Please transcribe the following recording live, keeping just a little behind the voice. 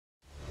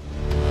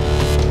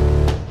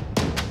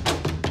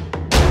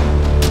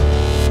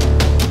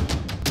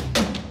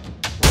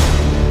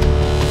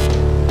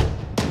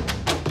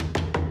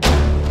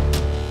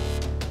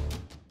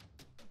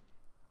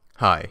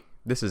Hi,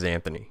 this is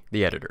Anthony,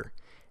 the editor,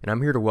 and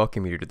I'm here to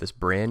welcome you to this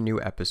brand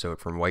new episode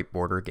from White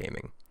Border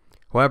Gaming.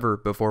 However,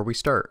 before we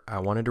start, I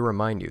wanted to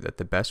remind you that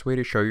the best way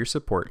to show your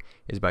support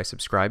is by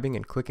subscribing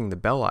and clicking the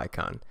bell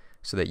icon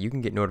so that you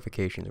can get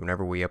notifications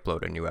whenever we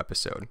upload a new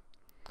episode.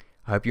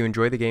 I hope you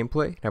enjoy the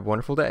gameplay and have a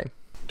wonderful day.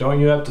 Don't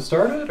you have to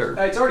start it? Or?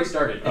 It's already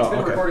started. It's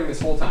been recording this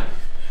whole time.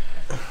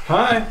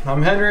 Hi,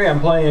 I'm Henry.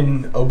 I'm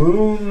playing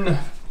Obuun,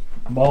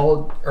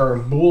 Mul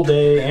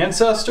Daya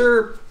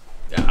Ancestor.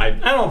 I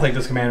don't think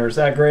this commander is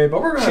that great,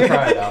 but we're going to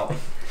try it out.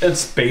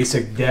 It's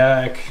basic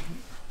deck.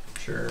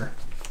 Sure.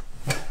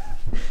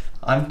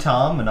 I'm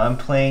Tom, and I'm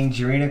playing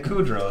Jirina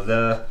Kudro,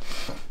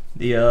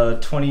 the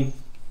 20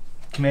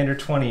 Commander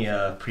 20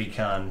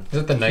 precon. Is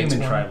it the human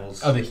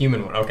tribals? Oh, the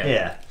human one. Okay.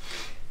 Yeah.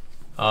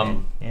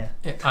 Yeah.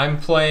 I'm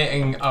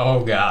playing.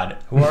 Oh God.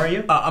 Who are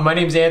you? My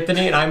name's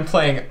Anthony, and I'm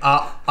playing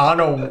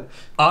Anowon,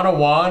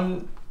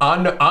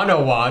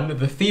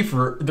 the thief,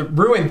 the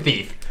ruin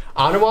thief.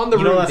 Anowon, the ruin thief.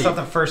 You know that's not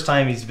the first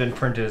time he's been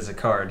printed as a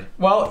card.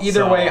 Well,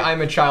 either way, I'm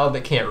a child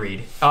that can't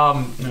read.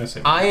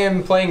 I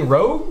am playing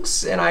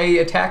rogues, and I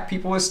attack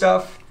people with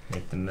stuff.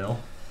 Make the mill.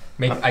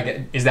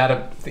 Is that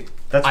a?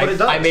 That's what it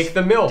does. I make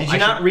the mill. Did you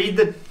not read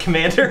the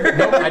commander?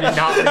 Nope, I did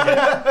not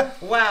read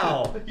it.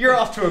 Wow, you're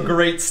off to a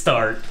great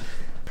start.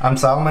 I'm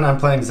Solomon. I'm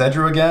playing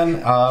Zedruu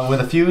again, with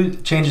a few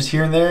changes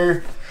here and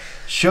there.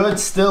 Should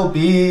still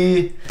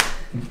be.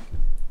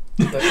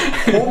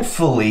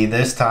 Hopefully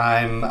this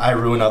time I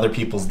ruin other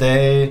people's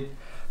day,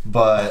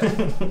 but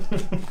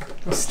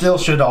still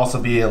should also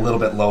be a little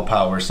bit low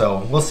power,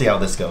 so we'll see how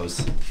this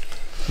goes.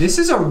 This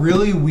is a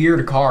really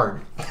weird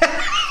card.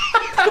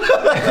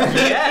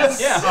 Yes.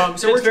 Yeah.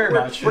 So we're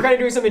kind of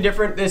doing something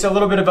different. It's a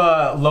little bit of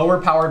a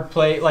lower powered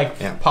play,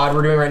 pod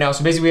we're doing right now.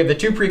 So basically we have the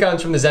two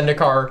Precons from the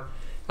Zendikar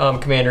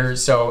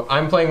commanders. So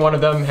I'm playing one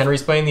of them.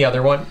 Henry's playing the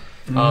other one.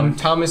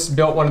 Thomas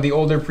built one of the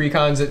older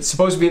Precons. It's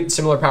supposed to be at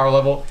similar power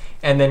level.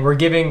 And then we're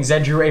giving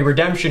Zedruu a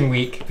redemption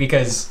week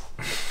because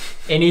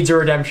it needs a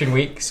redemption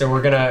week. So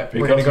we're gonna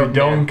go. We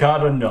don't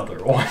got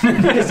another one.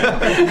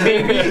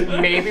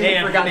 maybe we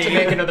forgot to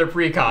make another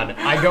Precon.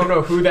 I don't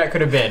know who that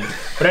could have been.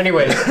 But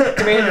anyways,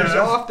 commanders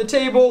off the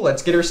table.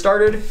 Let's get her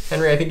started.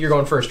 Henry, I think you're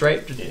going first,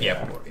 right?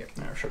 Yeah,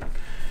 sure.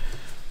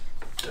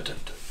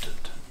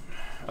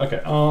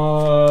 Okay.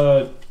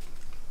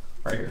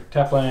 Right here.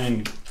 Tap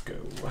lane. Go.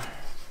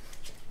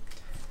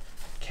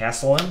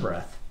 Castle and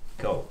breath.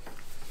 Go.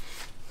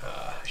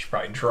 I should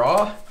probably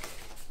draw.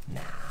 Nah.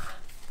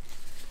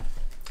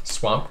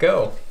 Swamp,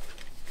 go.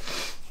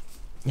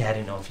 Yeah, I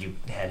didn't know if you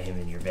had him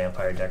in your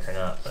vampire deck or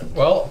not. But.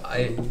 Well,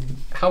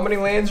 how many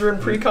lands are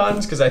in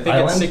Precons? Because I think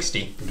it's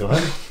 60. Go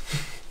ahead.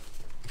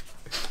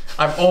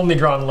 I've only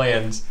drawn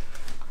lands.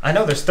 I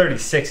know there's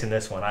 36 in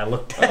this one. I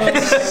looked at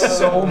it.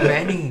 So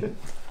many.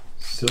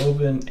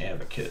 Sylvan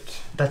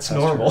Advocate. That's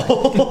normal.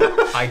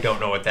 I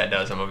don't know what that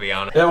does, I'm going to be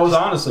honest. That was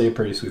honestly a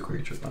pretty sweet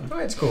creature. Oh,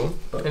 it's cool.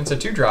 And it's a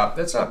 2-drop.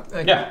 That's not...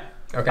 Yeah.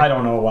 Okay. I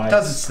don't know why. It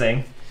does its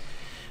thing.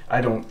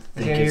 I don't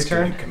think it's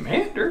your turn?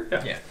 Commander.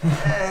 Yeah.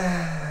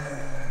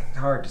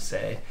 Hard to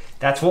say.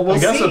 That's what we'll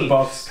see. I guess it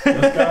buffs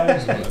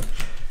this guy.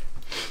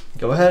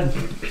 Go ahead.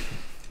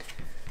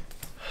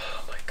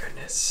 Oh my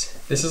goodness.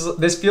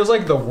 This feels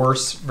like the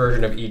worst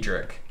version of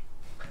Edric.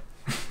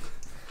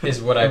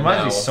 Is what I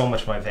reminds me so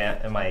much of my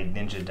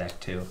ninja deck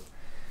too.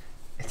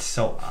 It's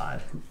so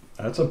odd.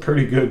 That's a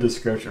pretty good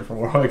description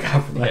from what I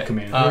got from that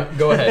commander.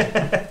 Go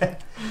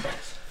ahead.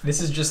 This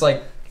is just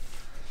like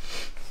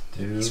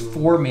he's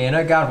 4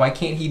 mana. God, why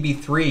can't he be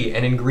 3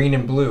 and in green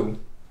and blue?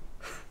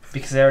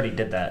 Because they already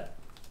did that.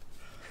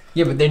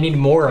 Yeah, but they need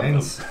more of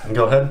them.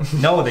 Go ahead.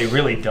 No, they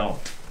really don't.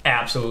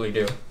 Absolutely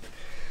do.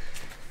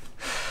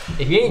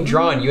 If you ain't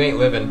drawing, you ain't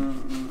living.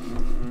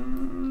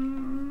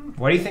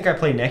 Why do you think I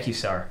play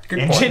Nekusar?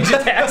 Good point.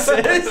 Ninja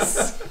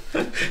Taxes.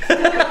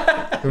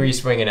 Who are you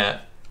swinging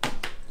at?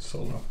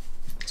 Solo.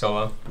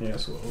 Solo? Yeah,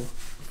 solo.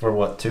 For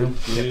what, 2?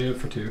 Yeah,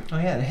 for 2. Oh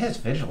yeah, it has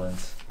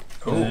vigilance.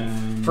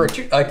 Oh, for a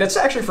 2, that's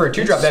actually for a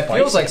 2-drop. That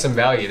feels like some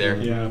value there.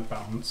 Yeah,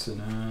 bounce and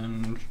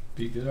then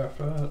be good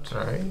after that.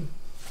 All right.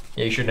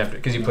 Yeah, you shouldn't have to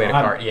because you played a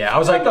card. Yeah, I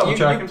was like,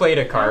 you played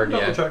a card.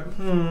 Yeah.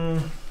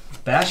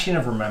 Bastion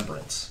of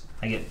Remembrance.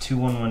 I get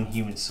 2/1/1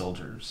 human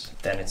soldiers.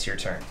 Then it's your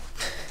turn.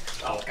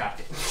 Oh god.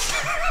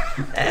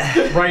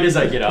 Right as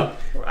I get up.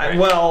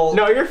 Well,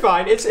 no, you're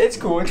fine. It's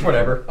cool. It's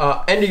whatever.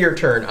 End of your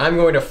turn. I'm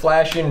going to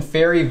flash in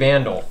Fairy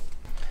Vandal.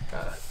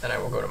 Then I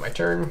will go to my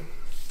turn.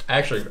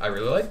 Actually, I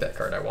really like that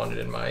card. I want it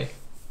in my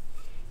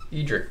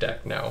Edric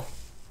deck now.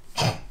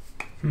 I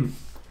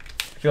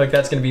feel like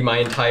that's going to be my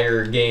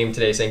entire game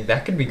today, saying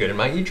that could be good in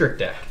my Edric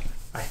deck.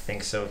 I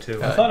think so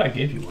too. I thought I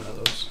gave you one of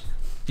those.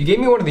 You gave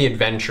me one of the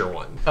adventure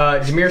ones.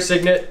 Dimir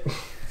Signet.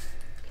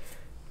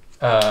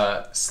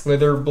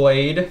 Slither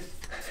Blade.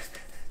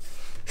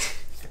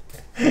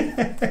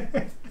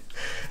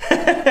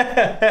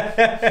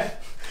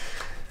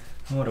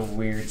 What a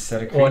weird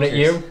set of creatures. One at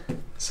you,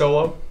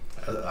 Solo.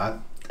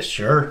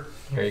 Sure.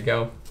 Here you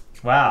go.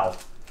 Wow.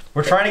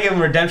 We're trying to give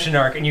him redemption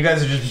arc, and you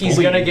guys are just He's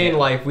going to gain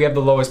life. We have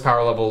the lowest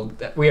power level.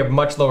 We have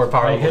much lower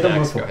power level. Hit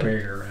him decks. with a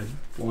barrier red.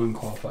 One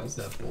qualifies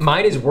that. Bull.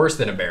 Mine is worse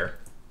than a bear.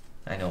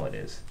 I know it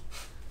is.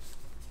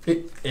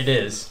 It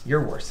is.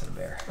 You're worse than a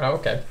bear. Oh,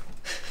 okay.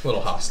 A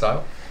little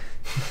hostile.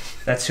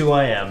 That's who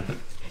I am.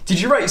 Did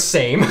you write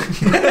same?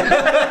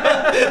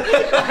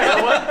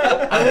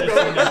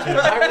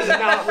 I was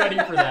not ready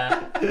for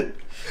that.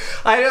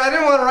 I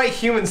didn't want to write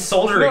human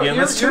soldier again.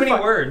 That's too many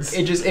words.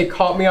 It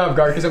caught me off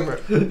guard because I'm.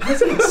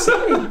 What's it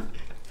saying?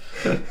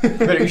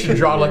 But you should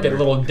draw like a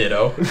little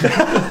ditto.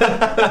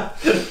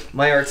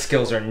 My art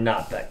skills are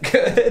not that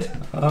good.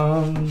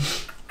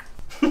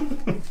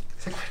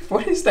 It's like,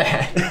 what is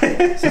that?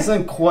 This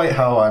isn't quite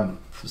how I'm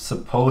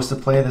supposed to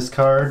play this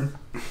card,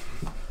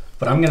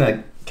 but I'm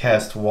gonna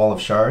cast Wall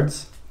of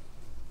Shards.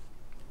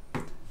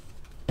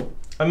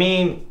 I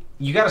mean,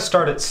 you got to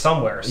start it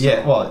somewhere. So.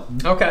 Yeah, well,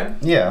 Okay.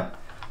 yeah.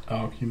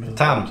 Oh,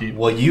 Tom,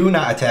 will you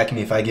not attack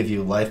me if I give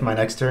you life my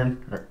next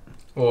turn? Or...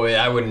 Well,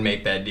 I wouldn't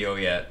make that deal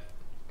yet.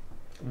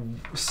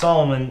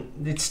 Solomon,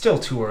 it's still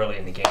too early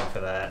in the game for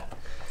that.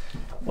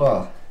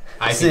 Well,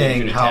 I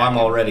seeing how I'm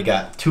already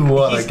got two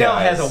other guys. He still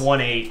has a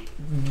 1/8.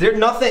 There,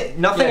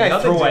 nothing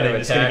I throw at him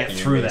is going to get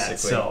through that.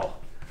 So.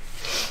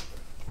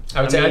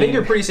 I would say I think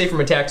you're pretty safe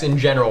from attacks in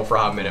general for a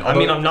hot minute. I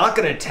mean, I'm not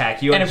going to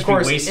attack you. And of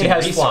course, it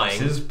has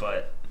resources, flying.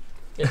 But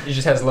it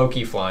just has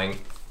low-key flying.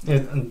 Yeah,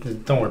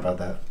 don't worry about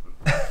that.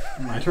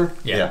 My turn?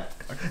 Yeah.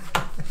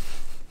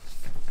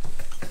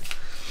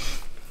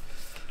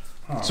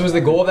 So is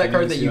the goal of that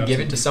card that you give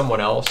it to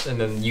someone else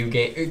and then you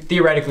gain?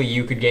 Theoretically,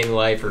 you could gain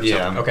life or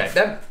something. Okay,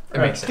 that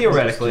makes sense.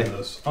 Theoretically,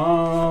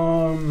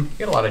 you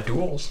get a lot of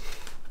duels.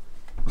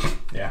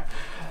 Yeah.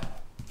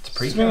 It's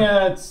pretty.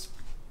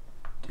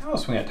 I'll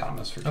swing at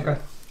Thomas for 2. Okay.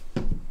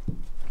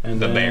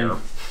 And The then, bear.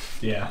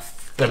 Yeah.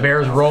 The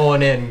bear's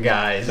rolling in,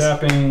 guys.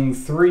 Tapping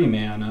 3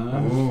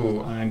 mana.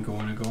 Ooh. I'm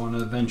going to go on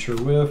an adventure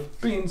with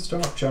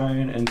Beanstalk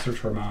Giant and Search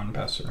for Mountain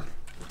Pester.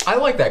 I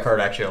like that card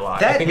actually a lot.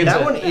 That I think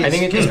one is. I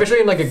think especially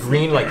in like a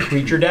green like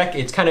creature deck,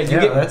 it's kind of you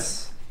get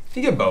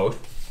both.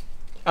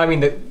 I mean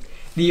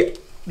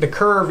the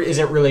curve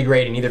isn't really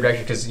great in either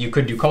direction because you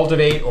could do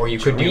cultivate or you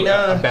could do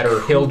a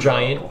better hill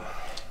giant.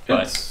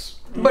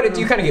 But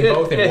you kind of get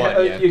both in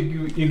one. Yeah.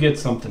 You get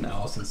something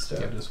else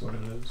instead, is what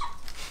it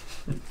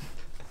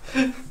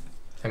is.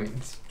 I mean,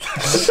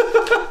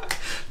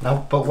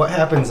 Now, but what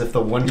happens if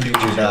the one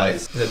creature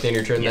dies? is that the end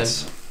of your turn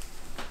Yes. then?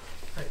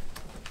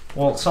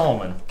 Well,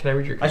 Solomon, Can I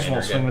read your I just commander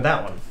won't swing again? with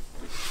that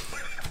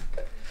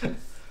one.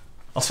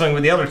 I'll swing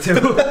with the other 2.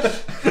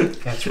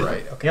 That's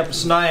right. Okay. Yep.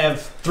 So now I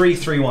have 3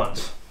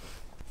 3/1s.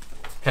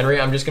 Henry,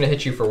 I'm just gonna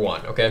hit you for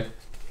 1. Okay.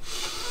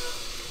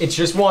 It's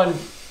just 1.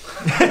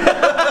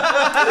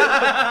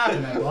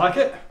 Can I block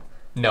it?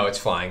 No, it's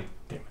flying.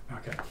 Damn it.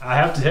 Okay. I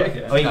have to take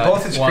it. I mean,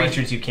 both its 1,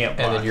 creatures you can't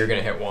block. And then you're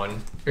gonna hit 1. Or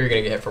you're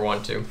gonna get hit for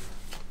 1 too.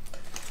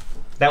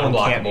 That one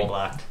can't be Unblockable.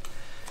 blocked.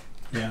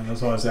 Yeah,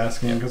 that's why I was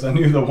asking because I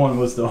knew the one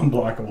was the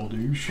unblockable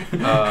douche.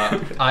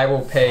 I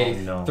will pay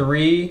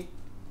 3. I'm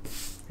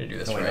gonna do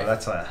this Oh, wait, right. no,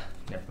 that's never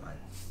mind.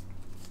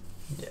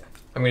 Yeah,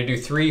 I'm gonna do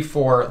 3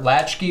 for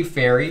Latchkey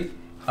Fairy.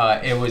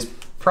 It was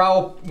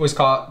Prowl was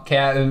caught.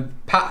 The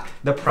Prowl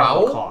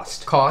Prowl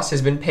cost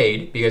has been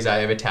paid because I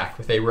have attacked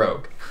with a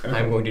rogue. Okay.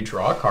 I'm going to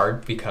draw a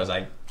card because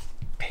I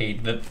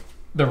paid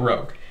the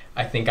rogue.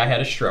 I think I had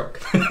a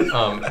stroke.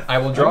 I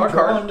will draw a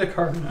card.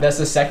 That's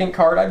the second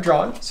card I've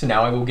drawn. So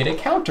now I will get a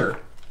counter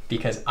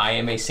because I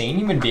am a sane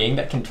human being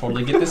that can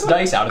totally get this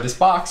dice out of this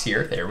box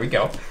here. There we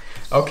go.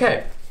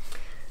 Okay.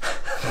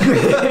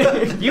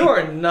 You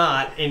are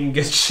not in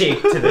good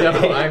shape today. No,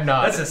 I'm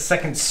not. That's the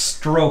second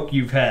stroke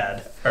you've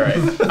had. All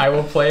right. I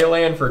will play a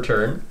land for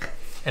turn,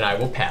 and I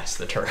will pass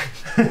the turn.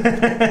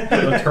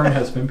 The turn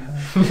has been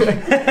passed.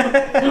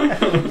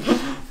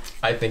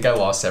 I think I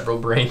lost several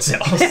brain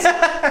cells.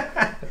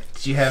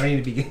 Did you have any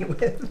to begin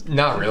with?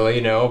 Not really,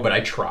 no, but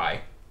I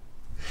try.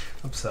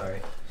 I'm sorry.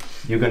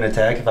 You gonna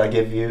attack if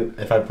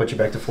I put you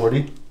back to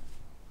 40?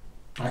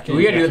 I can't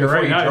We gotta do it before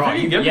right you now. draw. If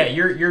you can give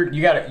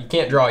me- You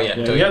can't draw yet. Yeah,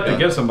 until you have to done.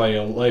 give somebody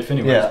a life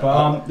anyways. Yeah.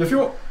 But if you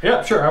want,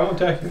 yeah, sure, I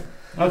won't attack you.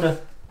 Okay.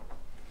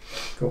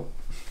 Cool.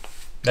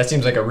 That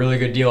seems like a really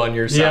good deal on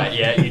your side.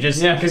 Yeah. Yeah, you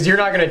just Yeah. because you're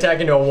not gonna attack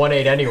into a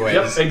 1/8 anyways.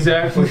 Yep,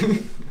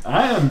 exactly.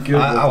 I am good.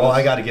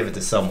 I got to give it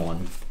to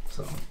someone.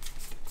 So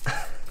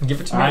Give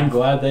it to me I'm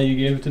glad that you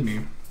gave it to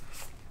me.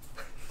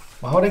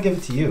 why would I give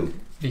it to you?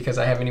 because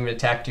I haven't even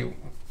attacked you.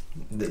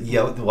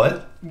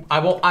 What? I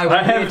won't. I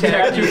I have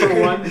attacked you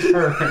for 1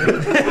 turn.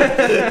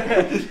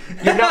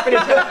 You've not been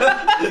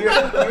attacked. You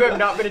have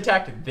not been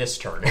attacked this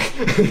turn. I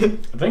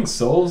think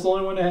Soul's the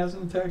only one that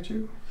hasn't attacked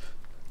you.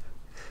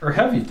 Or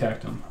have you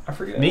attacked him? I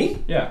forget.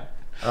 Me? Yeah.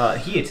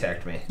 He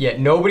attacked me. Yeah,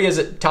 nobody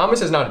has.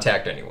 Thomas has not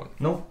attacked anyone.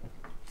 Nope.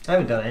 I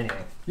haven't done anything.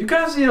 You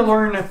guys need to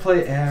learn to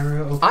play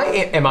arrow.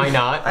 Am I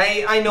not?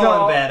 I know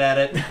No. I'm bad at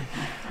it.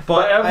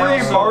 But every I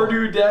also-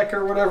 Bardu deck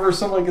or whatever,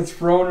 someone gets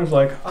thrown is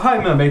like,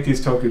 I'm gonna make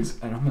these tokens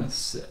and I'm gonna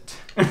sit.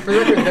 For the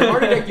record, the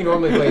party deck you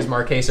normally play is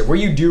Marquesa, where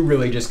you do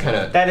really just kind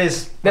of.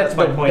 That's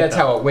my point. That's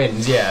though. how it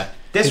wins. Yeah.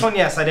 This one,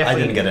 yes, I I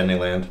definitely didn't get any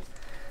land.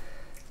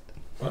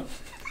 What?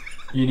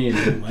 You need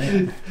a new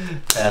land.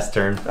 Pass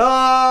turn.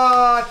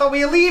 Oh, I thought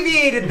we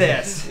alleviated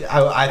this.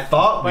 I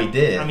thought we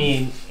did. I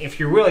mean, if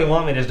you really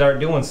want me to start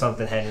doing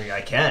something, Henry,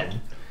 I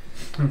can.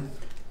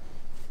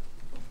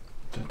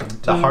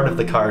 The heart of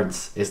the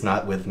cards is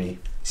not with me.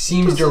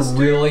 Seems to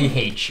really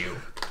hate you.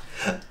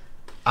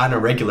 On a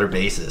regular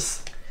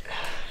basis.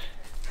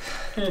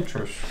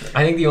 Interesting.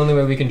 I think the only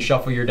way we can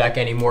shuffle your deck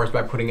anymore is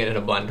by putting it in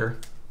a blender.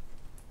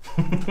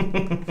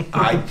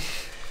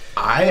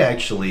 I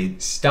actually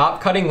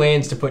Stop cutting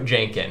lands to put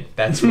jank in.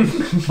 That's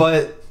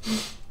what.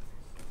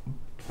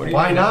 but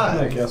why I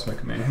not? guess my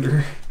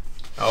commander.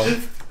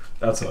 Oh,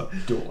 That's a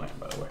dual land,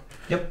 by the way.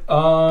 Yep.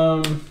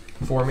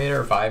 4 mana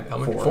or 5? How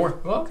many? 4. 4.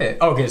 Well, okay.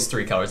 Oh, okay, it's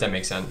 3 colors. That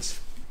makes sense.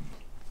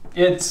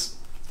 It's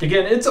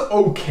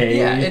okay.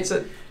 Yeah, it's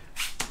a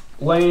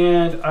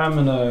land. I'm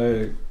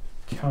gonna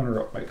counter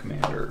up my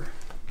commander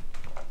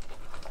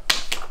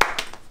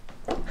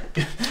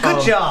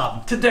Good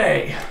job.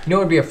 today. You know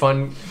what would be a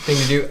fun thing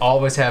to do? All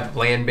of us have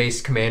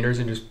land-based commanders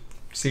and just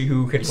see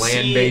who can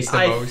land-base the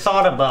I most.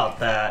 thought about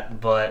that,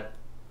 but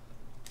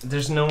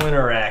there's no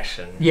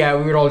interaction. Yeah,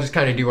 we would all just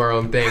kind of do our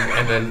own thing,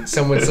 and then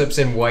someone slips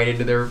in white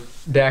into their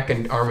deck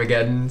and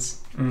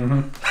Armageddons.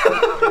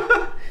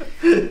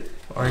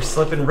 Or you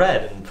slip in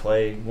red and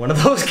play one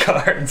of those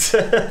cards.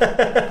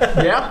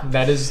 Yeah,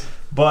 that is.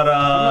 But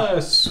I'm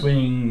gonna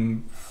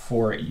swing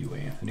 4 at you,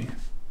 Anthony.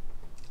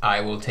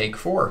 I will take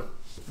 4.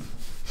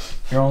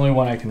 You're the only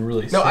one I can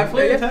really No, I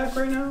safely play- attack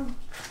right now.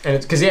 And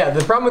it's because, yeah,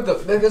 the problem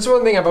with that's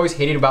one thing I've always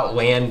hated about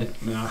land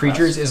No,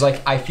 creatures is,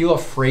 like, I feel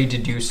afraid to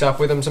do stuff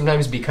with them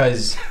sometimes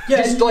because,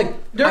 just, like,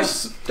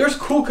 There's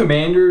cool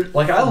commanders.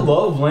 Like, I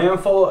love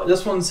landfall.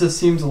 This one just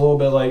seems a little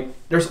bit like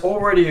there's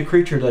already a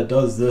creature that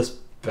does this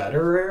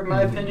better, in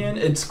my opinion.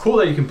 It's cool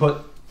that you can put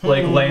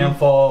like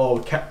landfall,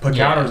 put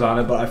counters on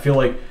it, but I feel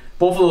like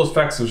both of those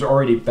effects, there's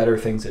already better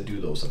things that do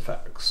those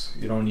effects.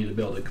 You don't need to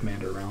build a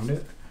commander around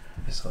it.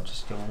 so I'll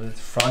just go with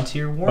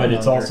Frontier Warmonger. But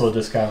it's also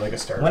just kind of like a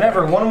start.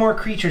 Whenever one or more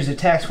creatures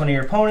attacks one of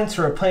your opponents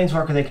or a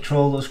planeswalker they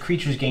control, those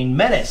creatures gain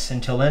menace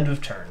until end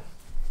of turn.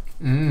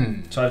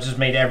 So I've just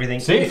made everything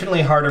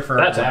infinitely harder for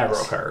That's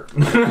opponents. aggro card.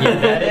 Yeah,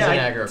 that is Yeah, an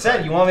I aggro said,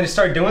 card. you want me to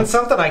start doing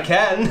something? I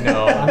can.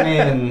 No. I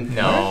mean,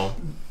 No.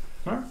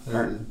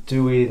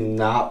 do we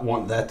not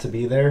want that to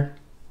be there?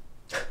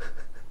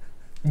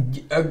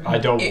 I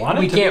don't want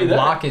it We to can't be there.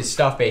 block his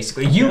stuff,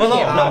 basically. You Well,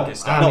 can't block his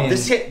stuff. No,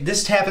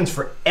 this happens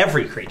for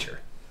every creature.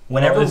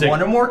 Whenever is it-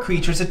 one or more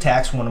creatures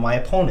attacks one of my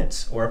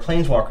opponents or a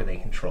planeswalker they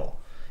control.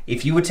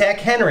 If you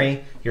attack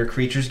Henry, your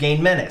creatures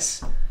gain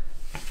menace.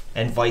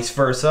 And vice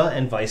versa,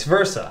 and vice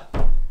versa.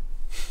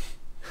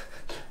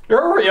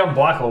 You're already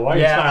unblockable. Why are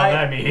you smiling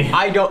at me?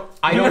 I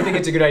don't think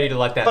it's a good idea to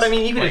let that. But I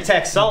mean, you can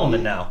attack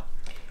Solomon now.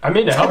 I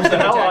mean, it helps the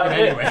hell out of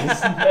Attack it.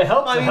 him It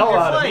helps I the mean, hell you're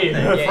out of me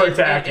fine then. for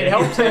attacking. It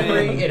helps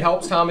Henry, it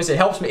helps Thomas, it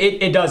helps me.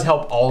 It does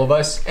help all of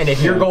us. And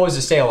if your goal is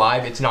to stay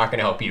alive, it's not going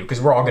to help you because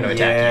we're all going to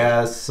attack you.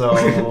 Yeah,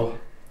 so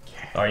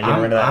Are you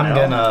getting rid of that I'm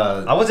now?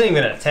 gonna. I wasn't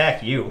even going to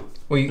attack you.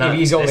 Well, Not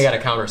he's only this- got a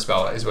counter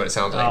spell, is what it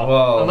sounds like. Oh.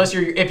 Well, Unless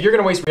if you're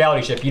going to waste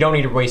reality shift, you don't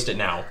need to waste it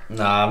now.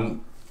 Nah,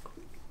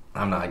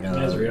 I'm not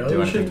gonna Is reality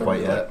do anything shift quite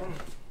over? yet.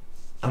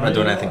 I'm not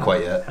doing anything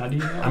quite yet. How do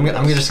you know?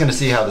 I'm just gonna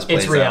see how this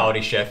plays It's reality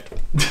shift.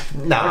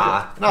 out.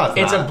 Nah, no, it's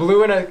It's not. a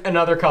blue and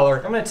another color.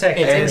 I'm going to attack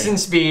It's Henry. instant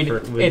speed. For-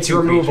 with It's 2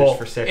 removal. creatures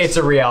for 6. It's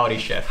a reality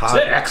shift. How-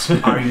 6.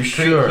 Are you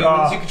sure?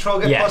 Humans you control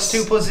get yes.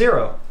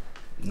 +2/+0.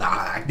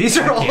 Nah, These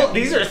are all. can't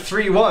be These are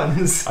 3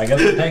 1s. I guess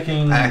I'm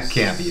taking. that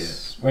can't be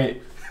it.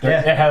 Wait.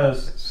 Yeah. It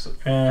has.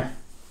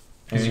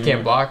 Because you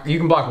can't block. You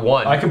can block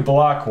one. I can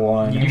block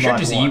one. You should block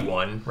just one. eat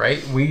one,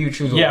 right? You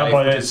choose a Yeah, life,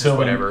 but which it's is still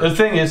whatever. The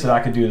thing is that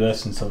I could do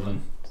this until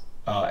then.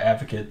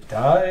 Advocate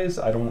dies.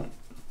 I don't.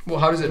 Well,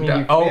 how does it? I mean, die?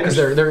 you Oh, because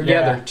they're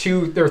yeah.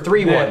 they're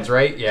 3 Yeah. ones,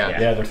 right? Yeah.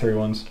 Yeah, they're 3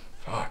 1s.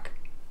 Fuck.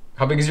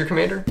 How big is your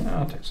commander?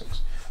 I'll take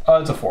 6.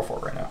 It's a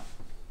 4/4 right now.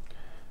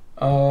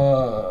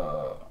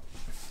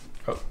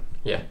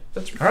 Yeah,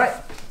 that's All right.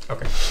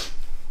 okay.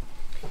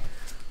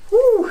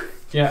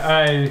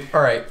 Yeah,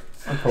 All right.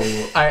 I'm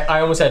probably. I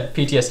almost had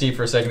PTSD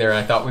for a second there, and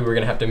I thought we were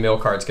gonna have to mill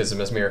cards because of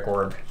Mesmeric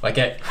Orb. Like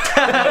it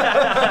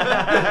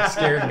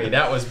scared me.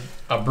 That was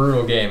a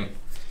brutal game.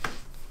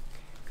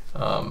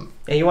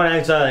 Yeah, you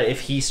want to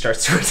if he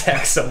starts to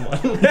attack someone.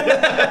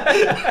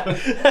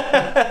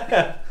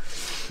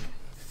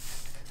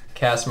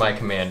 Cast my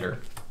commander.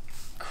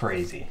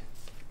 Crazy.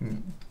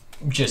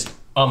 Just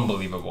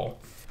unbelievable.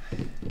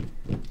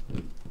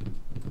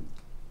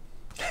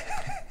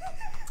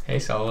 Hey,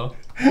 Solo.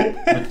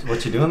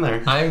 What you doing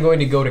there? I'm going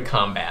to go to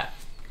combat.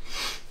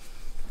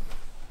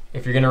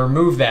 If you're going to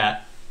remove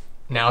that,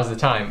 now's the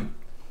time.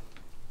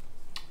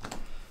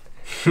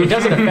 It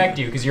doesn't affect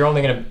you because you're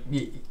only going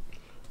to...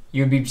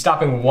 You'd be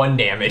stopping 1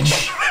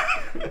 damage.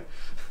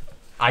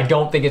 I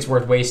don't think it's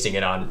worth wasting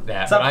it on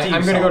that. It's But up to you,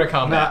 I'm going to go to Saul.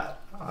 combat.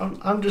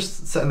 I'm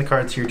just setting the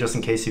cards here just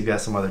in case you've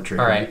got some other trick.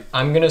 All right.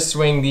 I'm going to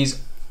swing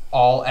these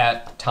all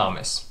at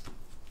Thomas.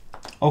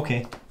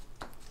 Okay.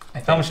 I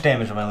think. How much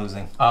damage am I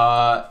losing?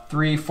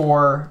 3,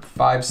 4,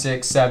 5,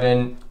 6,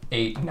 7,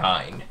 8,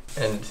 9.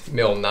 And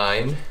mill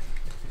 9.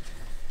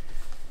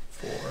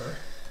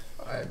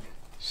 4, 5,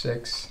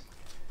 6.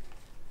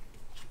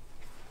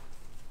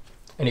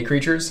 Any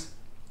creatures?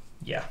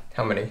 Yeah.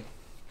 How many?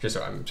 Just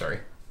so I'm sorry.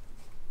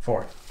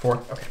 4. 4?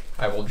 Okay.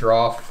 I will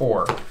draw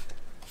 4.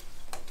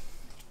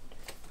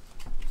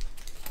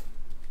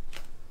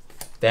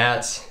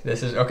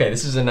 This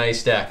is a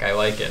nice deck. I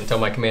like it until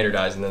my commander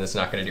dies, and then it's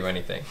not going to do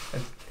anything.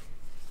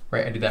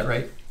 Right? I did that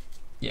right?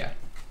 Yeah.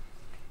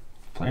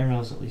 Player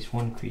mills at least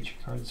 1 creature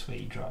card. This way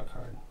you draw a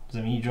card. Does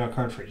that mean you draw a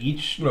card for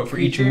each? No, for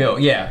each mill.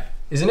 Yeah.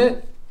 Isn't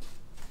it?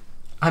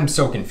 I'm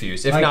so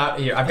confused. If not,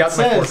 here, I've got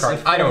my 4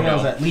 cards. I don't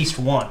know. At least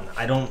 1.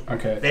 I don't.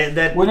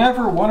 Okay.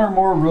 Whenever one or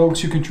more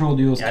rogues you control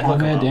deals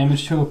combat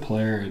damage to a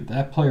player,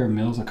 that player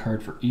mills a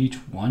card for each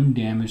 1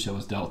 damage that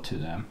was dealt to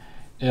them.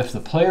 If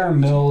the player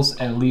mills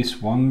at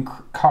least 1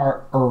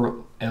 card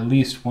or at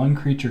least 1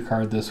 creature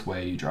card this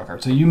way, you draw a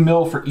card. So you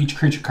mill for each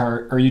creature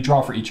card, or you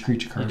draw for each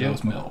creature card that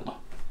was milled.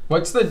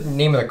 What's the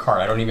name of the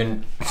card? I don't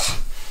even.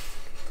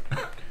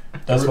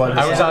 That's what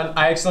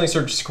I accidentally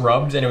searched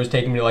Scrubs, and it was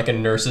taking me to like a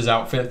nurse's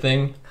outfit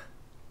thing.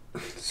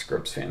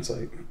 Scrubs fan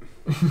site.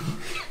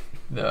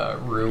 The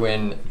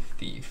Ruin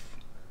Thief.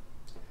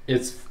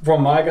 It's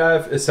from my guy.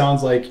 It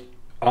sounds like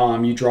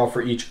you draw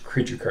for each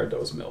creature card that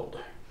was milled.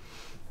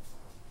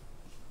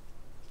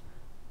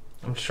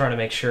 I'm just trying to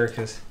make sure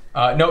because.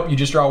 Nope, you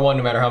just draw 1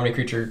 no matter how many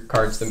creature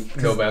cards the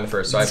mill by on the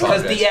first. So I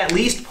apologize. Because the at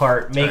least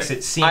part makes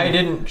it seem. I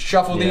didn't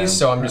shuffle these,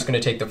 so I'm just going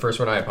to take the first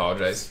one. I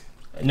apologize.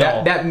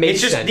 No, that makes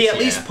sense. It's just the at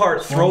least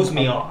part throws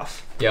me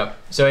off. Yep.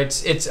 So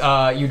it's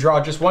you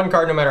draw just 1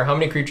 card no matter how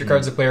many creature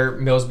cards the player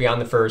mills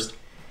beyond the first.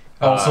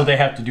 So they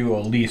have to do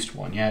at least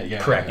 1.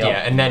 Yeah. Correct.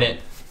 Yeah, and then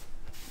it.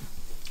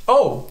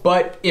 Oh,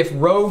 but if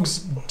rogues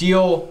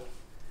deal.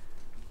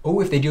 Oh,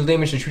 if they deal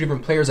damage to 2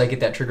 different players, I get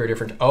that trigger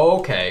different. Oh,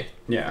 okay.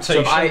 Yeah. So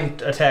you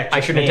shouldn't attack.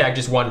 I shouldn't attack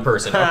just 1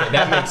 person. Okay,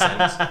 that makes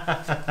sense.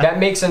 That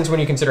makes sense when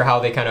you consider how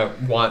they kind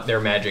of want their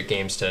Magic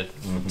games to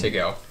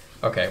go.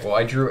 Okay. Well,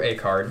 I drew a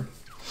card,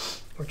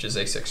 which is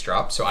a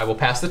 6-drop, so I will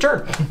pass the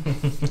turn.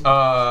 Did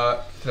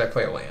I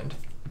play a land?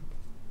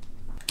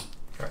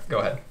 All right, go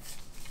ahead.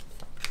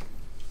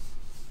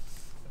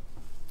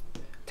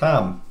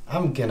 Tom,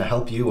 I'm gonna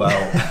help you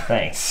out.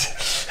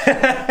 Thanks.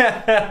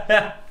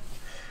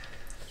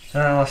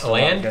 A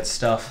land? Good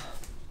stuff.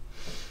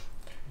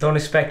 Don't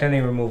expect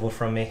any removal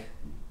from me.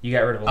 You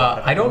got rid of a lot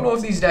of I don't know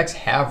if these decks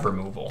have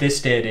removal.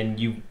 This did, and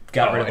you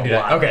got rid of a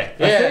lot. Okay.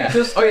 I think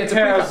this deck it's a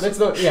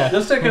precon.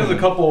 This deck has a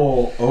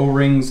couple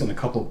O-rings and a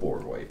couple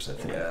board wipes, I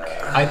think.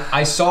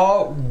 I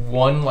saw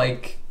one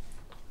like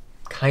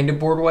kind of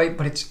board wipe,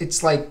 but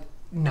it's like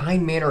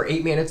 9 mana or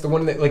 8 mana. It's the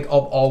one that like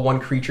all 1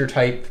 creature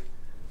type.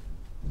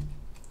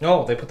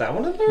 Oh, they put that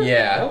one in there?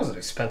 Yeah. That was an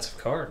expensive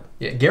card.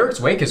 Yeah, Garrett's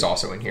Wake is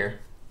also in here.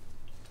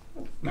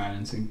 I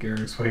didn't see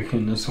Garrett's Wake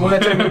in this one. Well,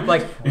 that's what I mean,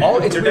 like all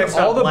it's Their weird, deck's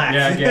all not the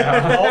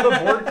black. all the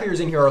board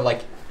clears in here are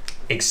like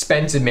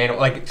expensive mana.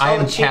 Like I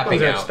am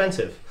tapping out.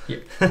 Expensive. Yeah.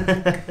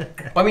 Well,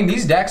 I mean,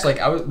 these decks like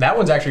that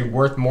one's actually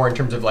worth more in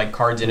terms of like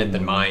cards in it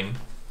than mine.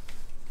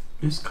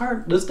 This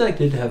deck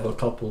did have a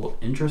couple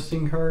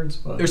interesting cards,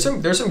 but There's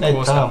some Hey,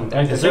 cool Tom,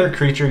 stuff. is there a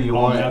creature you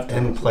I'll want have to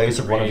in place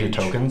of one of your rage.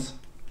 tokens?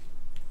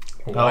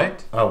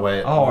 What? Oh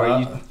wait. Oh,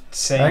 are you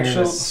saying you're actually-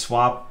 gonna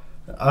swap?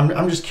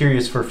 I'm just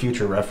curious for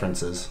future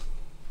references.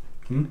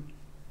 Hmm?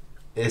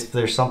 If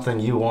there's something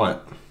you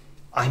want.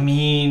 I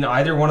mean,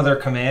 either one of their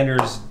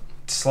commanders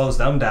slows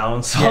them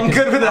down, so I'm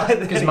good with that.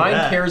 Because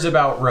mine cares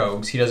about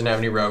rogues. He doesn't have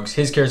any rogues.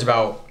 His cares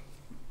about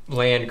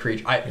land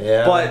creature.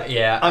 Yeah. But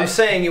Yeah, I'm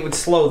saying it would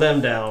slow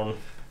them down.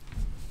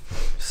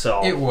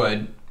 So it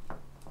would.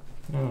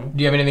 Do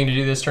you have anything to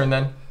do this turn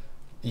then?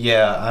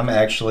 Yeah, I'm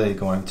actually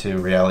going to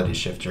reality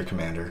shift your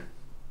commander.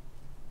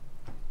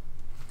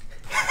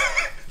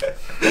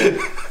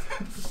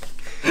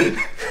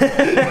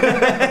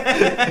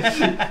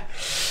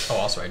 Oh,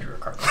 also I drew a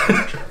card.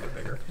 That's a bit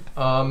bigger.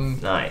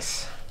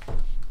 nice.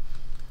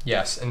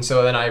 Yes, and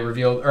so then I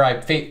revealed, or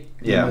I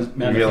Yeah,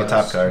 reveal the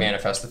top card.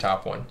 manifest the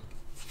top one.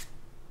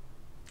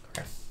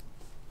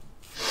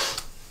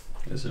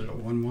 This is a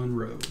 1/1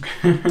 rogue.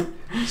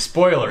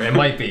 Spoiler, it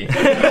might be.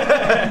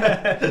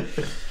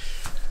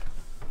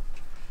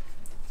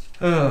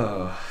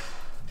 Oh.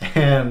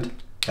 And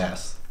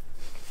pass.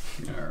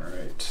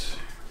 Alright.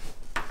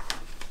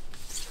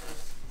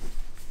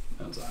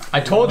 I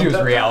told you it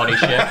was reality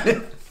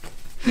shift.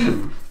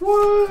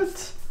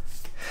 What?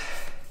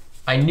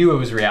 I knew it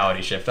was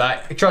reality shift.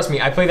 Trust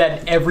me, I play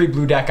that in every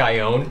blue deck I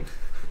own.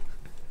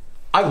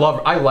 I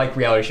like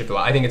reality shift a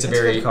lot. I think it's a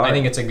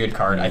good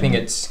card. I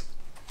think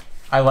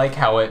I like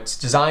how it's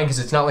designed because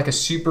it's not like a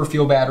super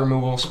feel bad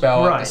removal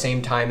spell. At the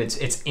same time,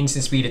 it's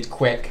instant speed. It's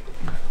quick,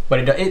 but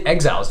it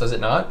exiles, does it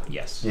not?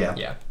 Yes. Yeah.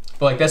 Yeah.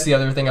 But like that's the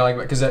other thing I like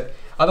because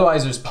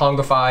otherwise there's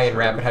Pongify and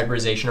Rapid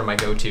Hybridization are my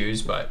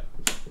go-tos, but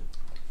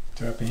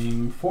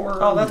Tapping 4.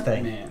 Oh, that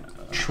thing. Man.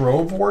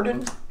 Trove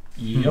Warden.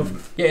 Yep.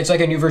 Yeah, it's like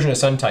a new version of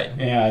Sun Titan.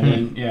 Yeah, I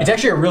didn't. Yeah. It's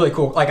actually a really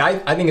cool. Like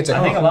I think it's a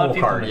I think cool a lot of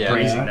people card. are Yeah.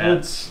 praising that,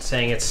 It's-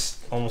 saying it's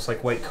almost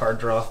like white card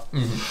draw.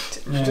 it's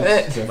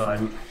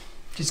different.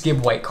 Just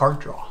give white card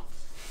draw.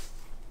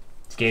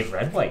 Gave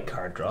red white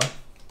card draw.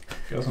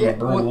 Guess I'm gonna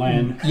burn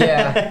land.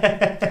 Yeah.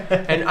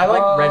 And I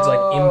like Red's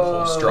like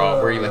impulse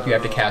draw, where you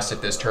have to cast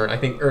it this turn. I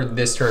think, or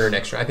this turn or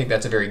next turn. I think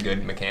that's a very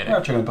good mechanic. I'm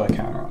actually gonna put a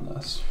counter on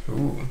this.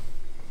 Ooh.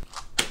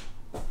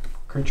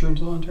 Creature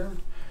until end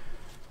turn.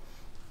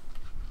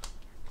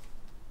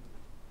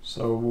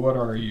 So what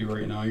are you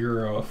right now?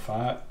 You're a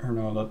 5, or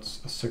no,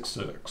 that's a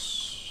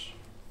 6/6.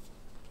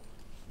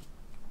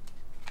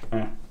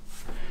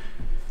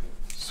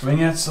 Swing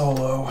it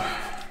solo.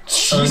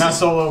 Or not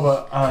solo,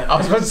 but I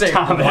was about to say,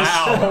 Thomas.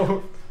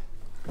 wow.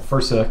 For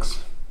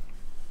 6.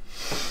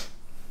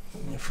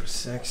 For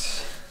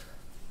 6.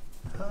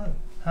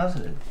 How's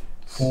it?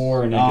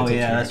 4 and it Oh gets a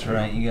yeah, 2. that's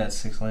right. You got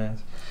 6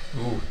 lands.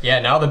 Ooh. Yeah,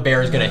 now the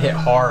bear is gonna hit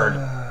hard.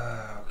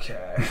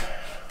 Okay.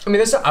 I mean,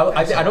 this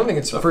I don't think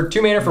it's for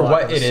 2 mana for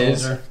what it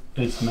is.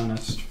 It's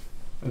menaced,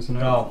 isn't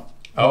it? Oh.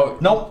 Oh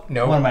Nope.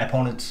 no. One of my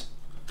opponents.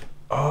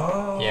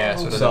 Oh. Yeah,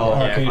 so it doesn't. So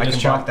yeah. okay, I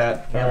just can block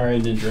that. Yep.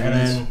 Alright, then drains. And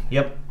then,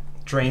 yep,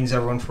 drains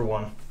everyone for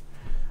 1.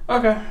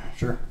 Okay,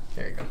 sure.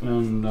 There you go.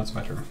 And that's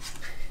my turn.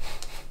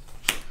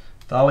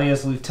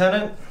 Thalia's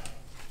lieutenant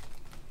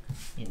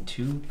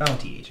into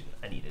bounty agent.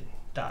 I needed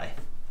die.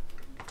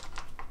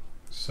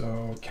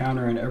 So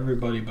countering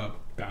everybody but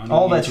bounty.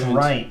 Oh, that's agent,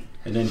 right.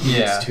 And then he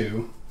Yeah. gets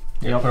 2.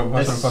 Yep.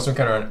 Plus one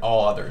counter on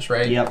all others,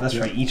 right? Yep, that's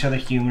right. Each other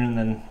human, and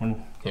then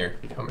when. Here,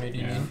 how many do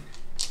you need?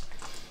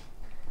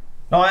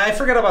 No, I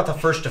forgot about the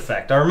first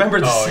effect. I remember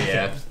the second.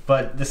 Yeah.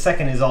 But the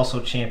second is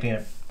also champion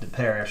of the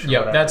parish.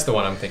 Yep, that's the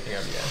one I'm thinking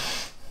of.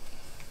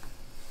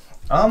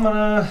 Yeah. I'm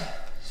gonna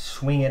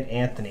swing at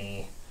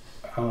Anthony.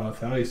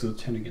 Thalia's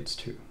lieutenant gets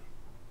 2.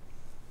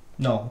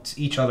 No, it's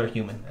each other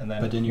human, and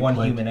then, But then you one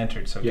played- human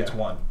entered, so it gets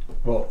 1.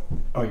 Well,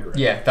 oh, you're right.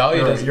 Yeah,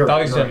 Thalia doesn't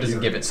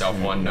you're give itself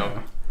 1.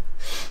 No.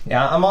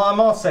 Yeah, I'm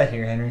all set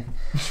here, Henry.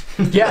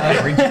 Yeah,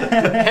 Henry's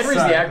the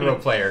Sorry.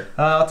 aggro player.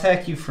 I'll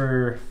attack you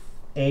for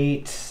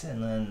 8,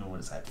 and then what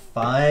is that?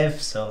 5,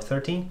 so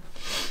 13.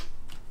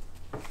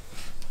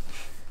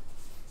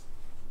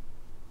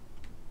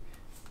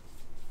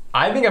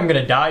 I think I'm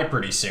gonna die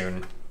pretty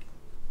soon.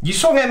 You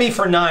swung at me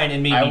for 9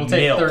 and made I me will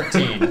take nil.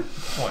 13.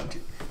 1, 2.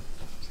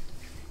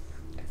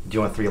 Do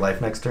you want 3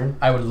 life next turn?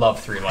 I would love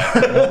 3 life.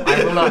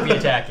 I will not be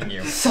attacking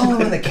you.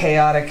 Solomon the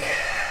Chaotic.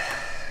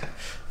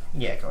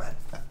 Yeah, go ahead.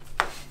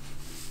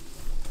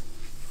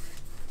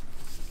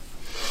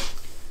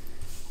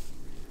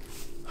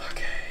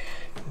 Okay.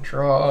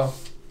 Draw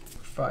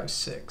 5,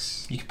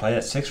 6. You can play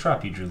that 6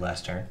 drop you drew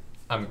last turn.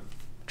 I'm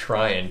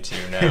trying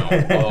to now.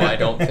 Oh, I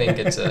don't think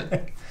it's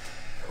a.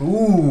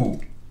 Ooh.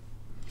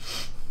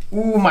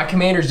 Ooh, my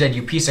commander's dead,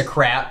 you piece of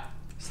crap.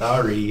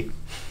 Sorry.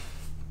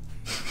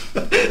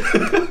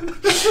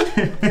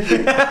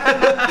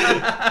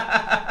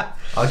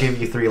 I'll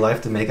give you 3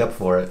 life to make up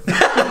for it.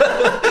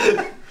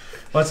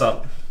 What's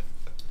up?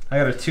 I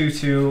got a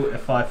 2/2, a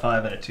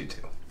 5/5, and a 2/2.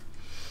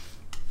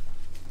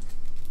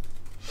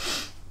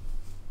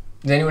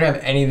 Does anyone have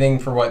anything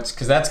for what's.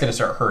 Because that's going to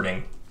start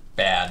hurting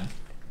bad.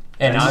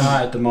 And I'm I'm.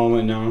 not at the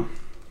moment, no.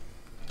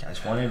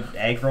 Guys wanted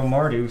aggro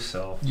Mardu,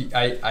 so.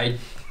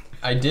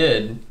 I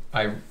did.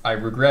 I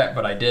regret,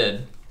 but I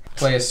did.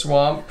 Play a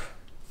swamp.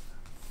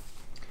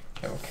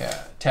 Okay.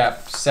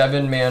 Tap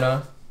 7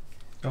 mana.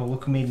 Oh,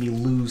 look who made me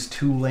lose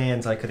 2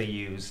 lands I could have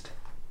used.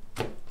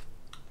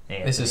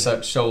 This is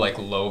so like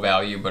low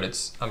value,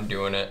 but I'm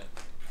doing it.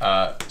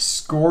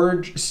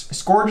 Scourge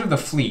of the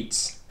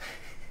Fleets.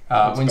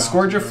 When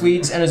Scourge of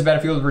Fleets enters the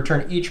battlefield,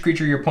 return each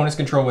creature your opponents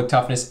control with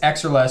toughness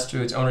X or less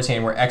to its owner's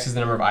hand, where X is the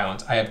number of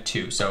islands. I have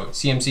 2, so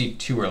CMC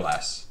 2 or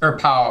less, or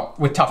power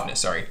with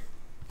toughness. Sorry.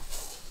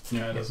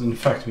 Yeah, it doesn't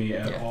affect me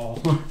at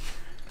all.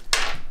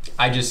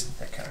 I'm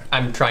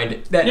trying to.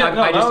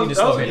 I just need to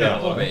slow it down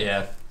a little bit.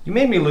 Yeah. You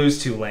made me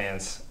lose 2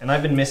 lands, and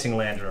I've been missing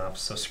land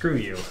drops, so screw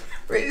you.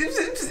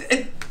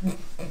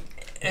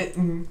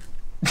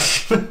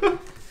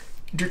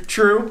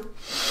 True.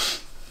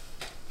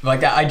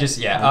 Like I just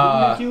Did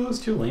make you lose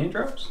 2 land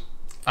drops?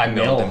 I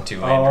milled them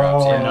 2 land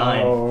drops. Yeah.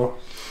 9.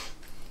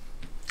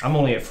 I'm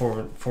only at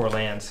 4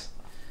 lands.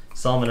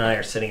 Solomon and I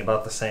are sitting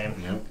about the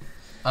same. Yep.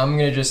 I'm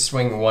gonna just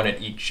swing 1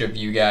 at each of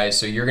you guys.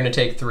 So you're gonna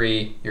take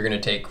 3. You're gonna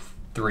take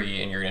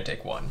 3, and you're gonna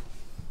take 1.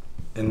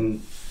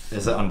 And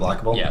is it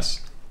unblockable?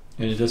 Yes.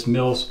 And it just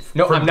mills.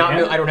 No, for I'm not.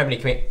 damage? I don't have any.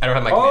 I don't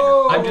have my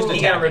commander. I'm just you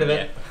attacking. got rid of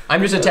it. Yeah.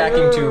 I'm just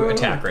attacking to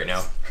attack right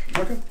now.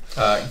 Okay.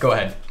 Go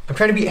ahead. I'm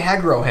trying to be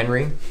aggro,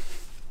 Henry.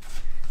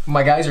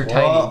 My guys are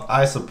Well,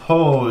 tiny. I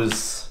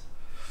suppose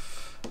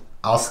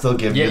I'll still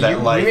give you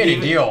that life. We made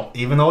a deal.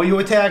 Even though you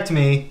attacked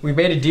me. We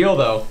made a deal,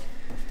 though.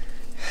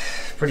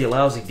 Pretty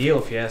lousy deal,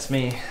 if you ask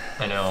me.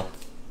 I know.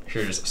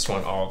 Should have just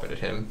swung all of it at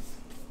him.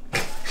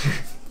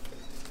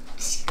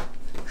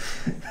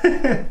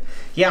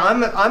 Yeah,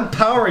 I'm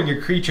powering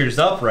your creatures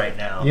up right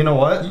now. You know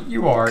what?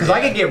 You are. Because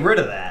I can get rid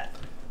of that.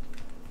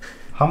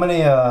 How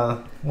many,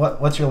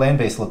 what's your land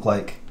base look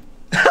like?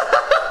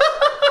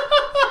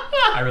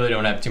 I really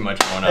don't have too much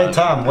going on. Hey,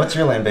 Tom, what's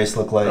your land base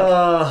look like?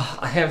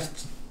 I have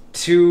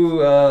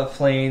 2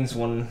 planes,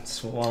 1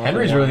 swamp.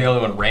 Henry's one really the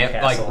only one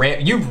castle.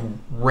 you've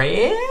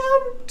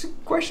rammed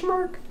Question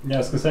mark? Yeah, I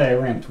was gonna say I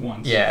ramped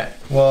once. Yeah.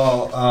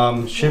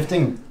 Well,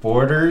 shifting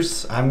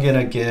borders, I'm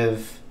gonna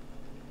give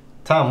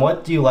Tom.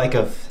 What do you like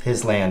of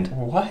his land?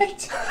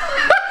 What?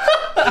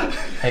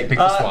 Hey, pick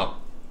the swamp.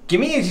 Give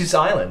me just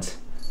islands.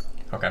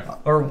 Okay.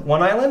 Or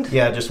one island?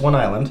 Yeah, just one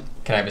island.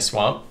 Can I have a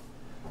swamp?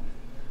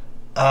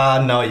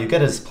 No, you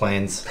get his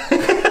plains.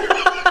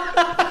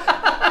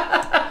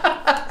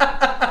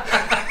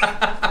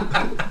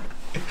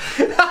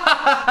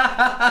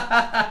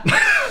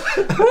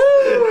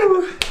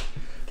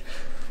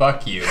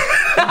 Fuck you.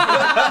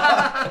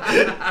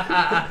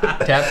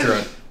 Tap through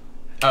it.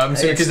 So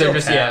because they're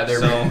just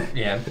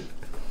yeah.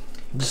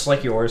 Just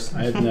like yours.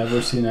 I've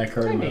never seen that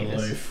card in my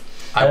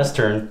life. Pass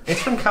turn.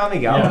 It's from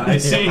Kamigawa. Yeah, I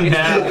seen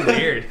that.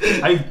 Weird.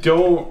 I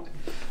don't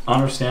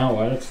understand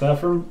why that's that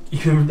from.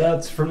 Even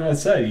that's from that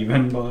set,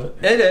 even. But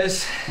It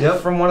is. Yep.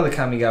 From one of the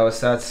Kamigawa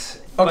sets.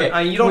 Okay, But,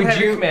 you don't would have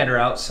your you- commander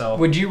out, so.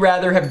 Would you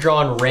rather have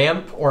drawn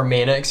ramp or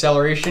mana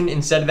acceleration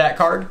instead of that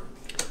card?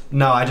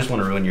 No, I just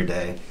want to ruin your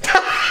day.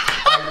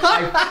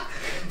 I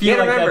You feel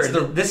gotta like remember, that's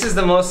the this is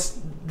the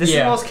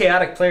most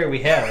chaotic player we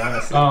have,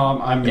 honestly.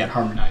 I'm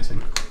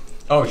harmonizing.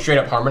 Oh, straight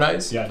up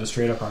harmonize? Yeah, just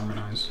straight up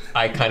harmonize.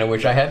 I kind of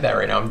wish I had that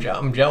right now.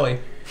 I'm jelly.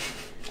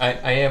 I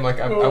am like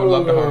I would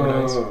love to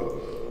harmonize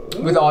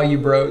with all you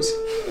bros.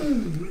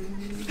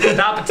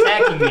 Stop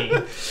attacking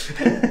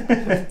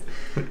me.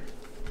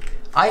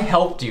 I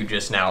helped you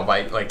just now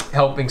by like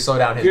helping slow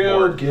down his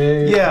board.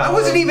 Yeah, I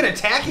wasn't even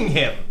attacking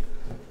him.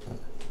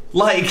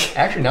 Like,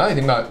 Actually, now that I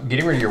think about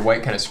getting rid of your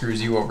white kind of screws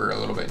you over a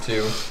little bit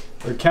too.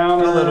 The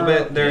counter a little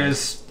bit.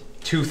 There's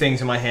two things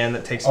in my hand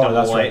that takes Oh, double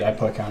that's white. right. I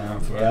put counter on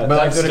for that. But That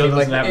like, still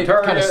doesn't have a it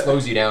target. kind of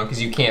slows you down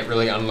because you can't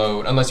really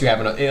unload unless you have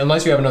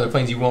another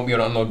planes. You won't be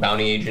able to unload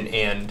bounty agent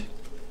and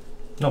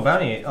No,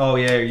 bounty. Oh,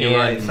 yeah, you're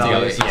right. the other,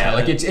 Thalia's like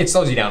lieutenant. it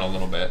slows you down a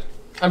little bit.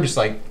 I'm just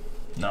like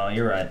No,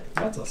 you're right.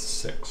 That's a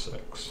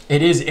 6/6.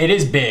 it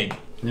is big.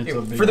 It's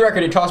a big. For the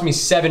record, it cost me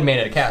 7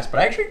 mana to cast,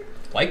 but I actually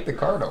like the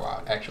card a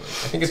lot. Actually,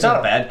 I think It's not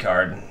a bad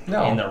card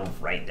No. in the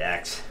right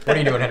decks. What are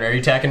you doing, Henry? Are you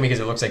attacking me because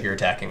it looks like you're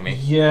attacking me?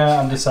 Yeah,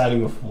 I'm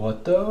deciding with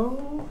what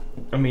though.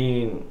 I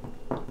mean,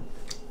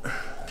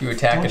 If you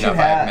attack don't enough,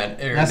 you I have have,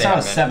 men- or that's they not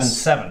a have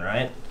menace. 7/7,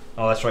 right?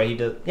 Oh, that's right. He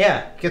did.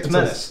 Yeah, gets It's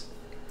menace.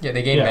 Yeah,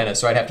 they gain Yeah. menace,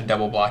 so I'd have to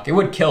double block. It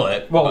would kill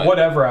it. Well, but-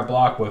 whatever I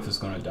block with is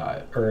going to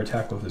die, or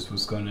attack with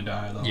was going to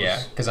die. Those. Yeah,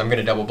 because I'm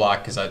gonna double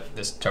block because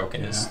this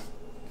token is.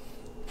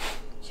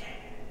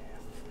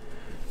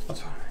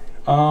 That's fine.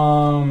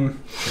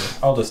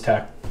 I'll just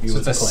attack you So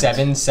with it's a the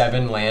planes.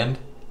 7/7 land.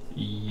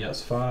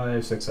 Yes,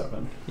 5, 6,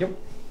 7.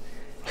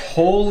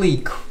 Holy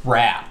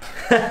crap!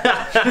 You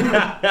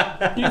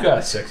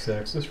got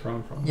 6/6. This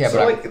from. Yeah, So,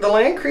 but like, the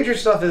land creature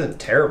stuff isn't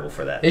terrible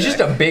for that. it's just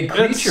deck. a big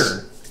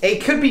creature.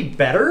 It could be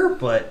better,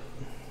 but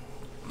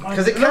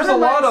because it There's kinda a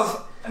lot reminds-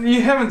 of.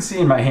 You haven't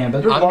seen my hand,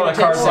 but there's I'm a lot gonna of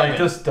take cards like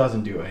 7. this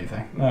doesn't do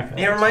anything.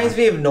 Okay, It reminds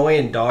me of Noi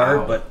and Dar,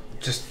 Ow. but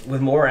just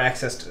with more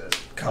access to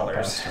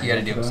colors. You got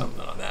to do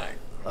something on that.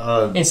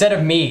 Uh, Instead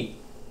of me,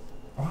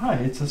 Why?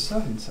 It's a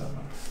 7/7.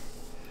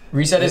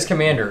 reset his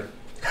commander.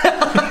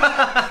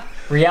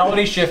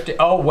 Reality shift.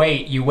 Oh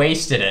wait, you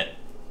wasted it.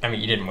 I mean,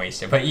 you didn't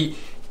waste it, but you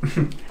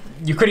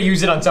could have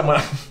used it on someone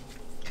else.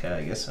 Okay,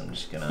 I guess I'm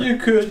just gonna. You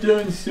could have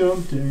done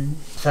something.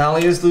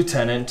 Thalia's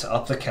lieutenant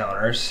up the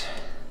counters,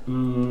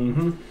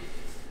 Mm-hmm.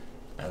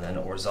 and then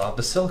Orzhov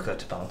Basilica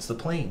to bounce the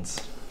planes,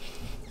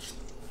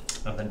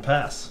 and then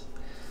pass.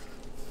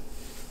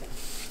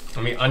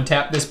 Let me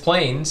untap this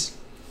planes.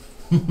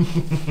 You're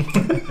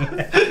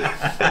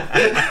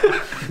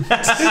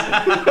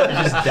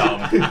just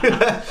dumb.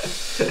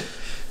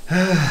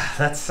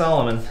 That's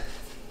Solomon.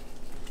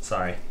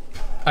 Sorry.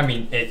 I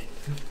mean,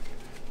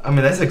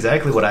 that's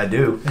exactly what I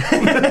do.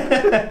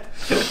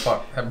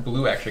 fuck. That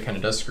blue actually kind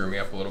of does screw me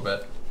up a little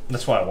bit.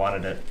 That's why I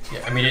wanted it.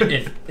 Yeah, I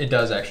mean, it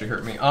does actually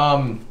hurt me.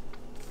 God,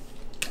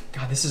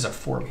 this is a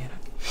 4 mana.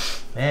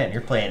 Man,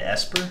 you're playing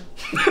Esper?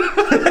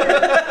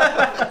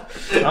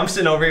 I'm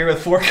sitting over here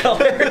with 4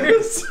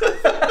 colors.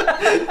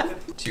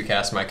 To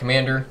cast my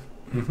commander.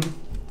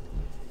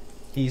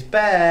 He's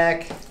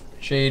back.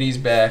 Shady's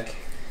back.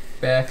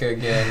 Back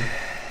again.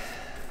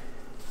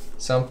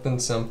 Something,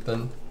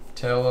 something.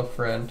 Tell a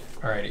friend.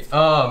 Alrighty.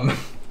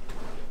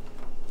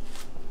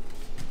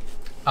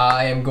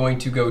 I am going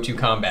to go to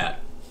combat.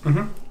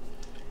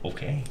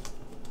 Okay.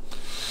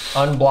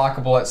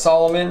 Unblockable at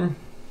Solomon.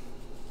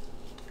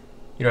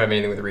 You don't have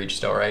anything with reach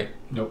still, right?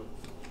 Nope.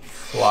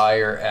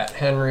 Flyer at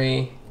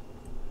Henry.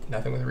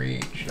 Nothing with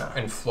reach.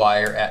 And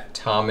flyer at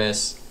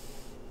Thomas.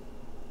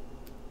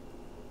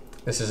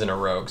 This isn't a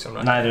rogue, so I'm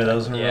not. Neither of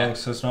those are Yeah. rogues,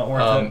 so it's not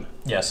worth it.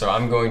 Yeah, so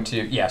I'm going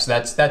to. Yeah, so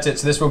that's it.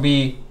 So this will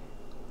be.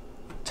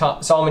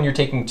 Solomon, you're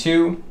taking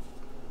 2.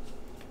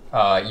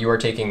 You are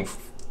taking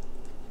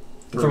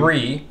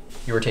 3.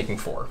 You are taking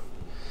 4.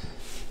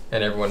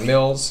 And everyone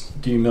mills.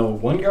 Do you mill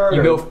 1 yard? You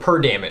or mill per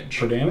damage.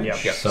 per damage?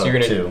 Yep. Yep. So, So you're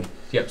gonna. 2.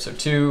 Yep. So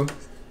 2.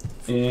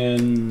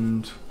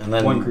 And And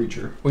then 1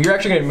 creature. Well, you're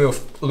actually gonna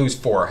lose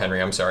 4,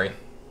 Henry. I'm sorry,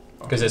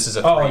 because this is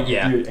a 3. Oh,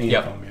 yeah. you ain't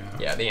Yep. them, yeah.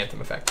 Yeah, the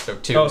Anthem effect. So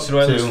 2. Oh, so do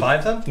I lose 2.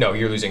 5 then? No,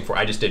 you're losing 4.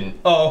 I just didn't.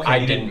 Oh, okay. I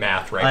you didn't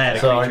math right. I had a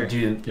So creature. do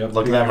you Yep,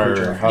 look at them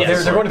or how Yeah,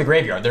 does they're it going to the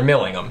graveyard. They're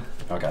milling them.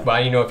 work? Okay. But I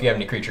need to know if you have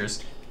any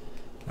creatures.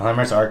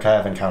 Alzheimer's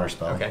Archive and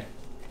Counterspell. Okay.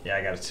 Yeah,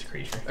 I got a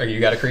creature. Oh, you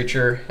got a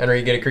creature? Henry,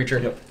 you get a creature?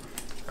 Yep.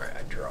 Alright,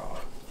 I draw.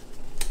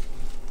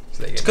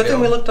 So they It's get good thing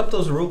we milled. looked up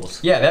those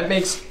rules. Yeah, that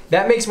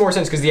makes more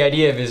sense because the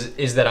idea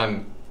is that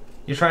I'm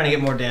You're trying to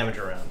get more damage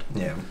around.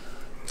 Yeah.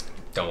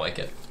 don't like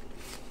it.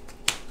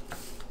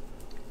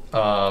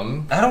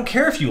 I don't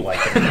care if you like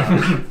it or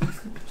not.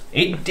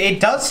 It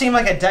does seem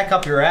like a deck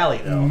up your alley,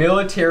 though.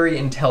 Military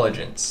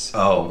intelligence.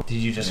 Oh. Did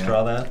you just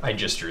draw that? I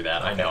just drew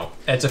that. I know.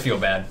 It's a feel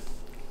bad.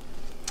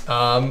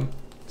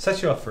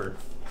 Sets you up for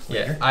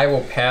later. Yeah, I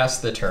will pass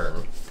the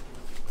turn.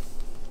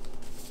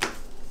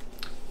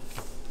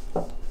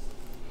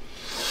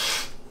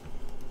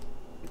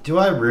 Do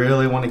I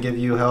really want to give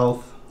you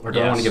health? Or do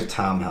I want to Yes. give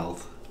Tom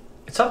health?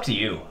 It's up to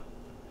you.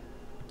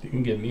 You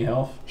can give me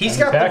health. He's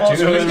And got the back most-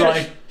 to you he's in, gonna-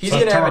 like, He's so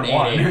gonna have an turn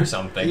 8/8 or 1.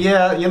 something.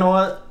 Yeah, you know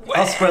what?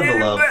 I'll spread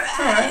the love.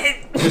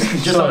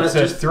 Just So on it it,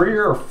 says just, 3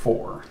 or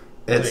 4.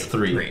 it's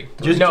 3. Three.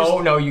 Just,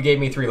 No, you gave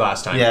me 3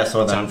 last time. Yeah,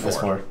 so It's then on it's 4.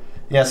 4.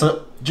 Yeah,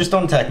 so just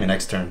don't attack me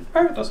next turn.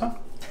 Alright, that's fine.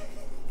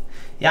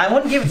 Yeah, I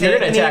wouldn't give it to You're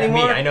gonna Anthony attack me,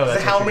 anymore. I know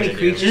that's how what you're many gonna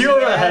do. creatures You he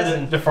went has, ahead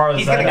and the farthest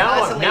he's I gonna got.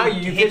 constantly Now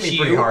you hit hit me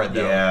pretty you. hard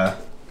though. Yeah.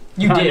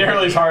 You Not did.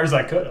 nearly as hard as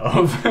I could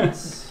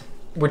have.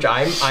 Which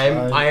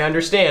I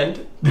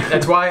understand.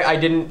 That's why I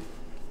didn't.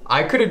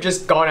 I could have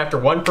just gone after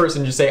one person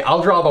and just say,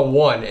 I'll draw the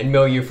 1 and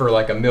mill you for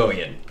like $1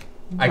 million.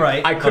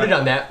 Right. I could have but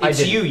done that. It's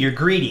I didn't. you. You're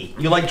greedy.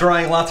 You like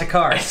drawing lots of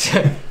cards.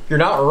 You're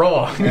not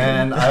wrong.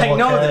 And I will I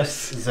know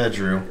cast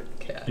Zedruu.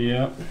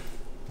 Yep.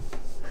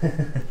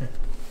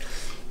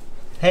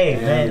 Hey,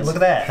 man, And look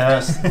at that.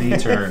 Pass the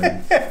turn.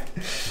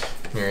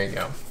 There you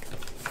go.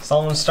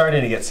 Someone's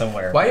starting to get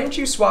somewhere. Why didn't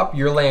you swap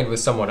your land with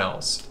someone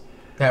else?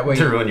 That way.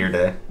 To ruin your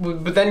day.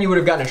 But then you would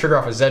have gotten a trigger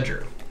off of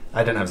Zedruu.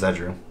 I didn't have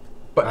Zedruu.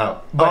 But,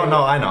 Oh, but oh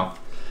no, I know.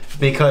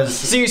 Because,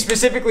 So you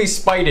specifically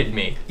spited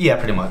me. yeah,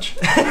 pretty much.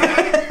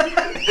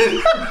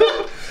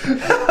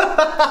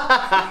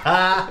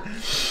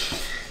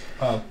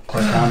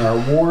 Click on our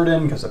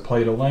warden because I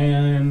played a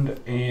land,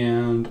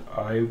 and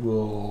I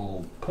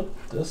will put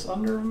this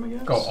under him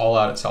again. Go all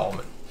out at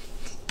Solomon.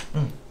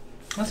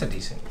 That's a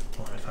decent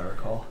one, if I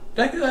recall.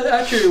 That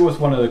actually was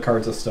one of the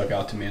cards that stuck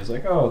out to me. I was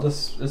like, oh,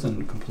 this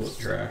isn't complete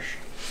trash.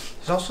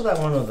 There's also that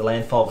one with the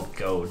landfall with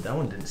goad. That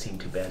one didn't seem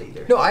too bad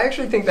either. No, I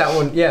actually think that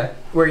one, yeah,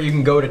 where you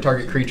can go to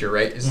target creature,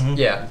 right?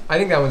 Yeah, I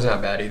think that one's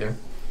not bad either.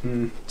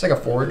 It's like a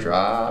 4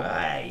 drop.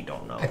 I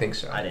don't know. I think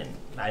so. I didn't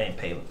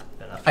pay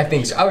enough. I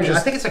think so. I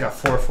think it's like a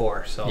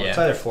 4/4, so Yeah. it's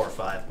either 4 or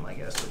 5. My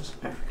guess is.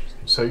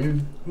 So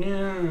you,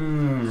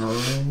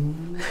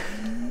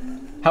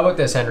 How about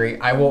this, Henry?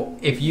 I will,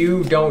 if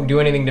you don't do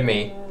anything to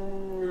me,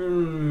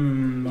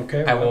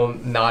 okay. I will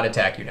not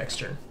attack you next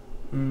turn.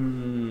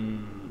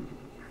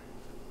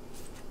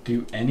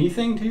 Do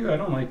anything to you? I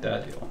don't like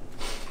that deal.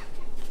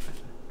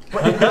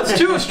 That's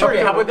too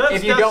straight. How about That's-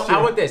 if you that's don't? How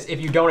true. about this? If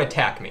you don't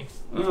attack me,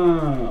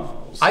 Oh,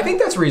 I think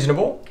that's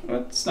reasonable.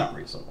 that's not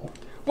reasonable.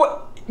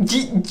 What?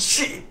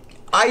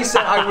 I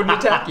said I wouldn't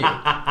attack you.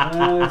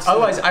 It's-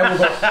 Otherwise, I will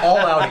go all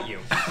out at you.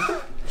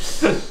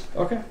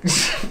 okay.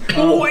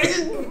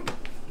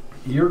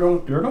 You're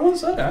the one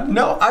said that.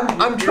 No,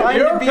 I'm trying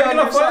You're to be picking on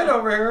a your fight side.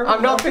 over here.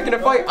 I'm not picking a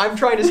fight. I'm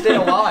trying to stay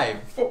alive.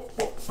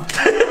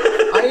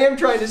 I am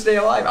trying to stay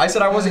alive. I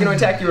said I wasn't going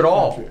to attack you at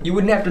all. You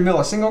wouldn't have to mill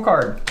a single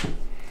card.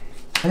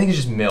 I think it's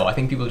just mill. I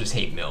think people just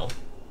hate mill.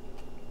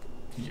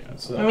 Yeah,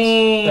 so I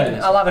mean, that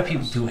is- a lot of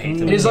people do hate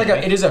them. It is like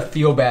it is a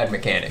feel bad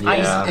mechanic.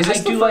 Yeah. Is this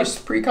I the do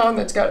first precon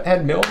that's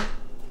had mill?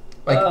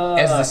 Like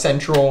as the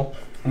central.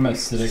 I'm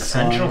acidic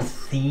central slime.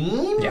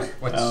 theme. Yeah.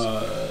 What's?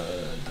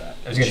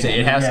 I was That gonna say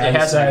it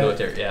has to be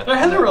military. Yeah. There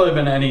hasn't really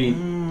been any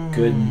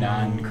good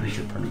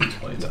non-creature permanents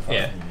played so far.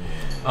 Yeah.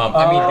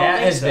 I mean that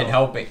think has so. been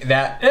helping.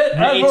 That.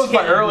 That It's was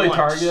my hit early once.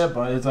 target,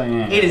 but it's like,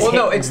 It is Well, hit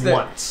no, it's the-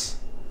 once.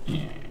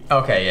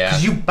 Okay. Yeah.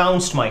 Because you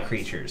bounced my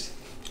creatures.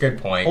 Good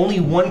point. Only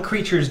one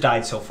creature's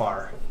died so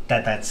far.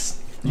 That's.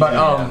 But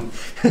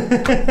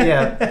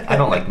Yeah, I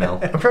don't like Mill.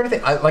 I'm trying to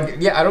think.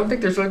 I don't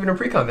think there's really been a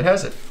precon that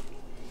has it.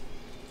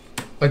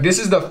 Like this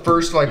is the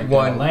first one,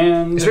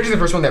 land. especially the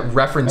first one that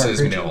references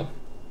Or creature. mill.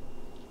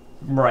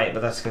 Right, but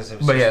that's because it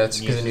was. But yeah, that's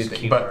because a new used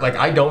thing. But like,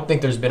 I don't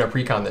think there's been a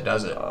precon that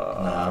does it,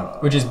 No.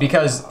 which is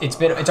because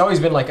it's always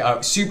been like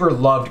a super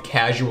loved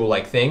casual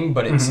like thing,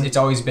 but it's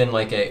always been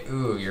like it's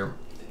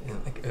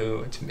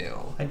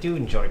mill. I do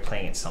enjoy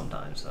playing it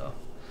sometimes, though.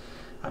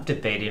 I've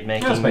debated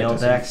Let's making make mill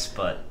this decks,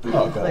 but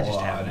I'll go I just all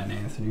out haven't. in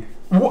Anthony.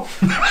 What?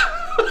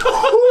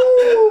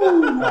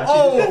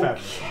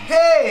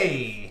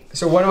 Hey!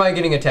 So what am I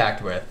getting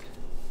attacked with?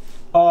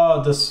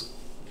 This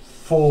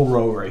full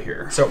row right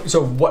here. So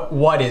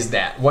what is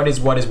that? What is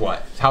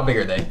what? How big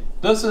are they?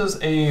 This is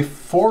a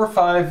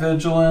 4/5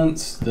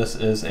 vigilance. This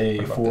is a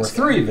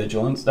 4/3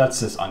 vigilance.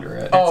 That's just under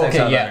it. Oh,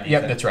 okay, yeah,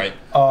 yep, that's right.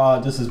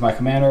 This is my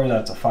commander.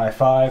 That's a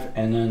 5/5,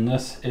 and then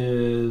this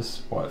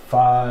is what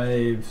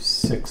 5,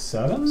 6,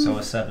 7. So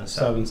a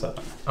 7/7. 7/7.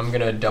 I'm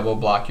gonna double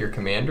block your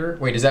commander.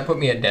 Wait, does that put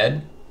me at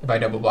dead if I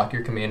double block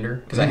your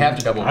commander? Because I have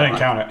to double block. I didn't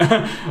count it.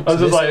 I was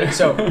just like,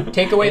 so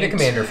take away the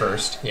commander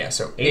first. Yeah,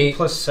 so 8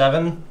 plus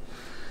 7.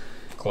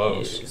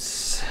 Close.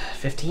 Is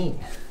 15.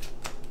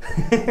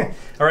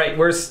 All right,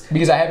 where's...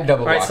 Because I had to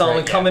double block. All right,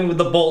 Solomon, come in with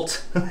the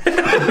bolt.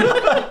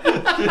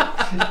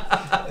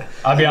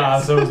 I'll be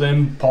honest, it was an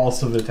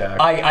impulsive attack.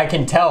 I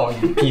can tell,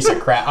 you piece of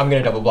crap. I'm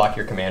gonna double block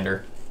your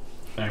commander.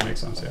 That makes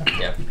sense, yeah.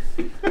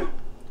 Yeah.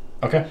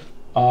 Okay.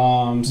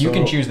 So you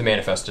can choose the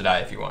manifest to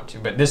die if you want to,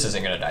 but this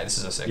isn't gonna die. This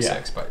is a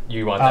 6/6, but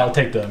you want that. I'll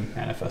take the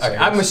manifest. Okay.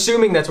 I'm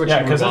assuming that's what you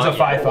want. Yeah, because it's a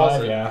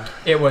 5/5. Yeah.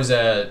 It was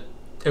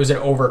an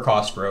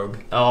overcost rogue.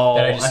 Oh,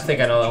 I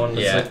think I know that one.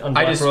 Yeah.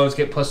 Unblocked rogues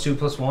get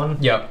 +2/+1.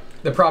 Yep.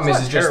 The problem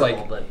is just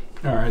like but...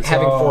 all right,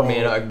 having so 4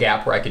 mana, a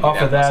gap where I could do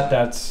off of that,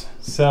 that. that's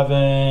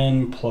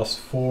 7 plus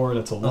 4.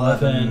 That's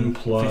 11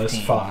 plus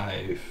 15.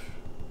 5.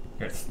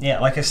 Yeah,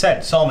 like I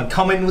said, Solomon,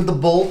 come in with the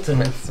bolt I'm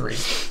and... at 3.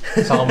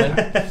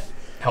 Solomon,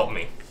 help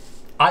me.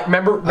 I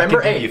remember I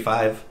can 8. give you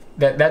 5.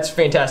 That's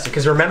fantastic,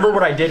 because remember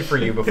what I did for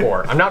you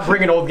before. I'm not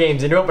bringing old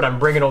games into it, but I'm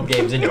bringing old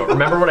games into it.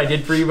 Remember what I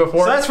did for you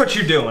before? So that's what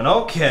you're doing,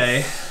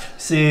 okay.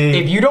 See,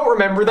 if you don't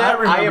remember that,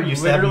 I am you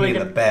stabbed me literally in the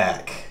gonna...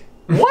 back.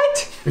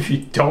 What? If you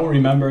don't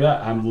remember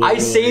that, I'm literally... I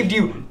saved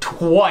you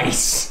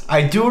twice.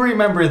 I do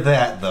remember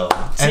that though.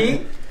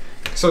 See?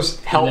 So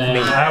help And me.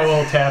 then I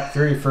will tap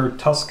 3 for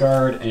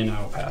Tuskguard, and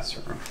I'll pass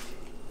through.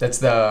 That's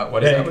the...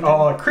 What is that?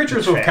 All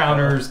creatures with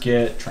counters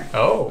get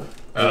trampled.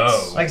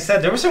 Oh. Like I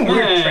said, there was some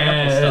weird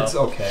trample stuff. It's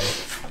okay.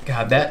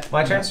 God, that...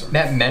 My turn?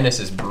 That menace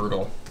is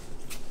brutal.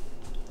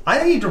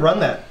 I need to run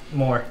that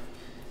more.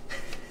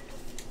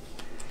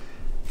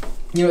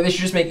 You know, they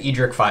should just make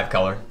Edric 5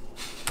 color.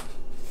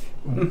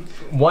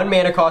 1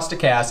 mana cost to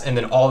cast, and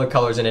then all the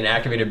colors in an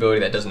activated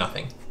ability that does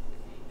nothing.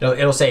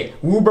 It'll say,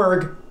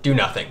 Wooburg, do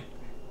nothing.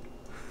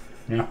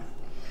 Yeah.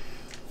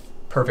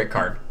 Perfect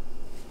card.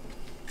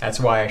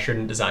 That's why I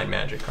shouldn't design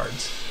Magic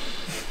cards.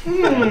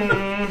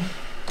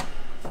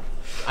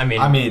 I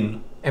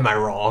mean, am I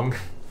wrong?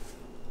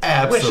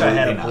 Absolutely I wish I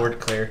had a not. board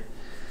clear.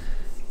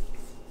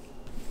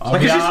 I'll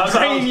be honest, just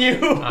bringing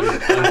you. I'm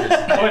just,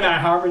 when I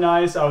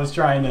harmonized, I was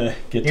trying to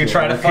get You're to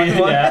trying to find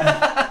one?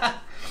 Yeah.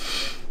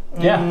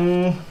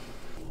 Yeah.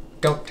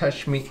 don't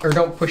touch me, or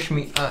don't push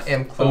me. I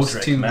am close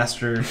Odric, to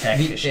Master the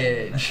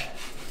Tactician. edge.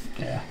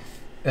 Yeah.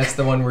 That's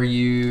the one where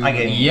you... I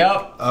get it.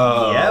 Yep.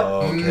 Oh, Yep.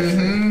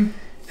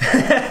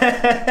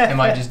 okay. Am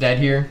I just dead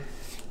here?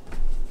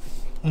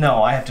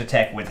 No, I have to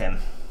attack with him.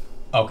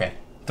 Okay.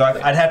 So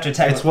I'd have to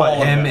attack It's with what,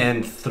 all of him them.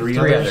 and 3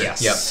 3 others? others.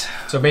 Yes.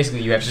 Yep. So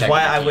basically you have to Which is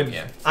attack why with the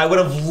team, I would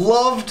have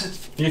loved...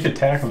 You could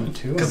tackle him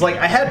too. Because, like,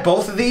 I had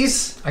both of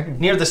these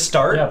near the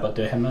start. Yeah, but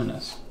they're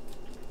Jimenez.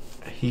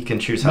 He can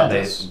choose how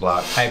Menace. they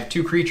block. I have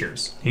 2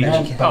 creatures.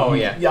 Oh,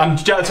 yeah.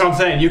 That's what I'm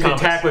saying. You can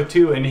Thomas. attack with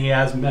 2 and he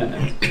has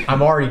Menace.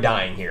 I'm already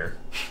dying here.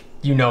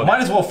 You know Might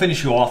that. as well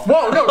finish you off.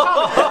 Whoa, no,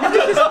 Thomas! You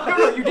did this,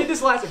 no, you did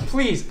this last time.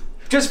 Please.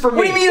 Just for me.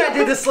 What do you mean I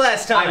did this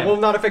last time? I will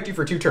not affect you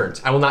for 2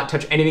 turns. I will not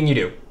touch anything you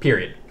do.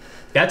 Period.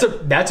 That's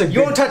a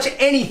You won't touch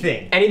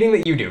anything. anything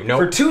that you do. No.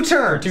 For 2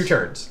 turns. 2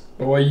 turns.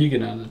 But what are you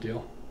getting out of the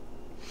deal?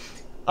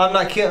 I'm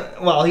not killing...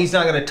 Well, he's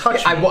not going to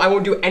touch me. I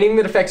won't do anything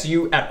that affects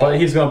you at all. But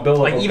he's going to build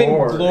up like a even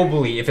board.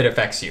 globally if it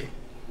affects you.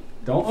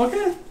 Don't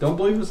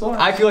believe his lies.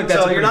 I feel like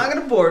that's So you're not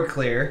going to board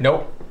clear.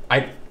 Nope.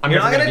 I'm You're never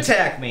not going gonna to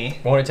attack me.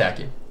 Won't attack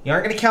you. You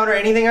aren't going to counter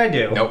anything I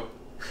do. Nope.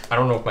 I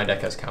don't know if my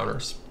deck has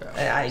counters.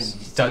 I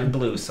studied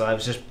blue, so I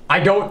was just... I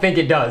don't think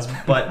it does.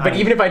 But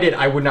even if I did,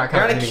 I would not You're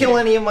counter not going to kill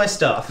any of my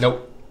stuff.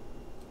 Nope.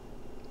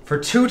 For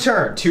 2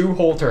 turns. 2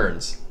 whole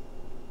turns.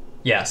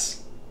 Yes.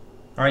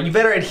 All right, you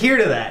better adhere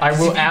to that. I 'cause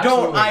will if you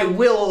absolutely. don't, I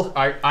will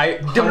I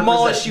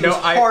demolish you 100%.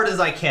 as hard as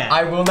I can.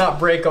 I will not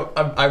break.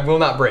 I will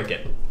not break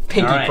it.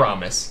 Pinky All right.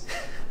 promise.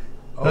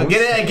 Well,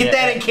 get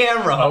that in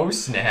camera. Oh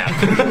snap!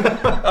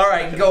 All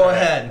right, go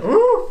ahead.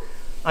 Woo.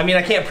 I mean,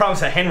 I can't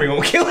promise that Henry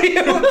won't kill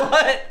you,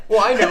 but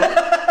Well, I know,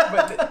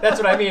 but that's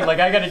what I mean. Like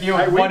I got to deal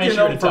with one weaken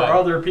issue at a him for time.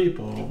 other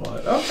people,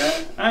 but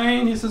okay. I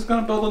mean, he's just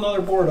going to build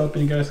another board up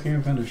and you guys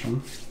can't finish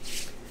him.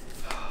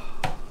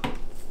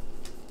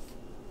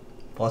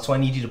 well, that's why I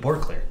need you to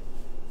board clear.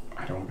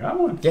 I don't got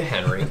one. Yeah,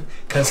 Henry.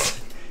 Because,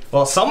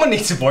 well, someone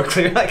needs to board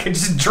clear. I could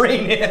just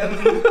drain him.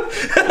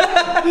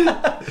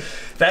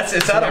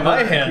 It's out of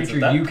my hands.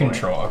 Creature at that you point.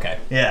 control. Okay.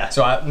 Yeah.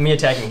 So me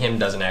attacking him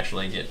doesn't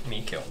actually get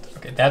me killed.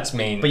 Okay, that's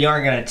main. But you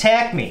aren't going to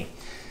attack me.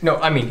 No,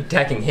 I mean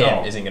attacking him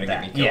Oh, isn't going to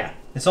get me that- killed. Yeah.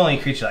 It's only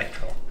a creature I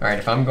control. All right,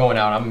 if I'm going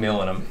out, I'm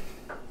milling him.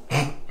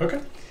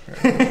 Okay.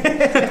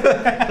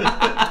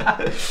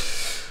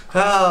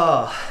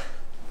 Oh.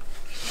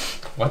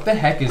 What the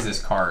heck is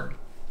this card?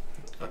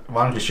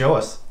 Why don't you show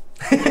us?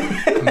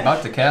 I'm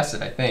about to cast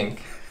it, I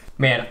think.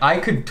 Man, I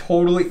could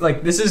totally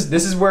like this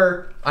is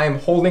where I am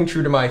holding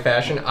true to my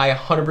fashion. I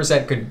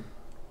 100% could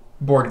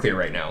board clear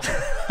right now.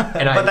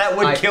 And but that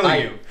would kill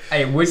you.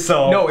 I would.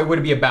 So no, it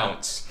would be a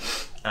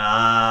bounce. But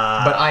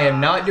I am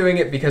not doing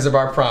it because of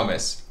our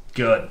promise.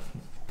 Good.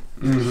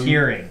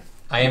 Adhering.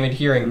 I am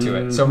adhering to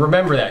it. So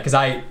remember that, because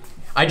I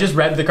just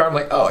read the card. I'm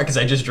like, oh, because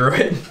I just drew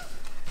it.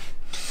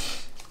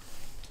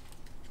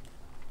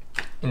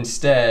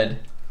 Instead,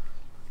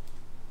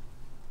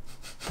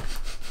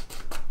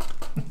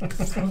 I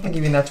don't think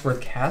even that's worth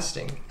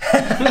casting.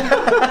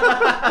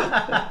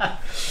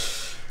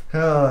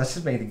 Oh, this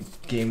is making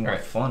the game more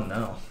fun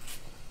now.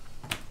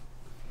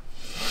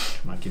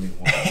 Come on, give me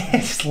one.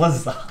 It's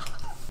Lazar.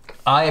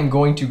 I am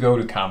going to go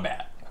to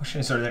combat.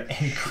 Question is, are there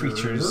any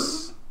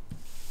creatures?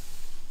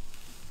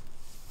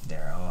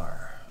 There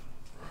are.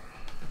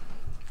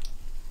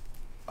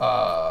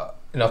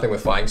 Nothing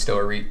with flying, still,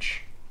 or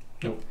reach.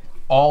 Nope.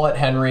 All at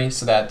Henry,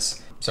 so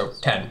that's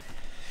 10.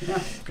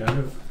 Yeah, got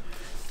it.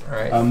 All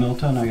right.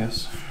 Milton, I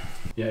guess.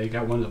 Yeah, you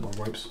got one of the board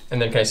wipes.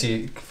 And then can I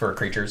see for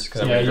creatures?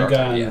 Cause yeah, you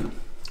got.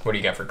 What do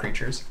you got for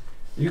creatures?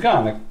 You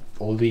got at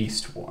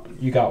least one.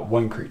 You got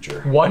one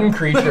creature. One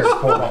creature.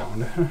 Hold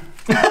on.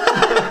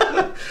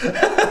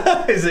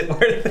 Is it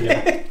where?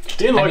 Yeah.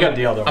 Didn't look at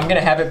the other one. I'm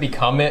gonna have it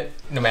become it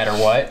no matter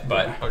what,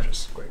 but I'll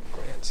just quick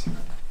glance.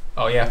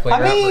 Oh yeah, play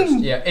her out first.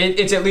 Yeah,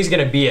 it's at least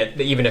gonna be it,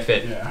 even if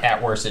it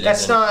at worst it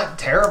That's isn't. not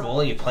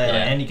terrible. You play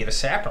land, you get a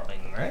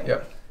sapling, right?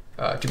 Yep.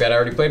 Too bad I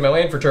already played my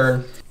land for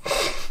turn.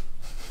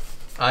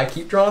 I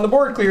keep drawing the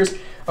board clears.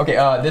 Okay,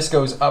 this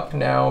goes up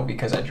now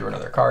because I drew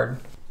another card.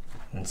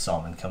 And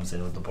Solomon comes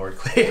in with the board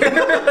clear.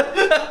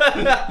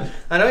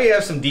 I know you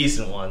have some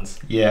decent ones.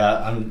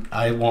 Yeah,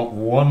 I want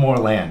one more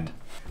land.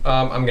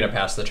 I'm gonna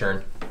pass the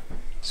turn.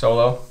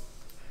 Solo.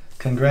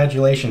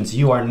 Congratulations,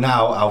 you are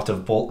now out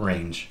of bolt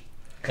range.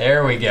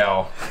 There we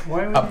go.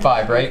 Up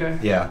 5, right? Okay.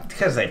 Yeah.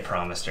 Because they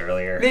promised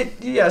earlier.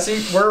 Yeah,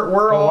 see,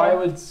 we're all... Why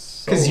would...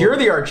 Because you're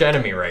the arch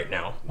enemy right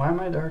now. Why am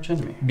I the arch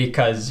enemy?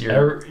 Because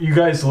you're... You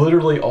guys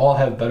literally all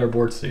have better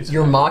board states.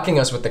 You're mocking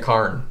us with the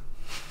Karn.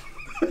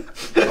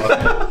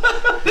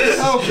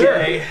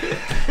 Okay.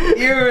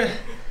 You're...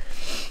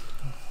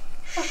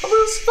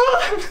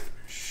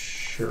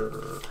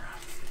 Sure.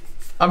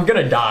 I'm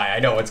gonna die. I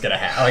know what's gonna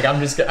happen. Like, I'm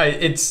just...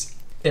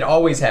 It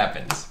always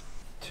happens.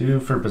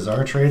 2 for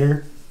Bizarre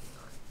Trader.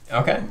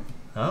 Okay.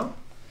 Oh?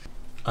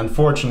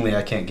 Unfortunately,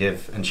 I can't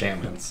give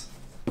enchantments.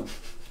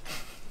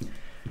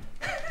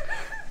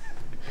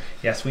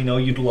 Yes, we know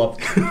you'd love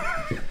to.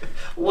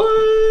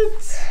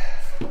 What?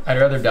 I'd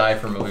rather die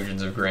from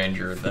illusions of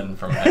grandeur than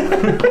from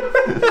Henry.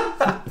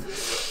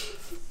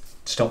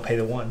 Just don't pay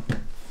the 1.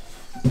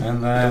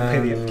 And then... Don't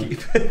pay the upkeep.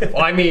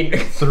 Well, I mean...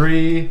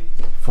 3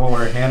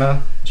 for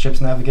Hannah,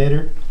 Ship's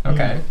Navigator.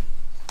 Okay.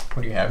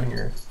 What do you have in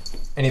your...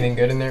 Anything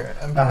good in there?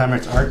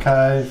 Heimer's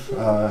Archive.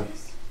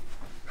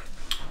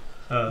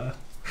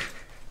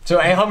 So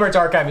Heimer's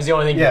Archive is the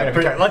only thing you're going to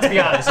return. Let's be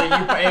honest.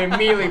 It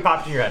immediately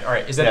popped in your head. All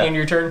right, is that the end of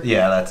your turn?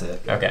 Yeah, that's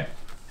it. Okay.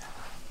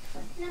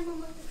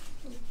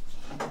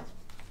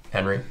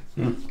 Henry.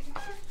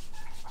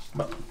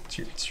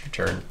 It's your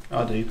turn.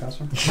 Oh, did you pass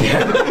one?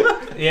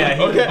 Yeah,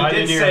 he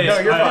did say no,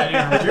 you're fine.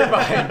 You're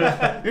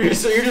fine. You're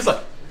just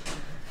like...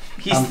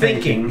 He's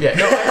thinking. Yeah,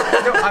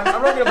 I'm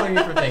not going to blame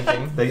you for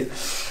thinking.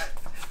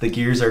 The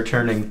gears are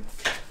turning,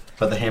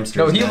 but the hamster.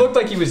 No, he looked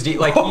like he was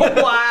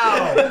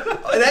wow,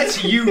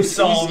 that's you,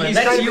 Solomon. He's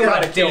that's you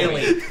how to kill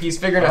me. He's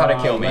figuring out how to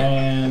kill me.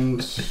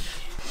 And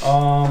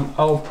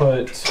I'll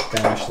put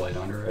Banish Light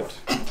under it.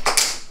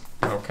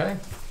 Okay.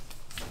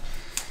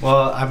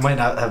 Well, I might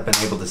not have been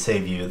able to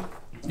save you.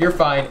 You're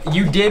fine.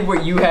 You did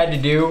what you had to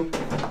do.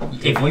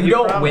 If you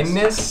don't win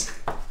this,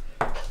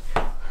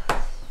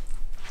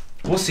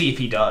 we'll see if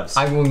he does.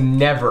 I will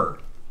never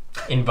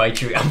invite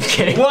you. I'm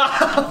kidding.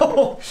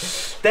 Wow,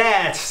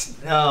 that's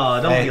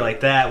don't be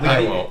like that.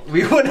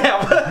 We wouldn't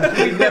have.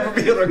 We'd never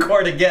be able to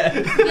record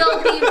again.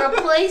 You'll be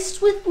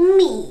replaced with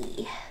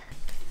me.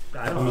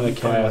 I don't know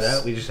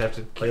that. We just have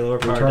to play lower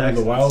power Return decks.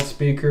 the Wild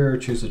Speaker.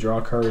 Choose to draw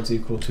cards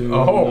equal to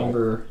the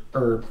number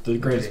or the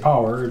greatest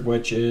power,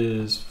 which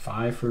is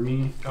 5 for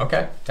me.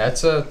 Okay,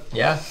 that's a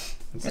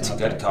It's a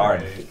good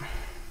card.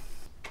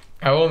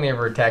 I only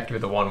ever attacked you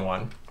with a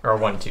 1/1 or a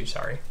 1/2.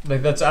 Sorry,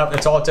 like that's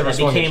all it's ever. It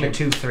became a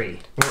 2/3.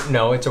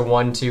 No, it's a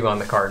 1/2 on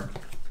the card.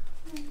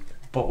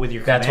 But with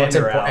your That's what's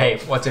important. Hey,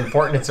 what's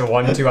important? It's a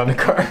 1/2 on the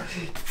card.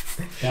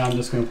 Yeah, I'm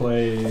just gonna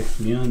play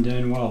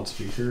Myeondan Wild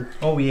Speaker.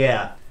 Oh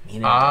yeah.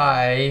 What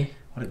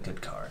a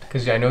good card.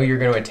 Because I know you're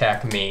going to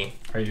attack me.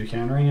 Are you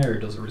countering it or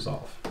does it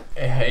resolve?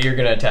 You're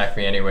going to attack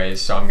me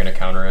anyways, so I'm going to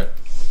counter it.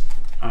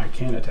 I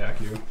can't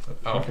attack you.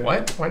 Oh, okay.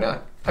 What? Why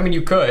not? I mean,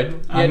 you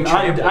could. I'm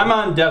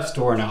on death's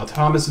door now.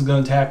 Thomas is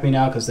going to attack me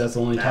now because that's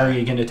the only target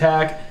you can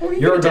attack. Well,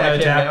 You're going to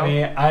attack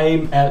me.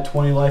 I'm at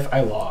 20 life.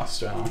 I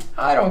lost.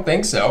 I don't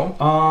think so.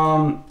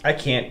 I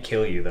can't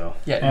kill you though.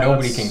 Yeah,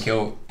 nobody can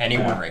kill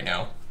anyone right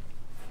now.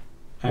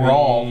 We're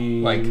all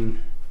like...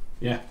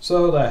 Yeah,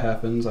 so that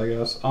happens, I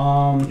guess.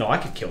 No, I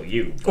could kill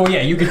you. Oh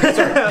yeah, you could. Sorry,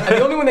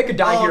 the only one that could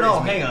die here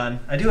is me. Hang on.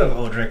 I do have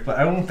Odric, but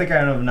I don't think I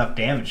have enough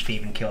damage to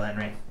even kill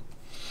Henry.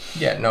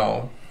 Yeah,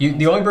 no.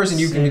 The only person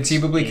you can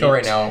conceivably kill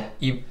right now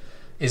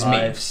is me.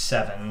 5,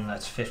 7.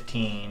 That's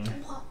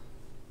 15.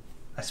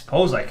 I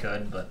suppose I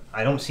could, but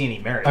I don't see any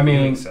merit in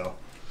doing so.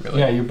 Really?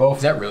 Yeah, you're both.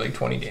 Is that really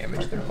 20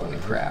 damage? There, holy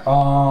crap.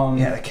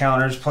 Yeah, the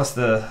counters plus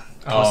the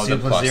plus 2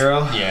 plus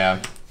 0.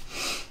 Yeah.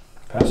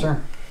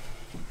 Passer.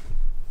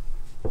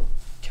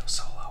 Kill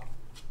Solo.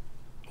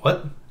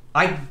 What?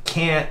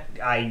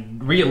 I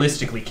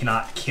realistically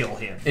cannot kill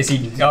him. Is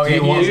he? Oh, yeah,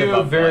 he is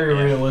above very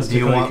blood, yeah. realistically.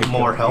 Do you want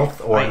more health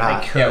or I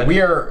not? could. Yeah, we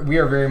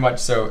are very much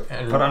so.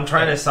 But I'm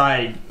trying to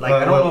decide. Like,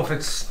 I don't know if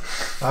it's.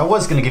 I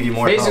was gonna give you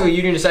more. Basically, health.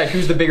 you need to decide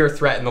who's the bigger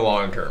threat in the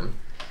long term.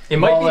 It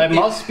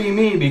must be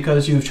me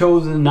because you've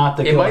chosen not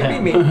to kill him. It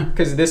might be me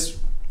because this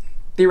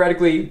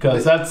theoretically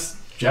because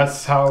that's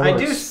just how it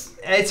works.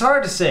 It's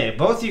hard to say.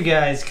 Both you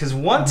guys, because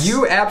once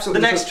you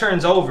absolutely the next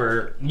turn's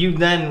over, you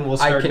then will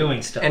start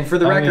doing stuff. And for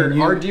the record,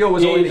 our deal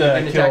was only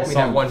that you can attack me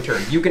that one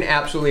turn. You can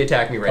absolutely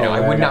attack me right now. I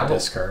would not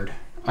discard.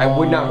 I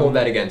would not hold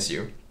that against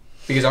you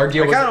because our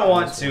deal was. I kind of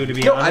want to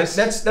be honest.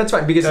 That's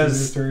fine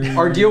because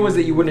our deal was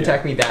that you wouldn't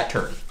attack me that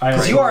turn.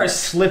 Because you are a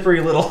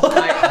slippery little.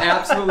 I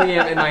absolutely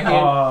am, and my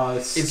hand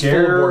is full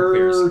of board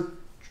clears.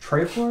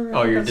 Trifler?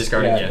 Oh, you're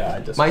discarding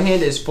it. My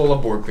hand is full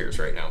of board clears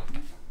right now.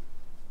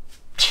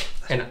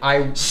 And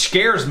I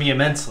scares me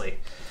immensely.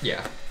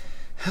 Yeah.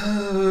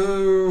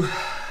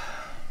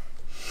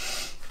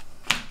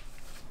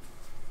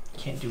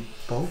 Can't do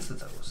both of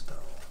those though.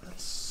 That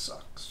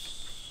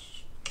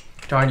sucks.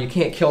 Darn, you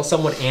can't kill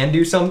someone and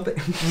do something.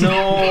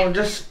 No,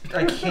 just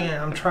I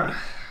can't. I'm trying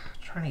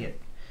to get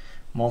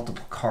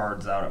multiple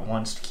cards out at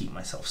once to keep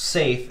myself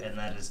safe, and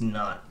that is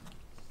not.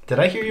 Did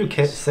I hear you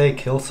say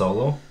kill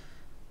Solo?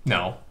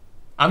 No,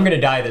 I'm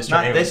gonna die this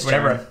turn. Not this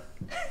turn.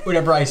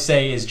 Whatever I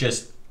say is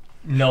just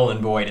null and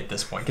void at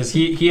this point because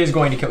he is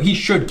going to kill. He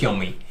should kill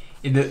me.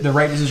 The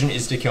right decision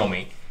is to kill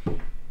me.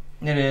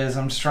 It is.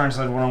 I'm just trying to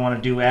decide what I want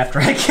to do after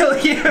I kill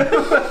you.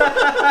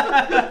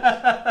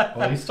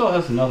 Well, he still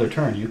has another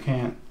turn. You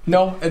can't.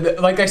 No,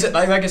 like I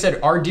said,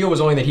 our deal was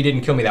only that he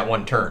didn't kill me that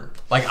one turn.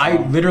 Like I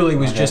literally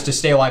was just to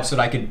stay alive so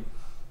that I could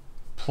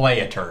play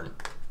a turn.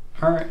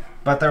 All right.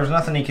 But there was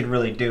nothing he could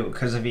really do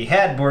because if he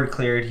had board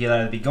cleared, he'd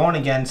either be going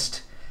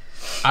against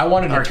I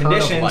wanted our a turn of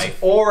conditions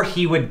life, or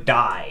he would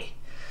die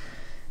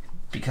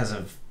because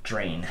of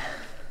drain.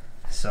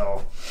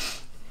 So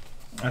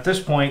at this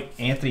point,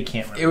 Anthony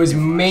can't really It was do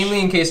much. mainly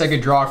in case I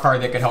could draw a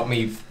card that could help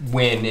me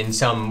win in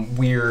some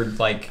weird,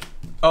 like,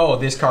 oh,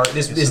 this card,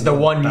 this is the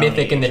one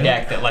mythic in the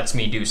deck that lets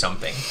me do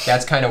something.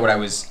 That's kind of what I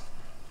was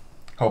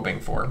hoping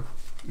for.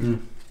 I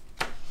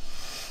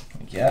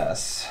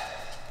guess.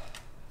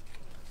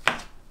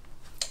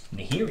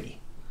 Nahiri.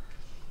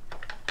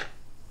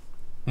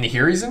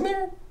 Nahiri's in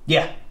there?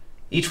 Yeah.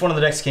 Each one of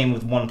the decks came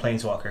with one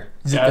Planeswalker.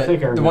 Is it I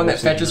think I the one that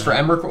remember fetches seeing for that.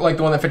 Ember, like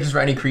the one that fetches for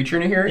any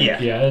creature in Nahiri? Yeah.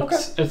 Yeah,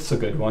 it's a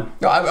good one.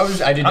 No,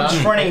 I did I'm not.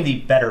 just running the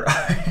better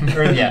art,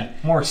 or the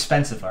more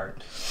expensive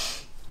art.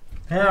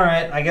 All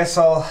right, I guess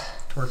I'll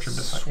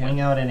swing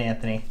out in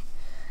Anthony,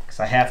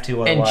 because I have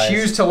to. And Otherwise,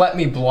 choose to let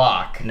me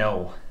block.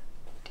 No,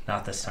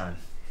 not this time.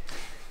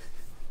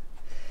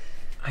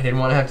 I didn't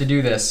want to have to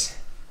do this.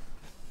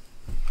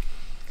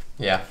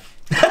 Yeah.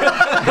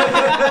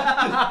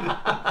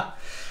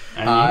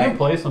 And you can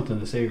play something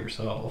to save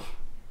yourself.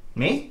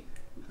 Me?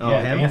 Oh,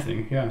 yeah, him?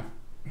 Anthony. Yeah.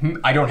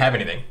 I don't have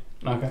anything.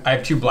 Okay. I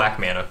have 2 black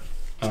mana.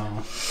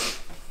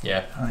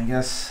 Yeah. I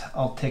guess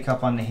I'll take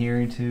up on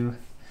Nahiri to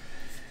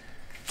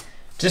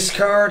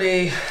discard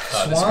a This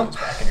swamp goes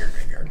back in your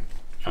graveyard.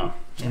 Oh.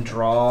 and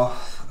draw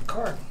a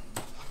card.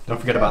 Don't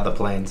forget about the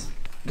planes.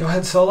 Go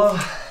ahead, Solo.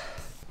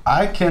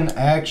 I can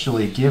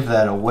actually give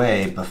that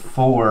away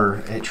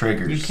before it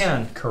triggers. You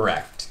can.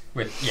 Correct.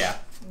 It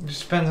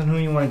Just depends on who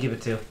you want to give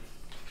it to.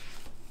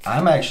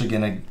 I'm actually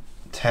gonna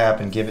tap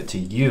and give it to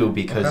you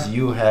because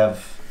you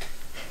have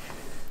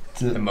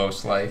the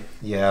most life.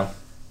 Yeah.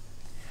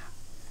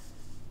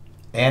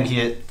 And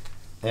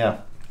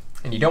yeah.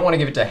 And you don't want to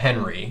give it to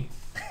Henry.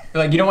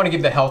 Like you don't want to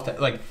give the health.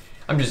 Like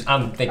I'm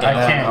thinking. I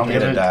can't I'm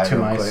give gonna it die to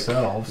real quick.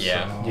 myself.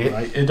 Yeah. So Yeah.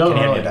 it doesn't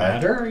Can you really die?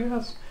 matter, I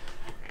guess.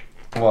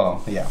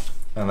 Well, yeah.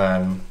 And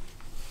then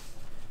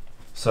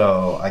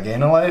so I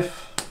gain a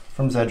life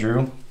from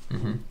Zedruu.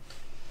 Mm-hmm.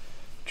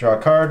 Draw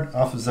a card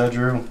off of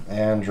Zedruu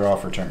and draw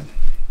for turn.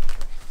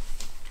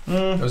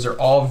 Those are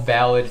all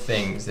valid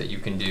things that you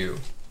can do.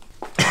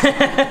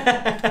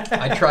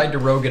 I tried to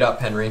rogue it up,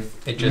 Henry.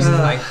 It just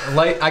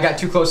I got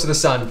too close to the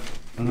sun.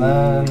 And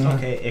then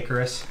Okay,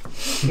 Icarus.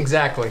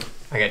 Exactly.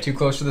 I got too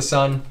close to the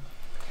sun.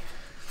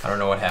 I don't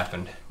know what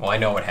happened. Well, I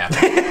know what happened.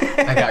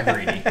 I got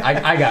greedy.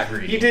 I got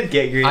greedy. You did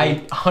get greedy.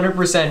 I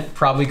 100%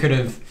 probably could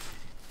have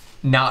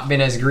not been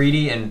as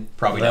greedy and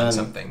probably done Then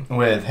something.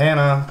 with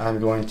Hannah,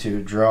 I'm going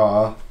to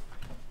draw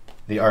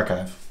the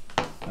archive.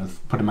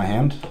 Put it in my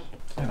hand.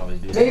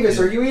 Mavis,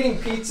 are you eating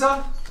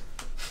pizza?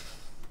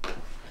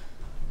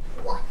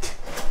 What?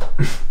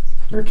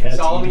 Your cat's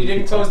Solomon, you eating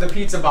didn't pizza. close the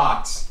pizza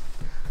box.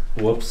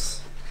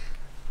 Whoops.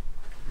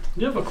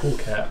 You have a cool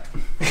cat.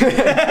 He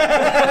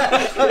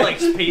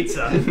likes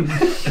pizza.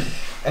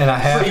 And I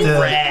have Pretty to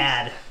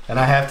rad. and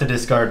I have to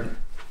discard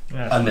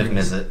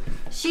Unadmit.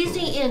 She's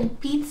eating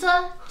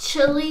pizza,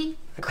 chili,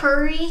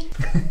 curry.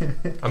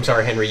 I'm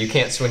sorry, Henry, you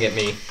can't swing at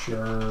me.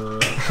 Sure.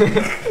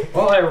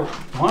 Well,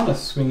 I want to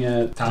swing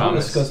at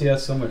Thomas because he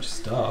has so much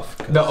stuff.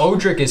 The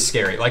Odric is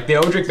scary. Like, the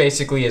Odric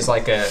basically is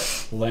like a...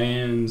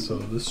 land, so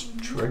this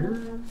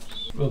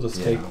triggers? We'll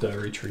just take the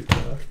retreat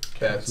back.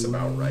 That's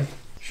about right.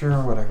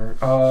 Sure,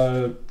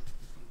 whatever.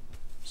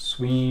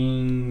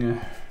 Swing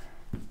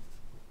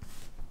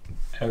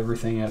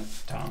everything at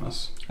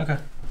Thomas. Okay.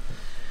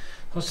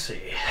 Let's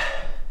see.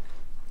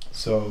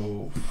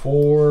 So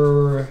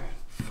 4,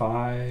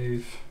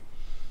 5,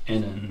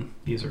 and then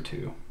these are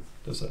 2.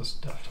 This has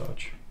Death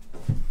Touch.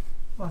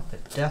 Block the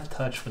Death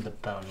Touch with the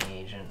Bounty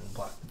Agent and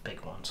block the big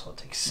one, so I'll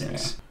take 6.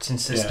 Yeah.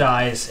 Since this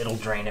dies, it'll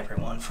drain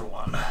everyone for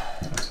 1.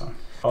 That's fine.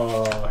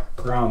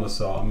 Ground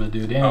Assault. I'm going to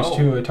do damage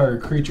to a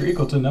target creature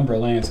equal to the number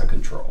of lands I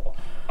control.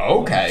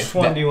 Okay. Which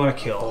one do you want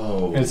to kill?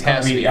 Oh, it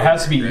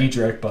has to be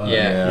Edric, but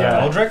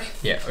yeah. Eldrick?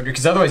 Yeah,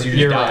 because otherwise you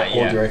just die. Right,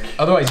 Yeah. Eldric.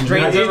 Otherwise you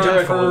Drain drain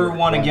Edric for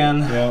 1 again.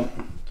 Yep.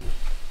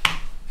 I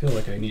feel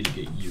like I need to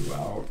get you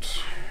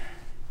out.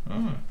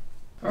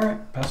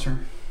 Alright, pass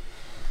turn.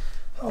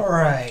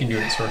 Alright. You can do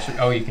it at sorcery.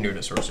 Oh, you can do it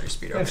at sorcery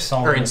speed. I have Or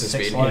Solomon instant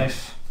 6 speed.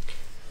 life.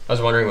 I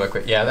was wondering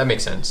what. Yeah, that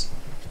makes sense.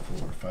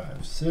 4,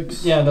 5,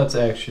 6. Yeah, that's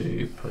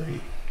actually a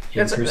pretty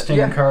That's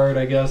interesting card,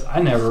 I guess. I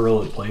never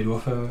really played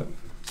with it.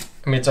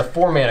 I mean, it's a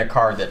 4-mana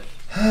card that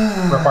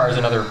requires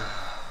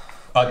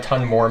a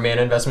ton more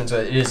mana investment, so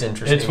it is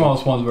interesting. It's one of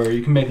those ones where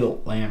you can make the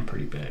land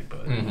pretty big,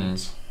 but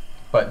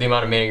But the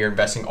amount of mana you're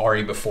investing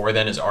already before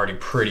then is already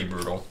pretty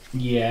brutal.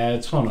 yeah,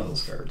 it's one of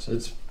those cards.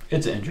 It's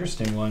an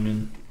interesting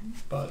one,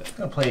 but I'm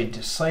going to play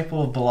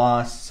Disciple of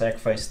Blast,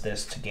 sacrifice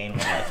this to gain 1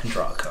 life and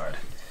draw a card.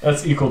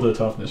 that's equal to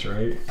toughness,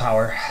 right?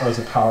 Power. Or is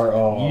it power?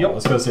 Oh, Yep. I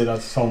was gonna say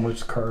that's so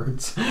much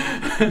cards.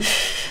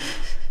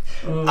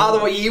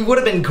 Either way, it would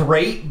have been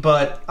great,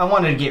 but I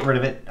wanted to get rid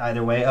of it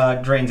either way.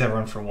 Drains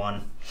everyone for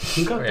 1.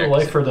 Who got the Yeah,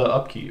 life for the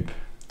upkeep?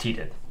 He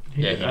did.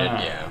 Yeah, he did.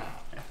 Yeah.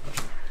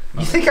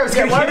 You think I was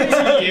going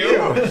to you?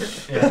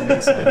 Yeah, it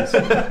makes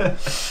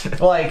sense.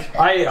 Like,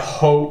 I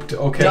hoped.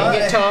 Okay.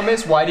 Dang it,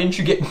 Thomas! Why didn't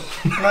you get?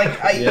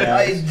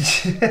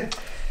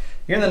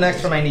 You're the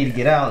next one I need to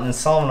get out, and then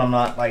Solomon I'm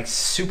not like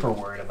super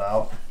worried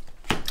about.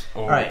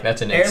 Oh, Alright,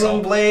 that's an Heirloom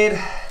insult. Blade.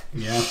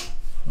 Yeah.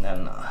 And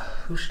then,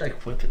 who should I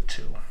equip it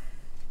to?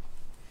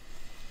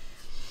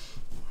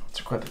 Let's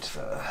equip it to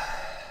the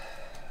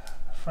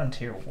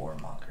Frontier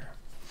Warmonger.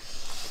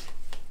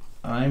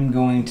 I'm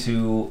going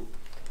to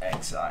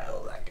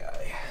exile that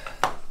guy.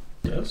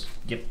 Yes.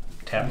 Yep,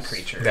 tap a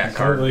creature. That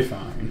card. Totally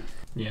fine.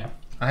 Yeah.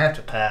 I have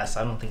to pass.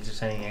 I don't think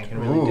there's anything I can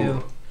really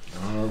do.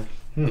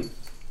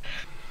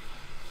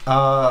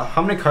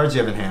 How many cards do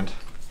you have in hand?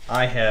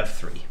 I have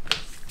 3.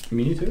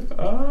 Me too.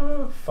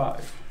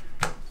 5.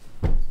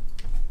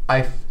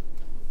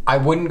 I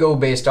wouldn't go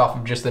based off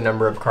of just the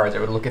number of cards. I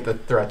would look at the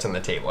threats on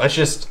the table. It's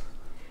just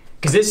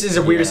because this is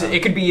a weird. Yeah.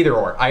 It could be either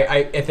or.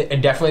 I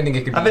definitely think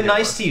it could be. I've been either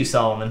nice to you,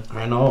 Solomon.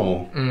 I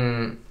know.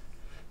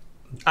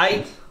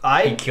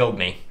 He killed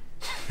me.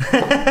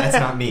 That's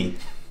not me.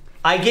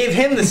 I gave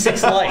him the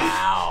 6 life.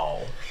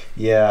 Wow.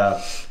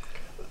 Yeah.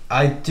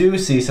 I do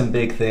see some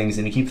big things,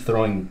 and you keep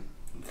throwing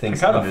I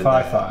things got a under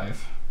 5/5. that.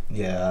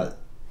 Yeah.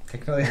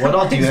 What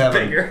all do you have?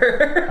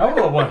 Bigger. I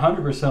will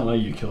 100% let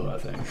you kill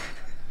that thing.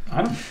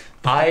 I don't.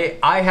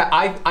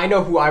 I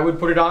know who I would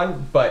put it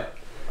on, but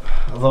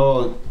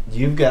Although,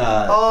 you've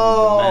got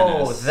the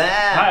Menace. I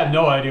that. have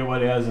no idea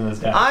what he has in his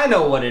deck. I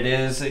know what it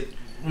is. It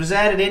was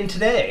added in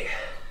today.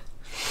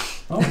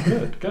 Oh,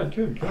 good.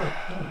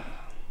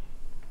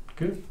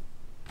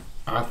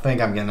 I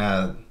think I'm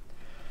gonna...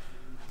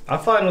 I'm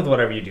fine with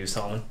whatever you do,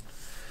 Solomon.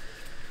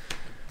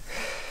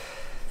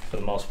 For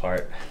the most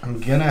part. I'm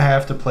gonna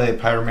have to play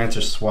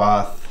Pyromancer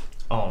Swath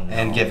Oh no.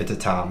 and give it to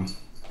Tom.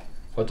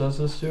 What does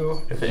this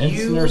do? If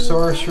instant or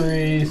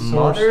sorcery,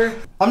 Mother?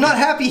 I'm not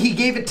happy he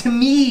gave it to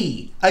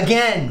me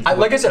again.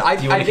 like I said, I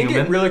you want think it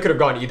human? really could have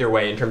gone either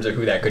way in terms of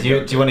who that could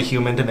Do you want a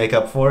human to make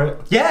up for it?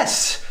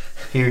 Yes.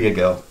 Here you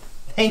go.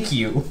 Thank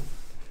you.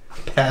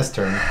 Pass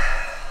turn.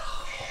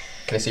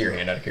 Can I see your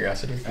hand out of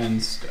curiosity?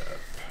 and stuff.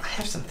 I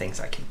have some things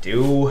I can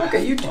do.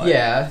 Okay, you but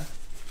yeah.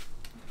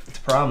 The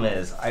problem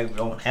is I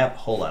don't have a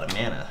whole lot of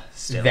mana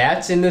still.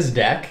 That's in this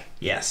deck.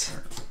 Yes.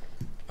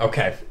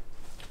 Okay.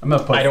 I'm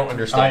gonna put. I don't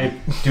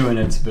understand. I do an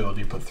its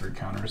ability. Put 3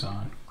 counters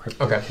on.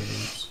 Crypto Okay.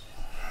 Caves.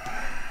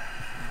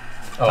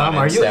 Oh, Tom, and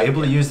are you stab-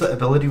 able to use the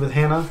ability with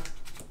Hannah?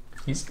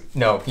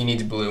 No, he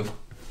needs blue.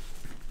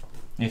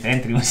 If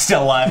Anthony was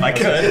still alive, I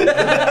could.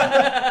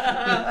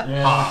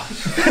 Yeah.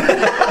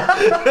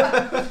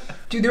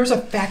 Dude, there was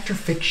a Factor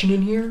Fiction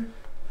in here.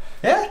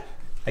 Yeah,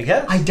 I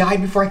guess. I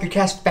died before I could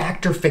cast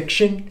Factor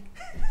Fiction.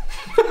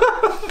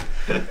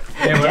 When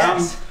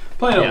Yes. I'm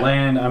playing Yeah. a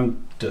land,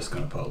 I'm just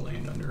gonna put a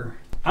land under.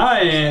 I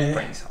am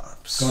Brings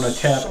up gonna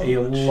tap so a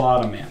much.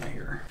 lot of mana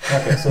here.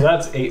 Okay, so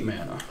that's 8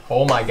 mana.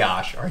 Oh my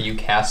gosh, are you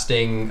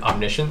casting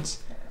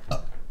Omniscience?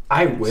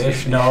 I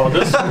wish. No,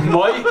 this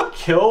might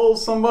kill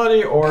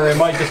somebody, or it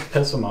might just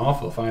piss them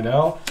off. We'll find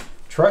out.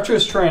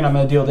 Treacherous Terrain, I'm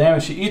going to deal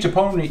damage to each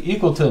opponent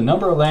equal to the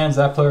number of lands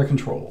that player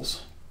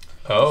controls.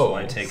 Oh, so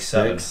I take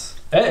 7.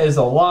 That is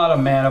a lot of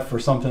mana for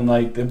something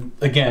like,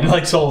 again,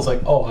 like Soul's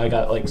like, oh, I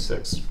got like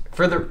 6.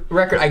 For the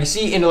record, I can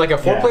see in like a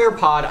 4-player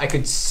pod, I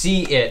could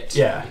see it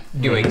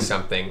doing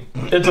something.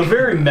 It's a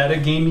very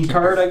metagamey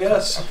card, I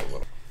guess.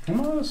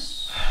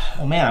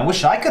 Oh man, I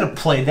wish I could have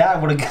played that. I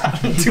would have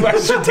gotten 2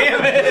 extra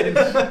damage.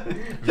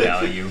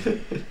 Value.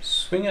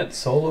 Swing it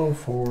solo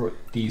for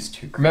these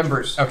 2 creatures.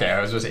 Remember, okay,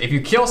 I was going to say, if you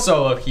kill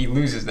Solo, he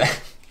loses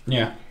that.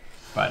 Yeah.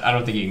 But I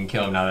don't think you can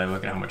kill him now that I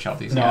look at how much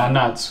health he's got. No, I'm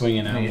not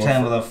swinging at him. You're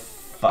saying with a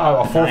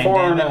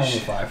 4/4 damage.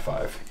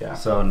 5/5. Yeah.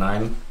 So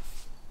 9.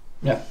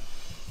 Yeah.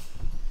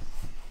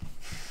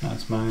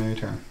 That's my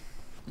turn.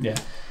 Yeah.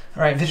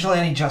 Alright,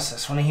 Vigilante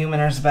Justice. When a human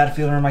enters the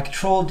battlefield under my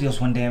control, deals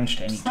 1 damage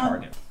to any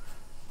target.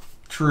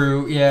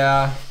 True,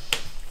 yeah.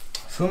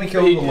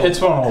 Fumiko. It's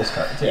one of those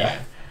cards, yeah.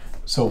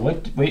 So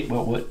what? Wait,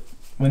 what?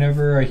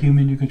 Whenever a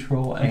human you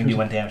control, I can do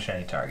 1 damage to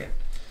any target.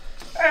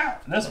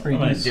 That's pretty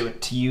I'm going nice. to do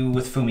it to you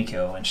with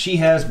Fumiko. And she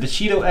has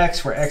Bushido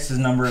X, where X is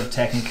the number of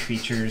attacking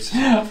creatures.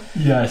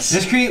 Yes.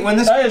 When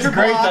this that is creature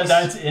great blocks,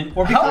 that that's in.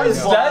 or How becomes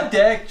is blocked. that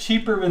deck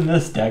cheaper than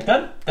this deck?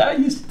 That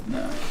used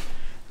no.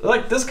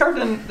 Like this card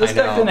didn't. This I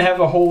deck know. didn't have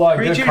a whole lot of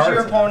Creatures good cards.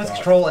 your in it, opponents I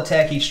thought. control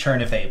attack each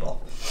turn if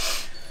able.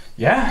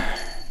 Yeah.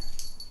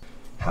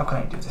 How can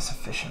I do this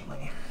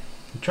efficiently?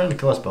 You trying to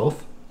kill us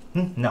both?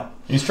 No.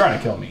 He's trying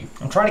to kill me.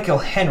 I'm trying to kill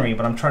Henry,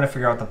 but I'm trying to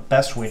figure out the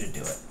best way to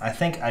do it. I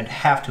think I'd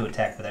have to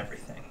attack with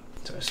everything.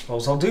 So I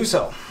suppose I'll do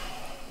so.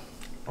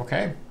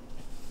 Okay.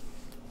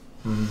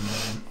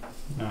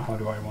 Now how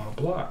do I want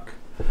to block?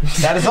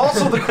 That is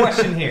also the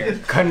question here.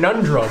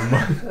 Conundrum.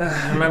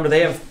 Remember,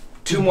 they have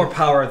 2 more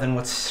power than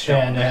what's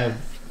shown. And have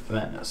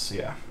Venice,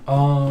 yeah.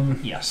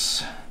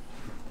 Yes.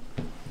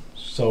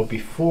 So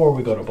before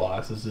we go to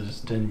blocks, this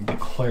is in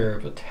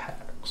declarative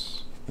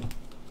attacks.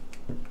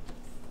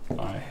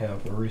 I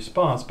have a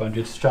response, but I'm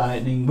just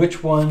deciding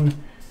which one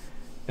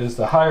is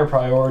the higher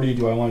priority.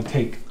 Do I want to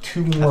take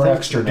 2 more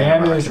extra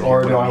damage,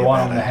 or do I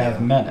want them to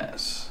have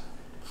menace?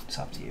 It's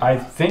up to you. I'm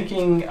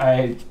thinking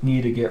I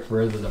need to get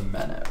rid of the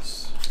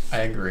menace. I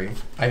agree.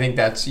 I think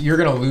you're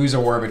going to lose a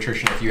War of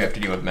Attrition if you have to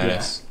deal with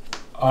Menace. Yeah.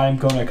 I'm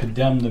going to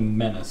condemn the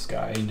menace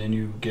guy, and then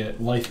you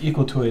get life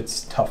equal to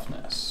its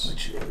toughness.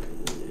 Which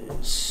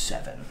is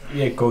 7.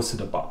 It goes to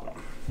the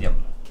bottom. Yep.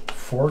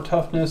 4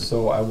 toughness,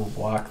 so I will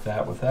block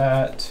that with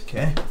that.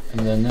 Okay.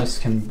 And then this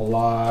can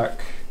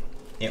block.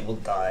 It will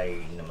die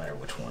no matter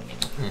which one.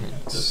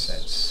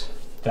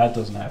 That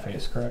doesn't have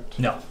haste, correct?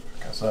 No.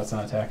 Okay, so that's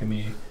not attacking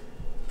me.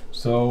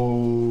 So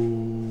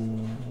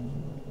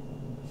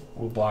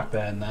we'll block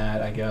that and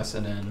that, I guess,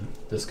 and then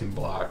this can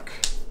block.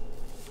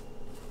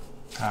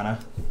 Hana.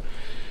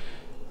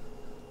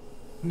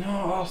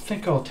 No, I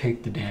think I'll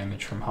take the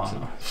damage from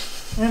Hana.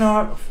 You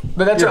know,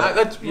 But that's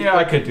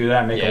I could do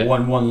that. Make a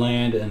 1/1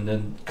 land, and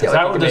then because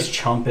I would just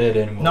chump it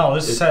and. No,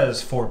 this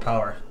says 4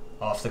 power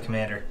off the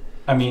commander.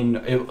 I mean,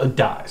 it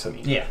dies. I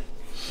mean, Yeah.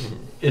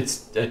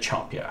 it's a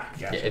chump. Yeah.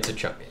 Yeah, it's a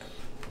chump. Yeah.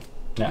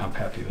 Now I'm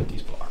happy with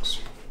these blocks.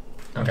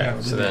 Okay,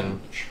 so then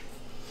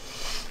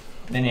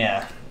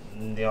yeah,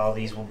 all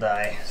these will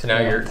die. So now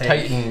your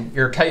Titan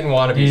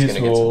wannabe is going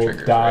to get some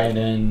triggers, die, right?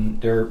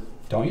 and then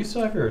don't you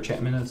still have your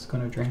enchantment that's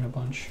going to drain a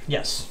bunch?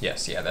 Yes.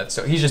 Yes, yeah, that's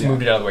so he's just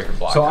moved it out of the way for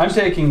blockers. So I'm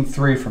taking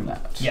 3 from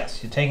that.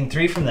 Yes, you're taking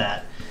 3 from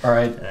that. All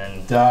right.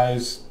 And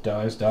dies.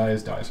 Yes.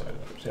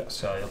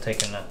 So you'll take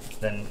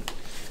then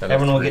Another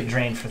everyone will 3. get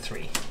drained for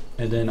 3.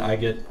 And then I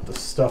get the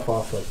stuff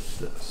off of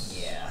this.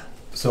 Yeah.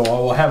 So I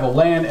will have a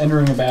land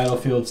entering a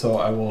battlefield, so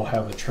I will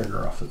have a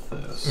trigger off of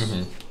this.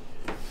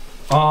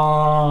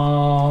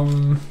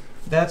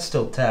 That's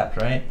still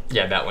tapped, right?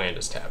 Yeah, that land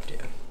is tapped,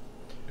 yeah.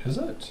 Is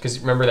it? Because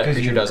remember that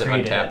creature you doesn't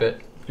created untap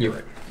it? You're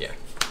right. Yeah.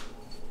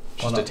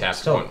 Well, Just no, a tap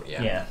still, one,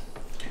 yeah.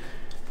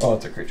 Oh,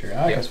 it's a creature.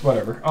 I Yeah. guess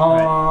whatever.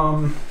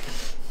 All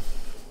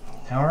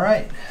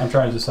right. I'm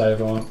trying to decide if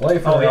I want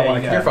life or Oh, if yeah, I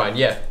want you to You're fine,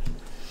 yeah.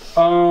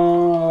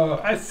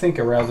 I think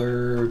I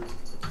rather.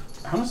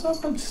 Honestly, I'm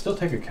going to still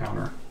take a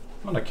counter.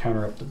 I'm going to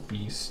counter up the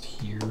beast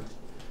here.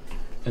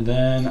 And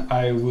then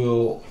I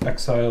will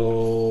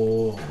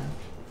exile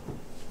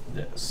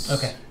this.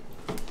 Okay.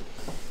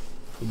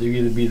 It'll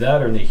either be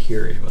that or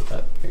Nahiri, but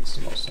that makes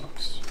the most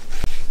sense.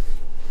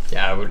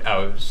 Yeah, I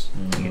was.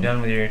 You're done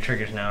with your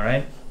triggers now,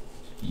 right?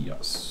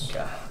 Yes.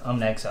 Okay. I'm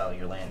gonna exile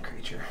your land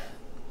creature.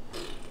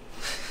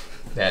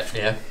 That,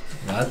 yeah.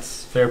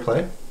 That's fair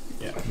play.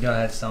 Yeah. Go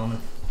ahead, Solomon.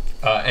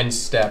 End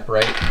step,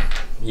 right?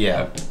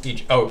 Yeah.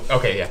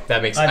 Okay, yeah,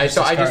 that makes I sense. just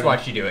I just discarded.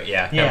 watched you do it,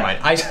 yeah. Yeah. Never mind.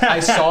 I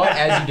saw it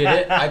as you did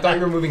it. I thought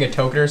you were moving a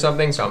token or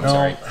something, so I'm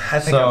sorry. I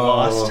think I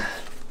lost.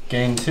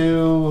 Gain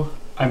 2.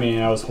 I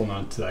mean, I was holding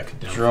on to that. Could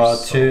Draw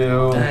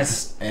 2.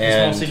 That's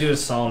and mostly due to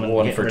Solomon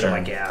one getting for rid of my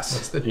turn. gas.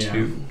 What's the Yeah.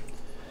 2?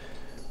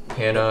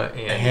 Hannah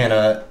and...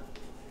 Hannah.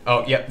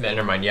 Oh, yep,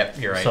 never mind. Yep,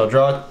 you're right.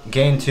 So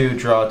gain 2,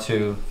 draw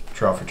 2,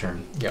 draw for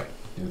turn. Yep.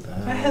 Do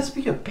that. That has to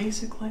be a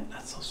basic land?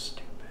 That's so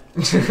stupid.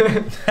 It's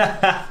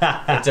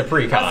a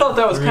precon. I thought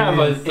that was kind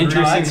of an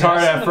interesting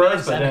card at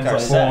first, but then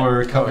it's like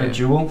Zendikar. that. For Covenant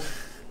Jewel.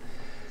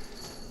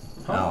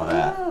 Oh,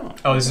 that.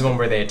 Oh, this is one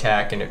where they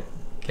attack and it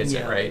hits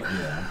it, right?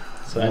 Yeah.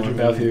 So enter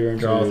battlefield and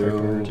draw 3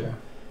 cards. Yeah.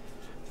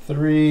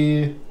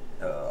 3.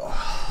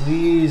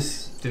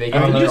 Please. Do they I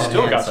give mean, you you the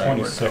still got hand side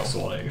 26 or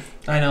no? life.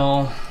 I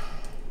know.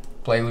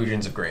 Play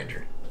Illusions of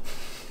Grandeur.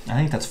 I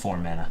think that's 4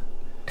 mana.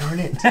 Darn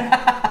it.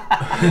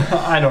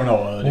 I don't know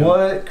what to do.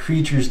 What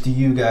creatures do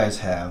you guys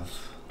have?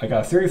 I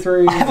got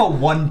 3/3. I have a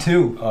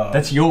 1/2.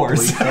 That's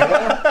yours.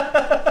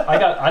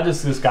 I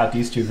just got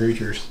these 2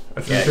 creatures.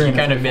 A 3/3 Yeah, you and a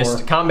kind of 3/4.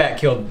 missed. Combat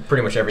killed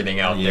pretty much everything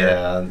out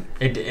there.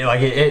 It.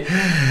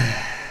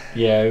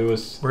 Yeah, it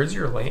was. Where's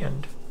your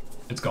land?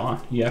 It's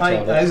gone. You have I to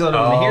have it. exiled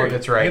Oh, over here.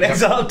 that's right. You can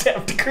exile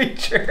tapped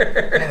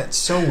creature. Yeah, it's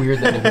so weird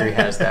that Nahiri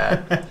has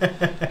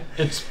that.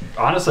 It's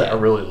honestly, I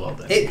really love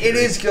that. It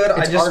is good. It's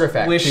I just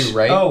artifact wish too,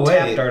 right? Oh, wait.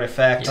 tapped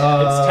artifact. It's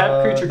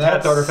tap creature,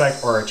 tapped that's-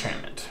 artifact, or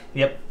enchantment.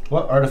 Yep.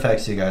 What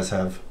artifacts do you guys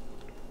have?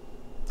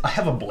 I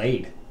have a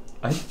blade.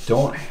 I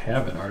don't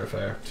have an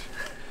artifact.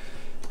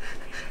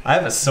 I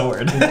have a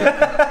sword.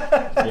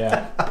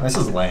 Yeah. This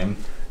is lame.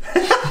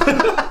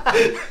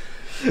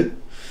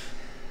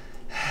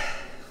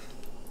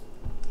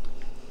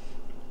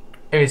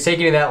 If it's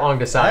taking you that long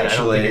to decide, I don't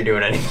Actually- think you're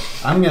doing anything.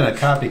 I'm gonna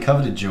copy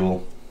Coveted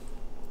Jewel.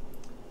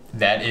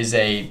 That is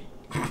a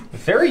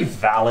Very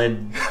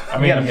valid. I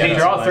mean, gotta you pay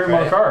draw some 3 life,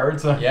 more right?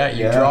 cards. yeah.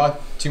 You Yeah. draw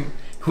 2.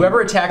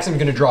 Whoever attacks him is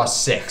gonna draw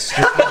 6.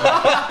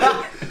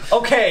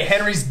 Okay,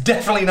 Henry's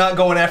definitely not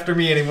going after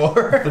me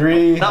anymore.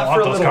 3. Not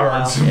for a those little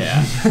cards. while.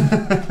 Yeah.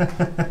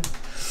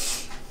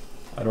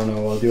 I don't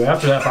know what I'll do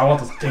after that, but I want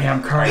this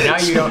damn card. Now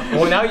you don't.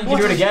 Well, now you can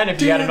do it again if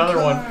you got another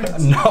one.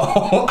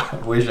 No. I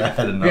wish I had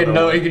You another had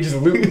another. one. You could just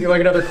loop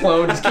like another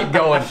clone. Just keep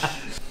going.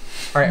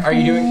 All right. Are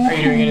you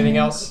doing anything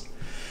else?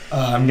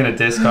 I'm gonna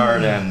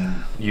discard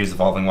and use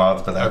Evolving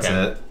Wilds, but that's Okay.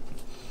 it.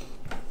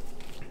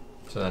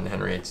 So then,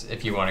 Henry, it's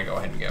if you want to go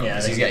ahead and go. Yeah,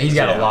 'Cause I he's think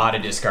got so. a lot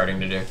of discarding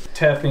to do.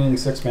 Tapping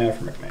 6 mana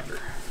from a commander.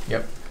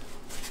 Yep.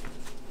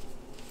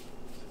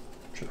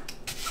 Sure.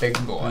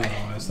 Big boy.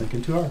 I was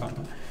thinking too hard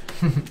on that.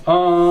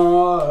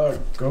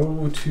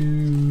 Go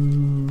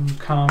to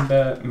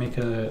combat, make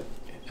a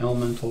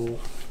elemental.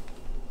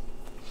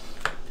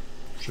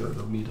 Sure,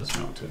 it'll be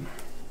dismounted.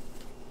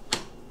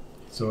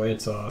 So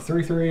it's a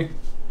 3/3.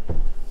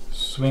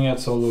 Swing at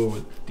solo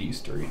with these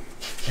 3.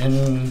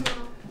 And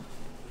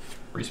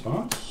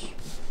Response?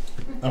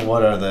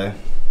 what are they?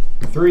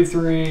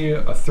 3/3,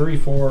 a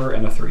 3/4,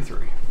 and a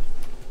 3/3.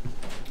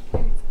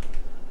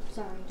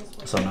 Sorry, just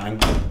wait. So 9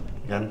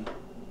 again?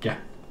 Yeah.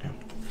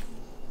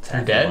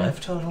 You're dead?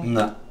 Life total?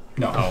 No.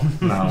 No.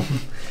 No.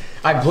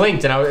 I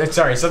blinked and I was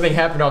sorry. Something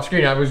happened off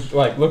screen. I was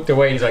like looked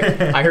away. He's like,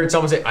 I heard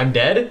someone say, "I'm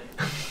dead."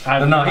 I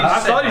said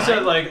thought he said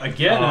nine. like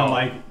again. And I'm Oh.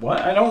 like,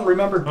 what? I don't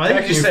remember. I think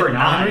attacking you said for In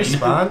 9.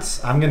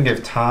 response, I'm gonna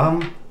give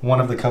Tom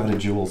one of the Coveted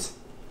Jewels.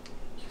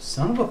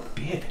 Son of a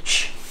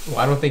bitch. Well,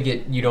 I don't think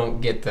you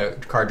don't get the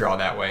card draw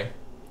that way.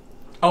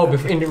 Oh,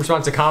 in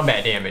response to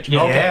combat damage.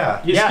 Yeah. Okay. Yeah.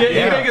 You Yeah, you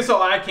yeah. make it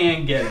so I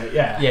can't get it.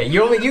 Yeah. Yeah, you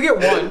get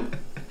one.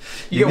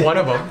 You get one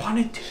of them.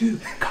 Wanted to.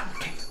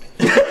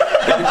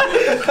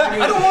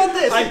 I don't want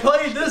this. I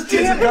played this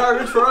piece of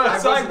garbage for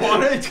us. I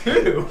wanted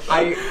to.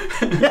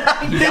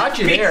 He got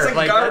you there.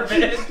 Like,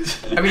 garbage.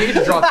 I mean, you get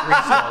to draw 3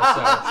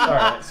 All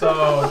right.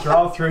 So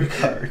draw 3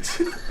 cards.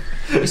 still,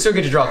 so you still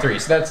get to draw 3.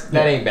 So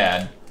that ain't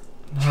bad.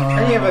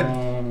 And you have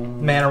a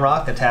mana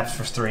rock that taps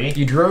for 3.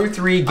 You drew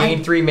 3,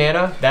 gained 3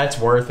 mana. That's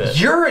worth it.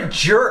 You're a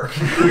jerk.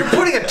 You're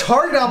putting a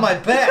target on my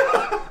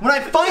back when I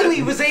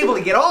finally was able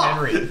to get off.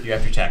 Henry, you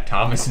have to attack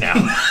Thomas now.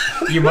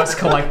 You must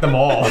collect them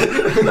all.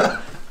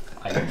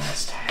 I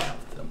must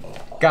have them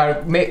all.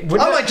 God, wouldn't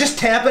I might just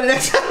tap it and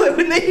exile it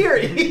when they hear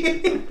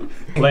it.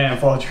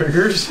 Landfall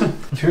triggers.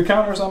 2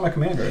 counters on my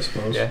commander, I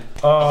suppose. Yeah.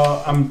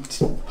 I'm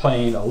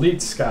playing Elite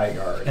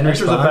Skyguard. In Enters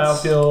the response-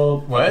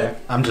 battlefield. What? Okay.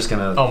 I'm just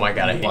gonna. Oh my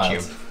God, I hate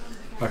Wilds. you.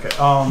 Okay.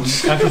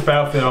 Enters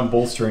battlefield. I'm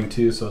bolstering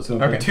 2, so it's gonna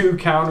be Okay. 2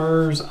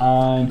 counters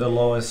on The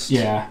lowest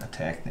Yeah.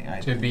 attack thing.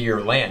 It would be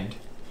your land,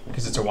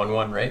 because it's a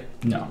 1/1, right?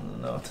 No.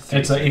 No, it's a 3.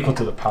 It's equal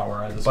to the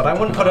power. But I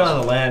wouldn't put it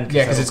on the land.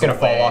 Yeah, because it's gonna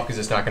fall away. off because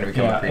it's not gonna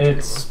become a Yeah, creature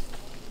it's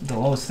The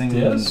lowest thing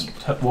this.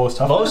 Lowest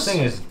toughness. lowest thing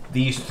is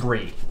these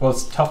 3. Well,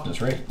 it's toughness,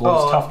 right?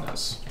 Lowest Oh.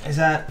 toughness. Is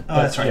that?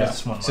 Oh, that's right. Yeah.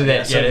 That's one. anymore. So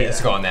that yeah, it'd be let's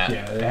that. go on that.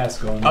 Yeah, it has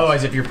to go in.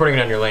 Otherwise, if you're putting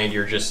it on your land,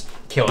 you're just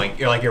killing.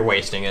 You're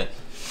wasting it.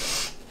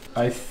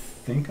 I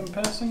think I'm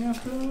passing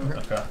after that.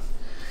 Okay.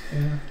 Yeah.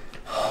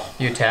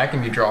 You attack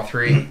and you draw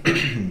 3.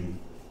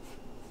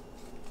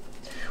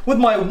 With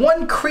my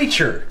 1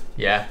 creature,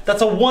 Yeah,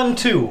 that's a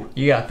 1/2.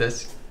 you got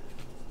this.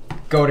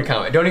 Go to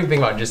combat. Don't even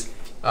think about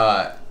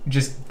it.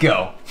 Just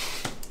go.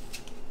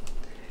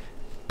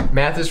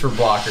 Math is for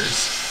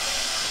blockers.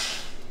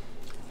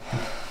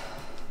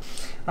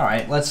 All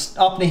right, let's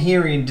up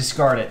Nahiri and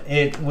discard it.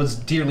 It was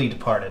dearly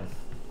departed.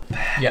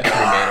 You got 3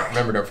 mana.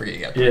 Remember, don't forget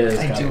you got 3. Yeah, it's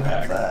I got do it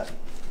have back. that.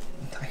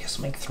 I guess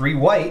make 3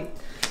 white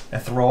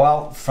and throw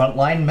out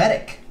Frontline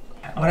Medic.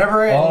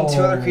 Whenever any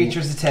 2 other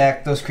creatures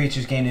attack, those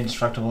creatures gain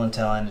indestructible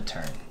until end of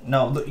turn.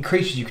 No, the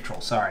creatures you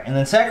control, sorry. And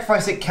then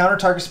sacrifice it, counter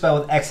target spell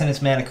with X in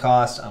its mana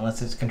cost,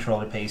 unless it's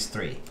controlled, it pays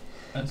 3.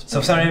 That's So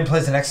if somebody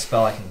plays the next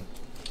spell, I can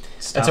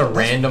That's a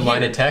random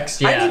line of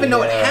text. Yeah, I didn't even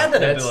know it had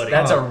that ability.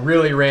 That's a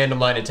really random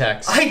line of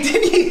text. I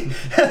didn't.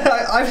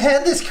 I've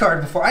had this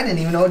card before. I didn't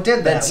even know it did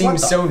that. That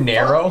seems so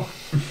narrow.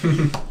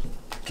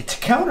 Get to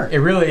counter. It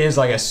really is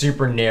like a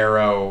super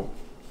narrow.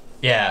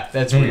 Yeah,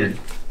 that's weird.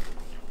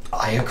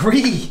 I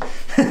agree.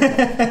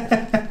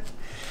 And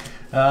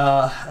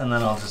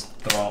then I'll just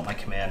throw out my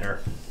commander.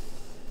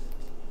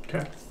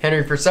 Okay.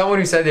 Henry, for someone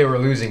who said they were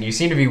losing, you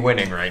seem to be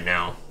winning right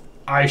now.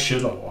 I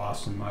should have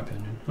lost, in my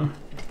opinion.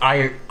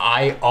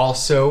 I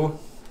also.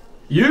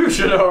 You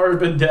should have already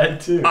been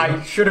dead too.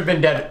 I should have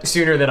been dead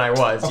sooner than I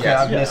was. Okay,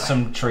 Yes. I've missed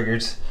some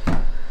triggers.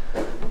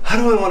 How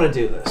do I want to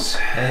do this?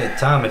 Hey,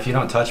 Tom, if you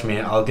don't touch me,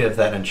 I'll give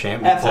that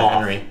enchantment F to off.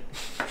 Henry.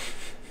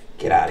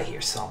 Get out of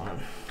here,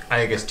 Solomon. I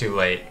think it's too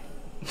late.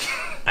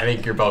 I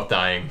think you're both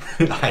dying.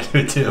 I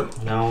do too.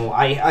 No,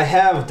 I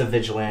have the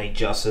Vigilante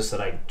Justice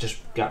that I just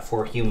got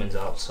 4 humans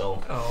out,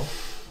 so Oh.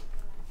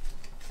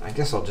 I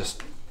guess I'll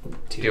just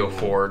Deal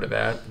 4 to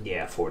that.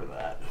 Yeah, 4 to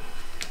that.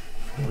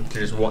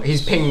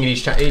 He's pinging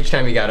each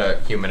time he got a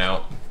human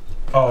out.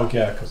 Oh,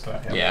 yeah, because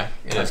that. Yeah.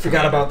 I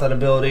forgot about that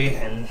ability,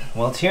 and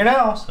well, it's here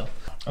now, so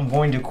I'm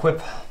going to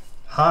equip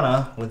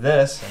Hana with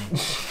this and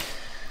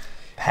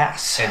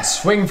pass. And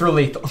swing for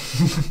lethal.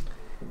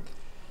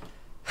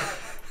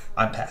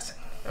 I'm passing.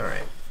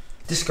 Alright.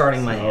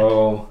 Discarding my hand.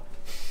 Oh.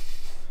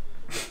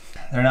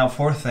 There are now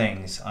 4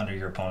 things under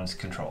your opponent's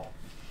control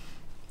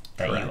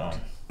that Correct. you own.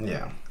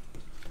 Yeah.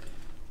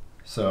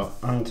 So,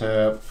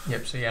 untap.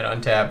 Yep, so you gotta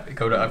untap,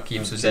 go to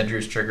upkeep, so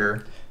Zedruu's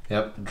trigger.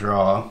 Yep,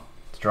 draw.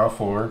 Let's draw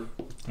 4.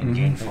 And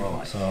gain 4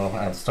 life. So,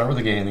 I'll start with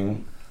the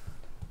gaining.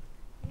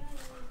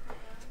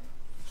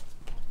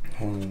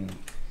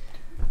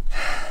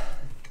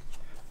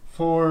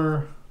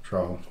 4.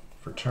 Draw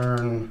for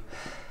turn.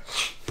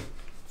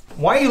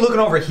 Why are you looking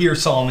over here,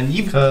 Solomon?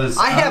 Because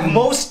I have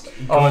most.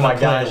 Oh my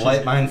play gosh.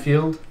 Light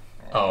Minefield.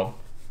 Oh.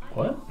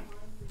 What?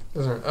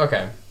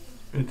 Okay.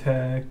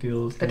 Attack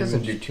deals. That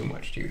doesn't do too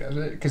much to you, does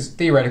it? Because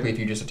theoretically, if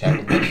you just attack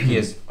with him, he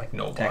has like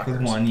no blockers. Attack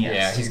with 1, yes.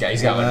 Yeah,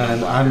 he's got like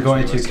And no blockers. I'm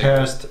going to realistically.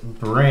 cast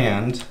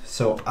Brand,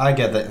 so I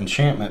get the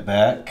enchantment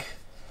back,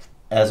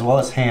 as well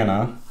as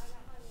Hannah,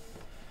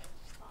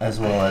 as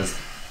well as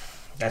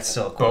That's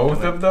still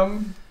Both of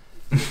them?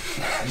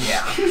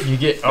 Yeah. You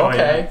get Oh,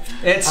 okay.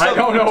 It's I still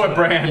don't know what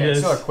brand Yeah, it's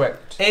is. still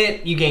equipped.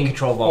 You gain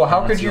control of all Well, how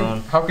opponents could you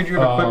own.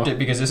 have equipped it?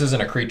 Because this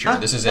isn't a creature.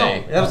 This is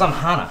a. That was on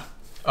Hana.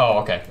 Oh,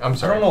 okay. I'm I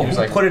sorry. don't know He was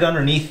who like, put it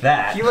underneath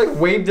that. he like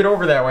waved it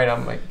over that way, and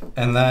I'm like,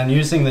 And then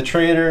using the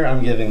trader,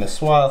 I'm giving the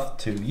swath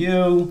to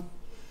you.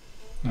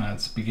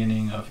 That's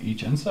beginning of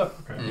each end step.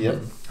 Okay.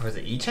 Yep. Was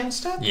it each end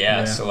step? yeah.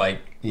 Yeah. So like,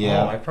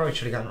 Yeah. Oh, I probably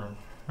should have gotten.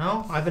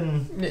 No, I've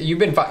been.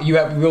 you've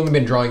only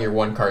been drawing your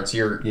 1 card, so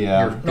you're.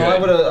 Yeah. You're good. No, I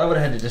would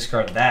have had to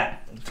discard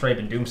that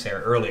Thraben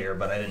Doomsayer earlier,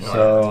 but I didn't know.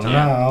 So that.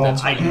 now,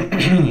 That's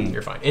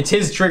you're fine. It's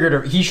his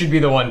trigger to. He should be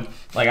the one.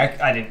 Like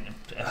I didn't.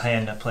 I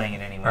ended up playing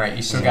it anyway. All right,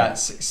 you still got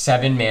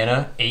 7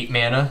 mana, 8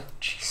 mana.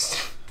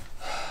 Jeez.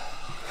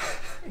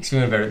 Makes me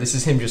feel better. This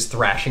is him just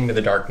thrashing to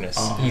the darkness.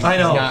 I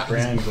know.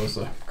 Brand goes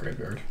to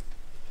graveyard.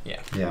 yeah.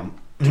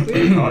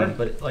 Weird card,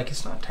 but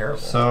it's not terrible.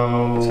 It's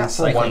So, got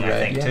cycling, I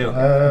red, think, yeah.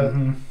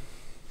 too.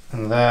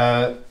 and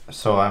that,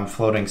 so I'm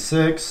floating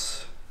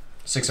 6,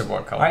 6 of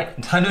 1 color. All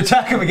right, time to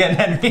attack him again,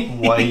 Henry.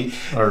 white,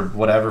 or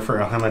whatever for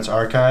Helmet's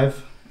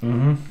Archive.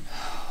 Mm-hmm.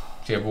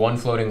 So you have 1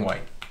 floating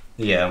white.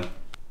 Yeah.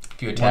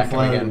 If you attack him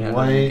floating again, you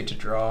white. get to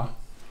draw.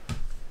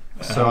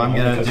 So I'm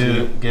gonna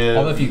give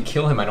Although if you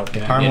kill him, I don't think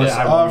you Harmless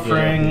get it. I won't get it,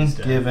 Offering, he's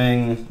dead.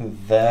 giving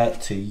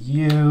that to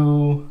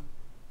you.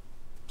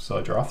 So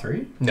I draw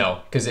 3?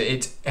 No, because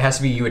it has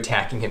to be you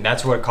attacking him.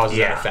 That's what causes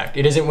that Yeah. effect.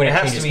 It isn't when it, It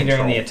has changes to be control.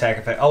 during the attack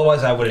effect.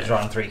 Otherwise, I would have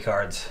drawn 3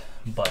 cards.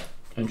 But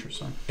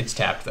Interesting. It's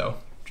tapped though,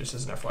 just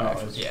as an FYI. Oh,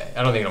 it's- yeah,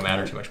 I don't think it'll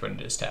matter too much, but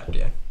it is tapped.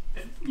 Yeah.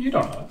 You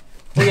don't know.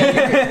 Well, yeah, you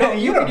could, no,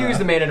 you don't could use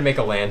the mana to make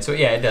a land, so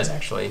yeah, it does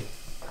actually.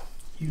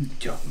 you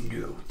don't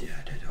know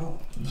that at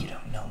all. You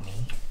don't know me.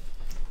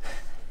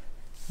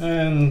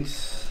 And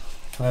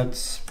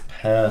let's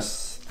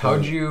pass.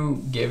 How'd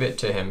you give it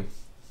to him?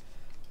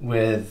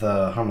 With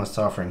Harmless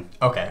Offering.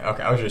 Okay,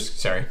 I was just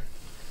sorry.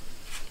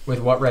 With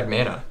what red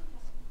mana?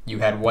 You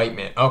had white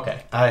mana.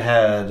 Okay, I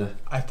had.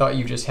 I thought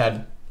you just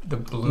had the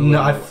blue.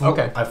 No,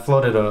 and- I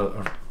floated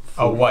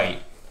a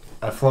white.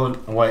 I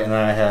floated white and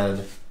I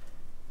had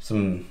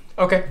some.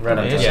 Okay, Red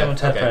on top. Yeah, Someone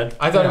tap okay. red.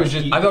 I thought it was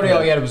just. I thought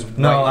all you had was.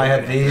 No, white I had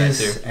and red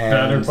these too.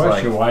 Better and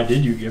question, like, why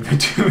did you give it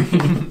to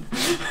me?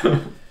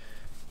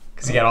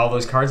 Because you got all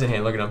those cards in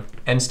hand. Look at them.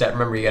 End step.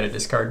 Remember, you got to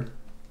discard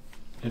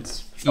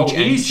It's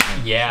each.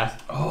 Yeah.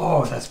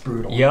 Oh, that's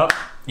brutal. Yep.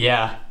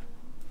 Yeah.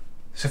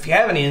 So if you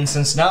have any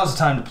instance, now's the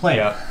time to play.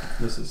 Yeah.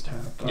 This is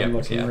tapped. Yep, I'm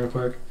looking yeah. real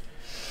quick.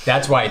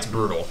 That's why it's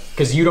brutal.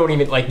 Because you don't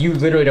even you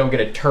literally don't get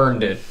a turn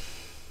to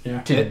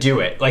Yeah. do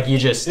it. Like you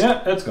just.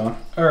 Yeah, it's gone.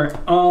 All right.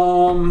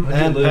 What did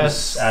And you lose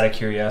pass- out of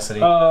curiosity?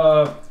 me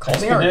our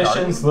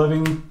Expeditions,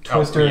 Living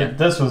Twister. yeah.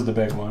 This was the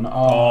big one.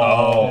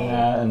 Oh.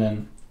 And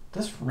then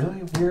this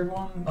really weird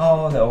one.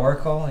 Oh, the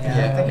Oracle? Yeah, I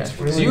think okay. it's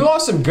really... So you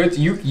lost some good.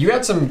 You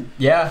had some.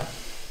 Yeah.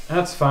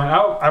 That's fine.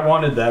 I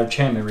wanted that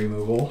enchantment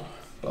removal.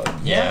 But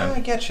Yeah, I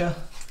get you.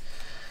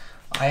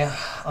 I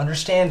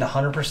understand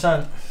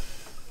 100%.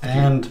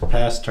 And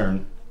pass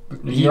turn.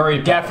 you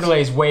already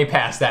Definitely is way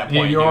past that point.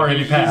 Yeah, you dude.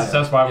 already passed.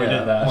 That's why we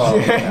did that. Well,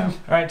 yeah.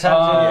 All right,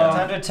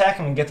 time to attack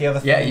him and get the other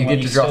thing. Yeah, you when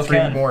get to you draw still 3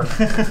 can. more.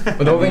 But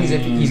the whole thing is,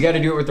 if he's got to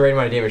do it with the right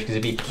amount of damage, because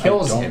if he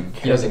kills don't him, he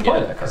care doesn't to get play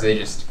it. that Because card. they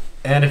just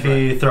And if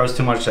he throws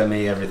too much at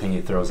me, everything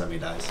he throws at me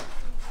dies.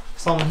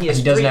 So he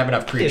he doesn't have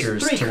enough he has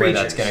creatures three to where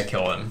that's creatures.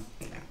 gonna kill him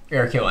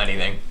or kill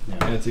anything.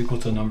 And it's equal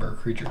to the number of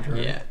creatures,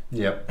 right? Yeah,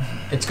 Yep.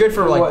 it's good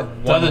for like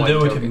What does it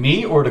do it to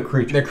me or the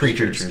creature? The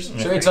creatures.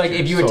 So it's like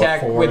if you So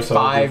attack 4, with so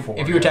it'll be 5, 4,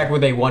 if you yeah. attack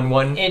with a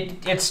 1/1,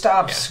 It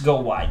stops go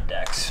wide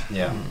decks.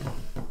 Yeah.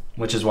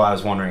 Which is why I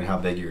was wondering how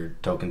big your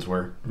tokens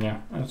were. Yeah,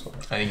 that's what.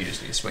 I think you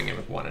just need to swing in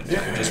with 1 at a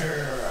time.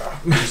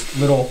 Just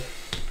little.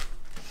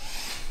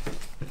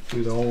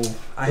 Do the whole.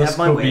 I this have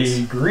my could ways.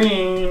 be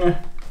green.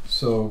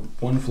 So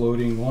 1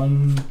 floating.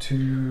 1,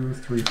 2,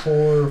 3,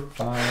 4,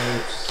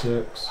 5,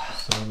 6,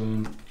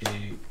 7, 8,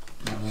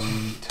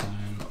 9,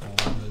 10,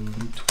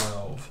 11,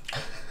 12,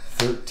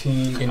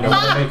 13. In I'm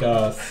gonna make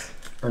a.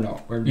 Or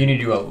no. We're, You need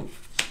to do a 12.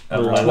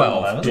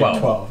 11. 12.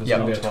 12. It's Yep.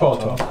 gonna be a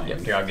 12, 12.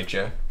 Yep, here, I'll get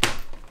you.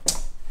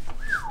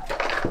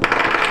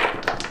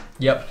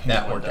 Yep,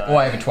 that worked. die. Oh,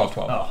 I have a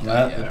 12/12. Oh.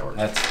 Yeah, that worked.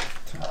 That's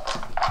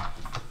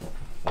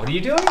What are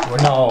you doing?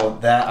 no.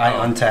 That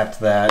I untapped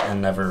that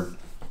and never.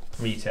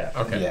 Retap.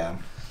 Okay. Yeah.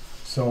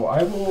 So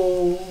I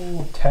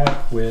will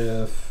attack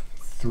with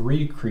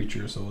 3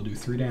 creatures, so we'll do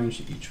 3 damage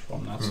to each of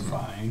them. That's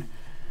fine.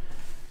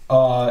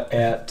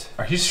 At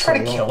Are you just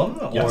trying to kill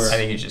him? Yes. I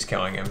think he's just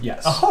killing him.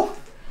 yes. Oh.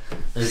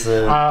 Is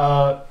it?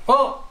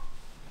 Well,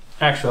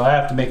 actually, I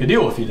have to make a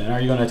deal with you. Then,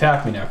 are you going to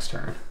attack me next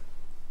turn?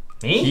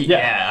 Me?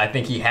 Yeah, I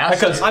think he has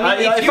Because to. I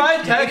mean, if if you- I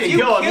attack if and you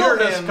kill him, kill you're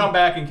just him- come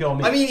back and kill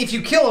me. I mean, if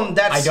you kill him, I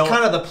that's don't-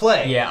 kind of the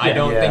play. Yeah, I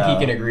don't think he Yeah.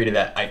 can agree to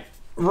that.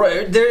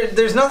 Right.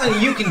 There's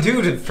nothing you can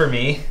do for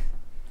me.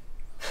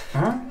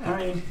 huh? I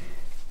mean,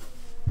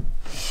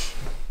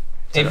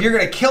 If you're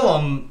gonna kill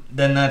him,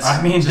 then that's.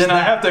 then just I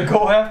that. have to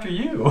go after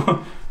you.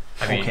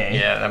 I mean, Okay.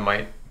 yeah, that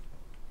might.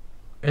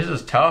 This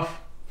is tough.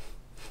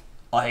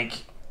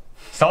 Like.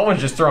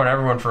 Sullivan's just throwing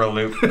everyone for a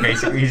loop,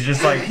 basically. He's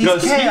just like.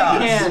 Because he chaos.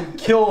 can't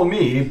kill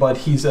me, but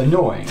he's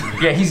annoying.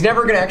 Yeah, he's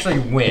never going to actually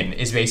win,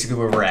 is basically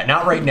where we're at.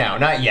 Not right now,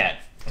 not yet.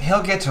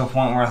 He'll get to a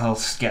point where he'll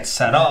get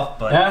set up,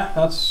 but Yeah,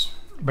 that's.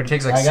 But it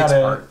takes like I 6 got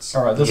it. parts.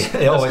 All right, this, Yeah,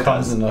 it always this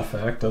comes does. into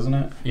effect, doesn't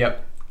it?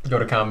 Yep. Go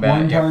to combat.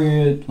 One Yep.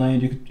 target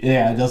land, you could,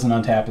 yeah, it doesn't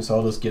untap it, so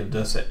I'll just give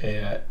this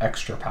a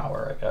extra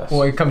power, I guess.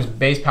 Well, it comes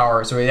base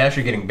power, so it's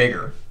actually getting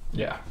bigger.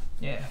 Yeah,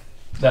 yeah.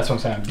 that's what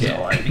I'm saying.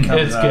 Yeah.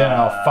 It's getting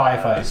a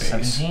 5/5 base.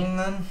 17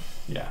 then.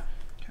 Yeah.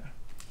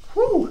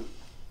 Whew.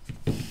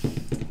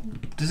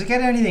 Does it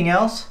get anything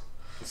else?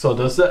 So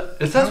does that?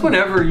 Is that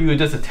whenever you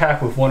just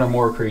attack with 1 or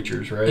more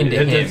creatures, right? Into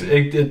it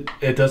him. Does,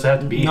 it does have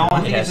to be. No, him. I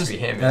It think has it's to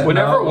be just. him.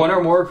 Whenever No. 1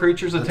 or more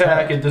creatures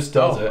attack, it just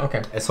does Oh, it.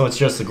 okay. So it's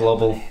just a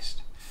global.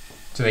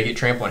 So they get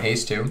trample and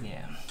haste too? Yeah.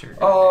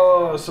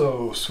 Oh,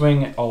 so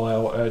swing all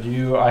out at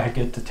you. I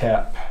get to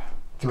tap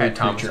 3 At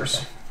Tom's, creatures.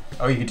 okay.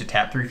 Oh, you get to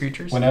tap 3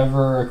 creatures?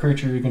 Whenever a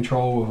creature you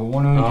control with a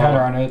 1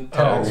 counter on it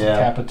attacks, yeah.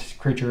 tap a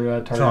creature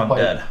at target So I'm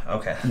player. dead.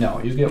 Okay.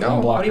 No, you get No.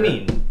 1 blocker. What do you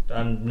mean?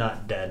 I'm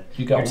not dead.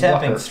 You got You're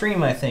tapping blocker. 3 of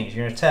my things.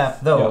 You're gonna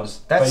tap those.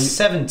 Yeah, That's but you-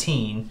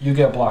 17. You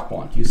get block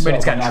 1. You But still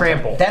it's got have an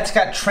trample. That's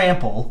got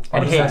trample.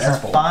 And What is that haste.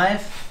 trample?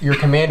 5. Your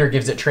commander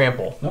gives it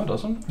trample. No, it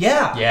doesn't.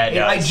 Yeah. Yeah,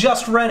 it I does.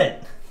 just read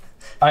it.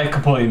 I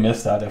completely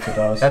missed that if it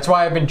does. That's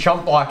why I've been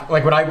chump block.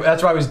 Like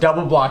that's why I was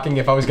double blocking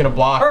if I was gonna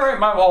block. Alright,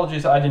 my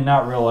apologies. I did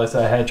not realize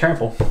I had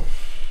trample.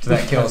 So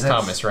that kills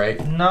That's- Thomas,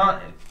 right?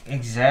 Not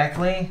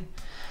exactly.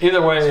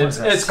 Either way, So it's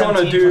what's that, going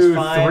to 17 do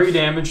plus 5? 3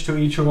 damage to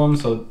each of them,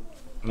 so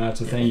that's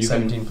the thing. You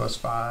 17 can. plus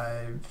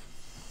 5.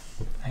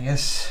 I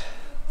guess.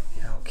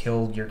 I'll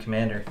kill your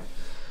commander.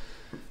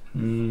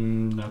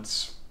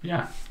 That's.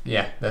 Yeah.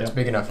 Yeah, that's Yep.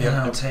 big enough. And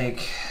I'll Yep.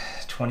 take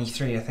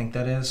 23, I think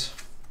that is.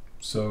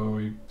 So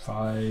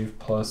 5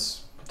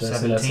 plus. That's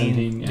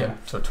 17. Yeah. Yep.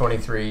 So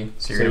 23.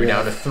 So you're So gonna be you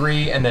down to have-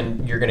 3, and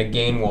then you're gonna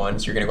gain 1.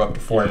 So you're gonna go up to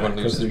 4. Everyone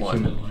because loses the 1.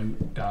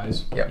 human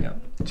dies. Yep. So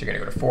you're gonna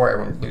go to 4.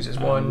 Everyone loses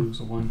 1. Lose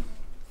a 1.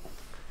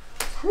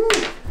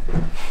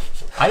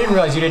 I didn't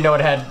realize you didn't know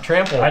it had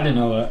trample. I didn't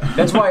know that.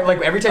 That's why,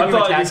 like, every time I you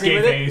thought it attack just me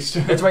gave with haste.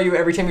 it, that's why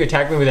every time you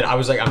attack me with it, I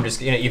was like, I'm just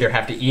gonna either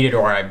have to eat it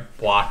or I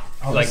block,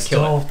 like, it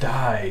kill still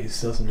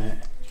dies, doesn't it?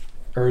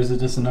 Or is it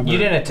just a number? You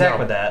didn't attack No.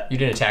 with that. it. You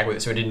didn't attack with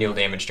it, so it didn't deal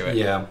damage to it.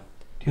 Yeah.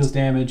 Deals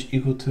damage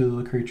equal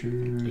to the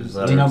creature's Is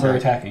that the number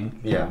attack? attacking.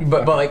 Yeah.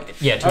 But like,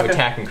 yeah, to Okay.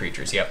 attacking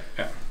creatures. Yep.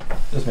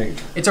 Just making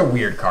sure. It's a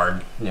weird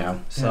card. Yeah.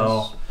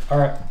 So, All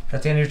right.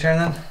 at the end of your turn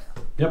then?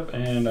 Yep.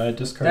 And I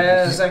discard.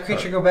 Does that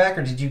creature go back,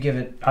 or did you give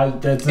it?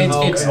 That's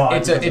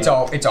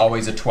It's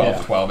always a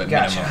 12/12 at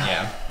Gotcha. minimum.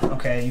 Yeah.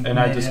 Okay. you And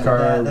I made it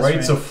discard that, that's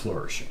Rites right. of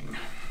Flourishing.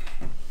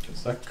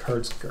 Because that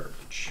card's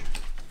garbage.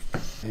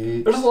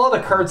 There's a lot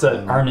of cards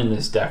that aren't in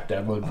this deck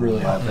that would really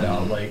help it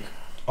out, like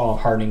all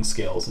hardening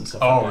scales and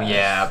stuff. Oh like that.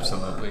 yeah,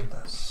 absolutely.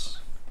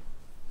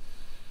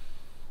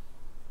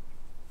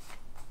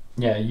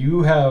 Yeah,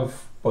 you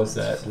have what's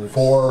that?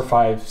 4,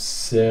 5,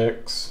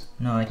 6.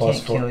 No, I Plus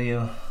can't 4. kill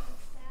you.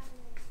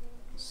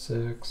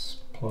 6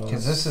 plus.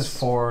 Because this is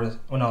 4.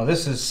 Oh, no,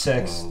 this is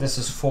 6. This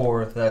is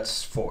 4.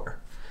 That's 4.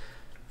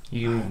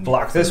 You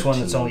block this one,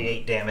 that's only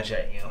 8 damage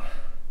at you.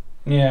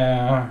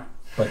 Yeah,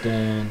 but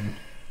then.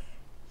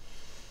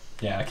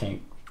 Yeah, I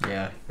can't.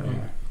 Yeah.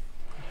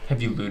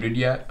 Have you looted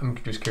yet? I'm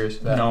just curious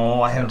of that.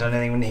 No, I haven't done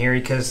anything with Nahiri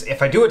because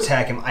if I do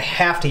attack him, I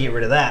have to get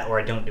rid of that or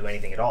I don't do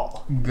anything at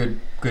all. Good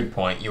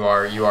point. You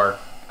are.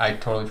 I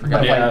totally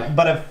forgot.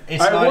 But if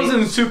it's I not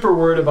wasn't super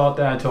worried about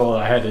that until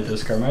I had to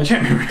discard my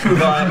generator.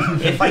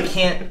 But if I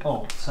can't...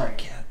 Oh, sorry,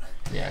 cat.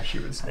 Yeah, she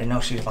was. I didn't know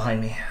she was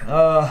behind me.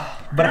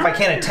 But if I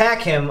can't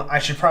attack him, I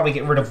should probably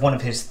get rid of one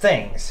of his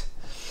things.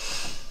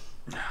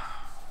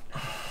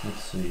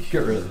 Let's see. Get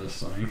rid of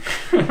this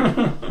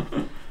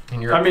thing.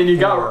 And you're I mean, you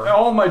got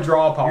all my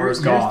draw power is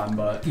You're- gone,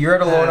 but You're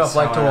at a low enough That's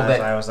life how total that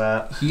I was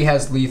at. he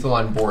has lethal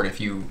on board if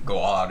you go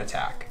all out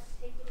attack.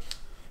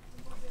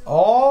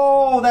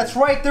 Oh, that's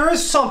right. There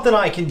is something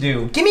I can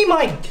do. Give me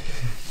my...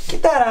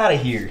 Get that out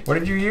of here. What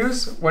did you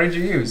use?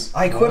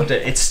 I equipped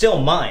it. It's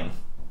still mine.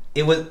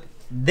 It was...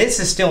 This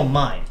is still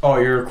mine. oh,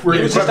 you're It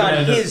was just on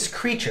equipping it. his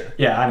creature.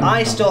 Yeah, I know.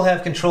 I still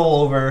have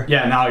control over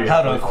Yeah, now you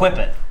how to equip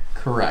it.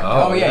 Correct.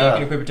 Oh, Oh, yeah, yeah. you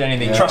can equip it to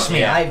anything. Trust me,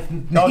 Yeah.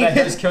 I've... No, that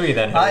does kill you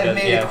then. I've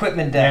made Yeah.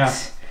 equipment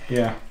decks.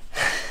 Yeah.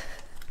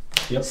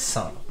 Yep.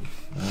 Son.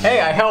 Hey,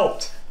 I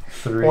helped.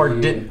 3. Or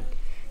didn't.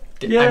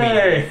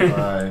 Yay! I mean,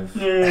 5.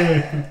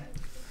 Yay!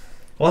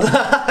 Well,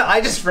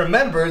 I just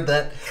remembered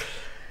that...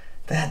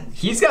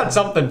 he's got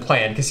something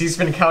planned because he's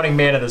been counting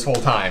mana this whole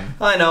time.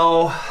 I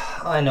know.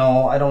 I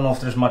don't know if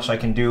there's much I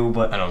can do,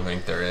 but I don't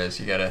think there is.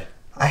 You gotta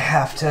I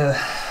have to...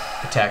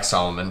 attack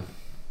Solomon.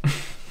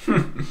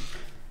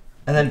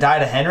 And then die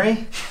to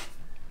Henry?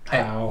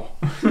 Ow.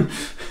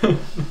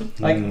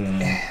 Like...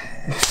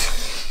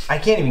 I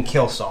can't even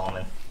kill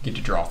Solomon. Get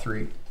to draw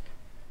 3.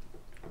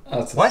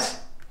 What?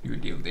 You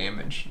would deal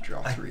damage. You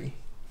draw 3.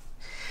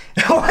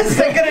 What's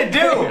that gonna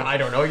do? I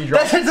don't know. You draw.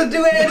 That doesn't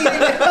do anything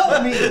to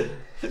help me.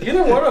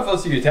 Either one of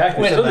us you attack,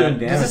 you're Wait a still minute. doing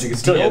damage. Does You can this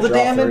still deal get the draw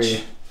damage?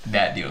 3.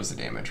 That deals the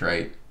damage,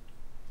 right?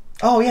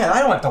 Oh yeah, I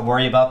don't have to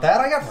worry about that.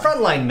 I got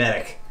frontline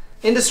medic.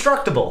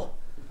 Indestructible.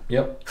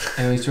 Yep.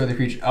 And at least 2 other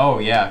creatures. Oh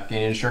yeah,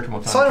 gain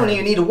indestructible. So I don't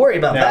even need to worry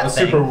about Yeah, I that was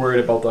thing. super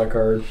worried about that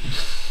card.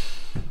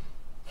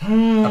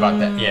 About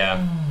that.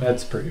 Yeah.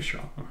 That's pretty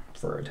strong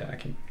for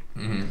attacking.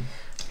 Mm-hmm.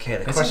 Okay,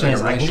 the This question is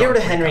is, a I really can get rid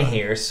of strong Henry Precon.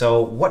 here,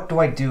 so what do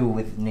I do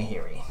with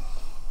Nahiri?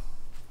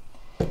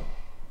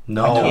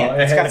 No. I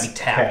can't. It's gotta has be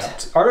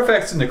tapped.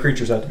 Artifacts and the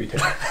creatures have to be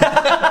tapped.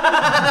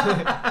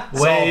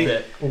 Wait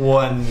it.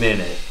 1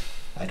 minute.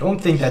 I don't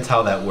think that's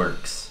how that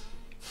works.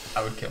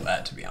 I would kill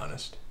that, to be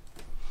honest.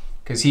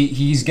 Because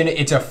he's gonna.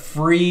 It's a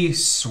free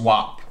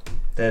swap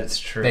That's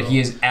true. that he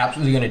is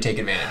absolutely gonna take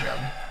advantage of.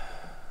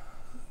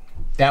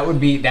 That would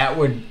be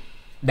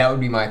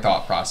my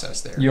thought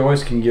process there. You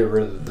always can get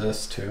rid of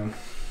this too.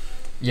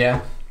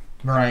 Yeah.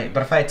 Right,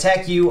 but if I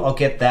attack you, I'll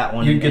get that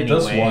one You get anyway.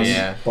 this one,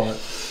 Yeah. but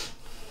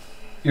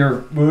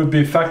we would be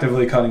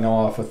effectively cutting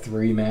off a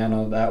 3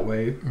 mana that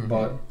way.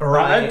 But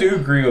Right. I do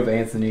agree with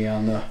Anthony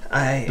on the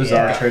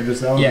bizarre yeah. trade.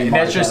 That would Yeah, be and my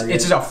that's just target.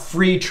 it's just a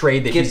free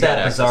trade that Get he's got that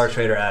access bizarre to.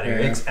 trader out of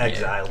here. Yeah. It's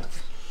exiled.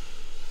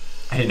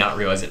 I did not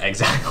realize it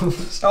exiled.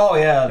 Oh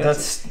yeah,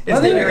 that's. I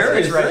think there. Nahiri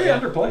is It's right, very yeah.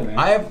 underplayed, man.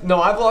 I've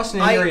lost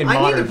an I Nahiri in need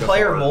modern to play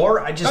her before. more.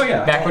 I just. Oh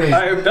yeah, Back when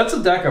it that's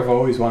a deck I've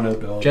always wanted to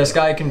build.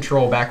 Jeskai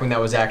control back when that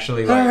was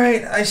actually like. All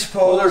right, I well,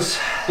 suppose.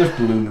 there's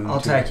Blue Moon.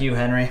 I'll too. attack you,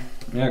 Henry.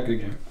 Yeah, good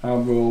game. I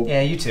will.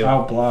 Yeah, you too.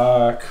 I'll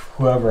block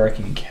whoever I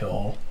can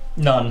kill.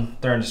 None.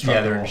 They're indestructible.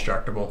 Yeah, they're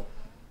indestructible.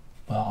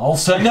 Well, I'll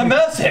send a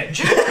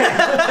message. All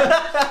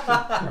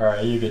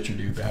right, you get your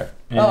due back.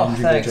 And Oh, you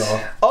thanks. get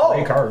draw Oh.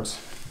 3 cards.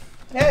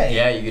 Hey.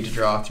 Yeah, you get to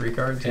draw 3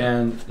 cards.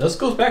 And this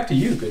goes back to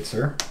you, good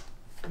sir.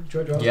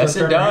 Yes,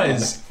 it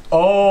does.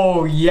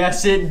 Oh,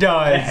 yes, it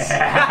does.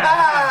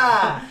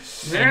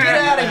 Get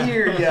out of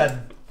here, you.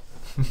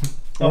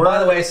 Oh, by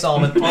the way,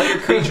 Solomon, all your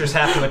creatures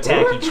have to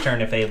attack each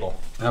turn if able.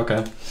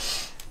 Okay.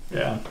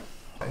 Yeah.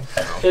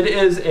 It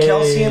is a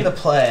Kelsey and the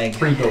Plague.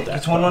 pre-built deck.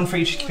 It's 1/1 for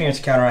each experience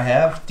counter I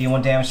have. Deal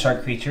 1 damage to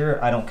target creature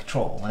I don't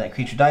control. When that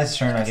creature dies this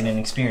turn, I get an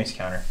experience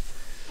counter.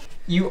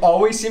 You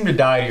always seem to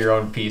die to your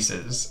own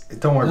pieces.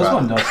 Don't worry This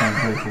about one it. does sound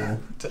pretty cool.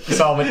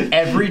 Solomon,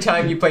 every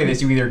time you play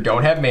this, you either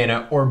don't have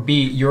mana or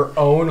B, your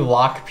own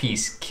lock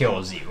piece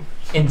kills you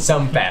in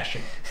some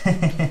fashion.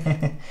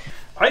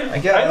 I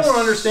guess. don't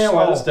understand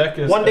why this deck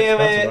is 1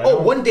 damage. expensive.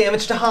 Oh, 1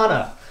 damage to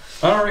Hana.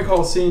 I don't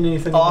recall seeing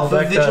anything Off in the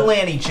of deck that-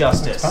 Vigilante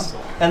Justice. expensive.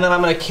 And then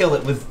I'm going to kill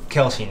it with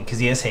Kelsey because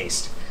he has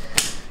haste.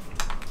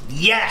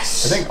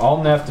 Yes! I think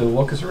Alnef to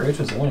Locust Rage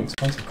is the only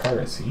expensive card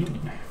I've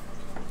seen.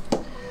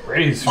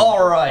 Raise.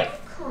 Alright.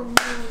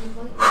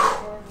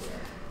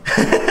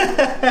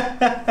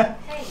 Hey.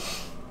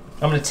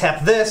 I'm going to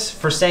tap this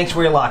for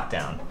Sanctuary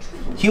Lockdown.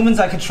 Humans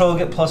I control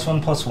get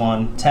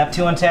 +1/+1. Tap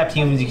 2 untapped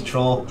humans you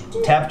control.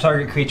 Tap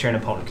target creature and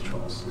opponent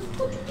controls.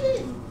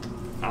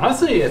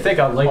 Honestly, I think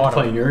I'd like to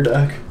play your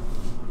deck.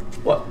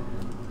 What?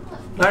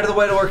 Knight of the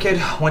White Orchid,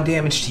 1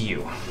 damage to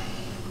you.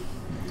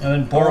 And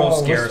then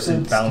Boros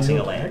Garrison, bouncing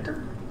a land.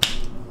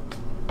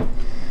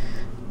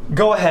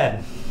 Go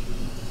ahead.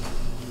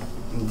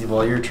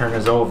 Well, your turn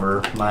is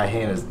over. My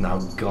hand is now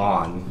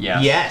gone.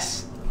 Yes.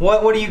 Yes.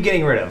 What are you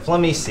getting rid of? Let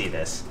me see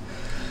this.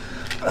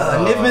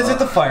 Niv Mizzet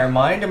the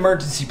Firemind,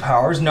 Emergency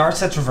Powers,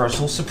 Narset's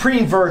Reversal,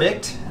 Supreme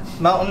Verdict,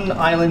 Mountain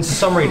Island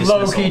Summary Dismissal.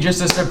 Loki,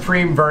 just a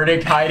Supreme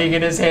Verdict hiding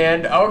in his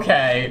hand.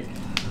 Okay.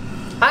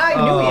 I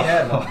knew he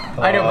had one.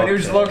 I know, but it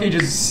was Loki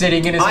just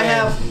sitting in his I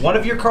hand. have one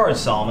of your cards,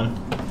 Solomon.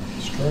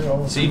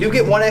 So you do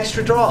get one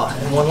extra draw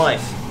and one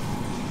life.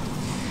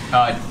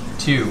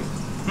 2.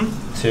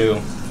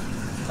 2.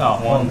 Oh,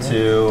 1,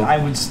 2. I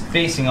was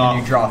basing off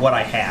you draw what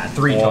I had.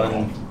 3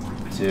 total.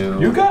 2.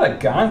 You got a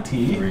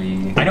Gonti.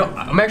 3. I know.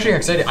 I'm actually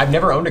excited. I've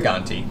never owned a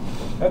Gonti.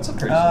 That's a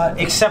pretty.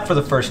 Except for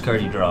the first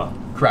card you draw.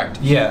 Correct.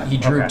 Yeah. He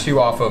drew Okay. 2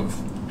 off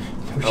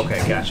of.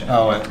 Okay, gotcha.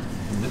 Oh,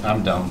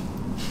 I'm dumb.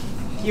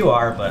 You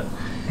are, but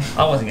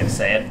I wasn't gonna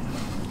say it.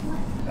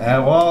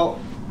 Well,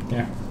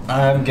 Yeah.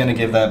 I'm gonna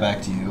give that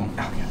back to you.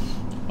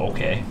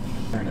 Okay.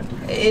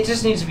 It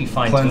just needs to be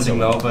fine. Cleansing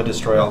Nova,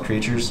 destroy all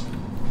creatures.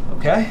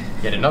 Okay.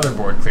 Get another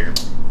board cleared.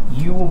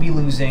 You will be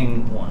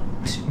losing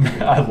 1,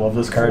 2. I love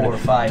this card. 4,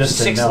 5,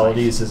 Distant 6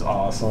 Melodies is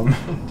awesome.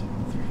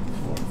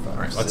 All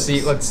right. Let's see.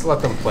 Let's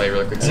let them play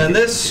really quick. And then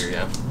this, Here,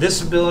 yeah.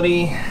 this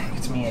ability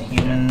gets me a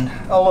human.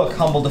 Oh look,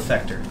 Humble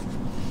Defector.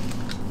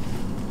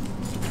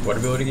 What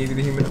ability gave you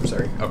the human? I'm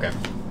sorry. Okay.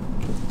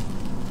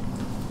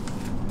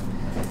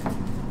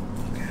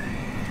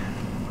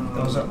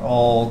 Those are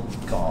all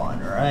gone,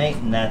 right?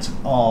 And that's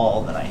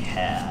all that I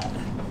had.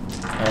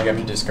 You have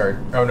to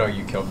discard. Oh no,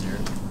 you killed your.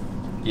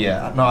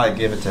 Yeah, no, I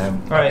gave it to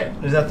him. All right,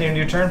 is that the end of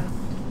your turn?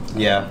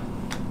 Yeah.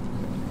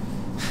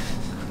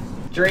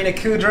 Jirina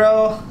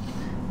Kudro,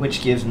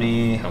 which gives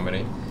me How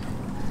many?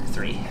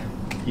 3.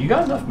 You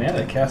got enough mana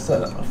to cast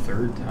that a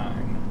third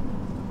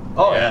time.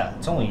 Oh Yeah. yeah,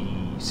 it's only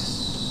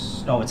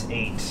no, it's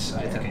 8.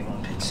 I think I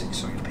only paid 6,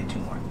 so I'm gonna pay 2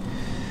 more.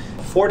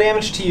 4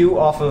 damage to you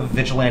off of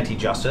Vigilante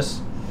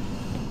Justice.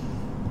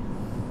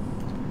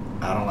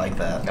 I don't like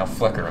that. Now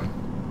flicker him.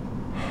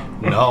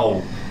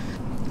 No.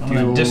 I'm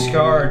gonna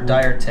discard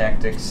Dire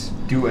Tactics.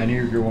 Do any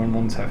of your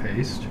 1/1s have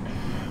haste?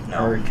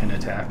 No. Or can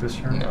attack this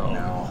turn? No.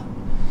 No.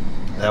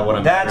 That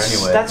wouldn't That's matter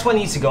anyway. that's what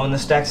needs to go in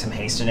this deck. Some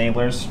haste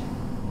enablers.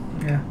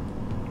 Yeah.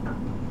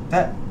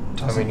 That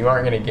I mean, you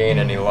aren't going to gain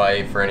any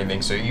life or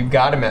anything, so you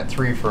got him at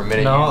 3 for a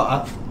minute.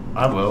 No,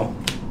 I will.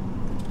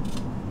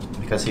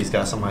 Because he's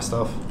got some of my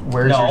stuff.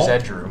 Where's No. your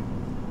Zedruu?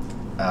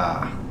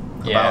 Ah.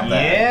 Yeah. About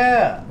that.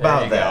 Yeah.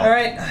 About you that. go. All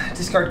right.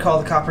 Discard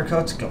Call the Copper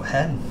Coats. Go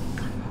ahead.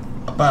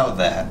 About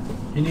that.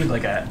 You need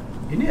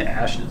you need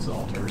Ash's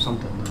Altar or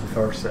something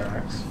for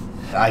sacks.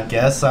 I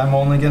guess I'm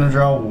only gonna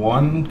draw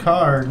 1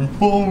 card.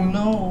 Oh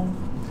no.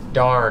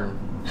 Darn.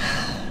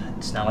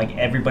 It's not like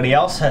everybody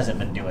else hasn't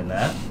been doing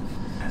that.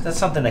 That's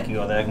something that can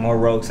go there. Like more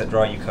rogues that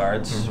draw you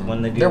cards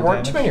when they do. There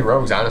weren't damage. too many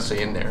rogues,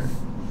 honestly, in there.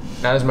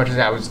 Not as much as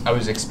I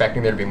was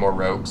expecting there to be more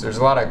rogues. There's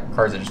a lot of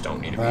cards that just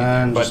don't need to be.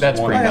 And But just that's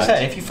one. pretty Like I much.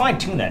 said, if you find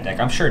 2 in that deck,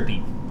 I'm sure it'd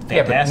be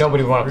Yeah, fantastic. but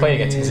nobody would want to play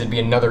against it because it'd be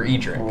another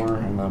Edric. 4,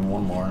 and then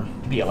 1 more.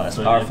 Be a less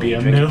So powerful. it'd be a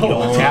Edric if you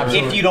middle. don't-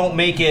 Absolutely. If you don't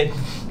make it,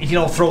 if you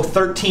don't throw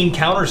 13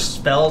 counter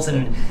spells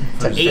and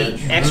 8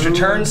 extra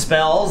turn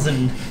spells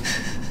and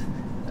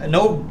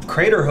no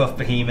Crater Hoof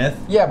Behemoth.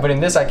 Yeah, but in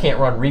this I can't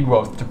run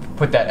Regrowth to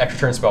put that extra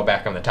turn spell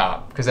back on the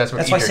top because that's what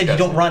That's why I Edric said does.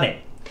 you don't run it.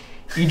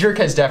 Edric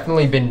has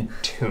definitely been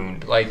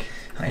tuned. Like,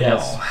 I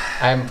Yes. know.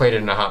 I haven't played it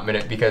in a hot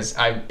minute because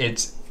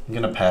it's I'm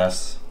gonna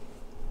pass,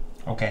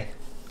 Okay.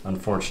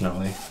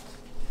 unfortunately.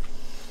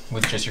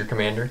 with just your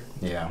commander.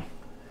 Yeah.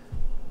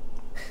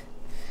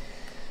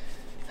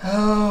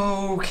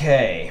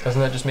 Okay. Doesn't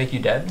that just make you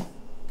dead?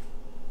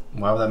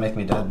 Why would that make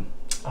me dead?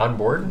 On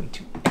board?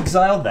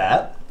 Exile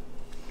that.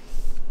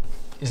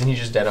 Isn't he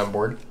just dead on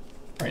board?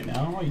 Right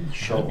now, you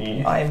should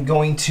be. I am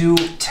going to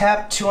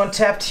tap 2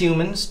 untapped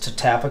humans to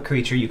tap a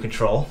creature you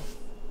control.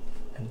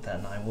 And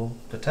then I will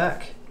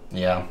attack.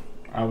 Yeah.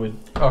 I would.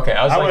 Okay,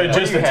 I was I like, would have what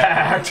just do you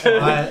have? attacked.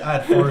 I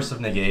had Force of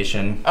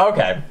Negation.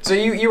 Okay, so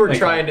you were Like,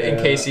 trying to, in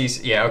yeah. case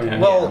he's, yeah, okay.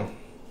 Well,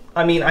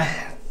 I mean,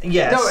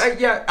 yes.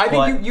 No, I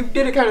but- think you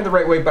did it kind of the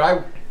right way, but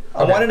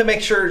I wanted to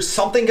make sure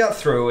something got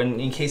through,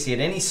 and in case he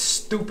had any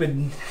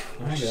stupid.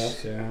 I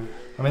guess, yeah.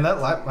 I mean, that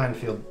light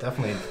minefield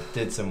definitely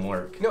did some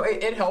work. No,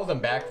 it held him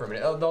back from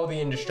it. Although the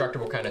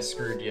indestructible kind of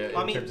screwed you in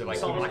terms of like.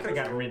 so I could have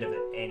gotten rid of it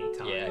any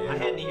time. Yeah, I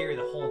had to hear you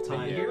the whole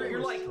time. Yeah, you're it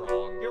was like,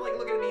 strong. you're like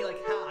looking at me like,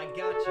 how I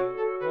got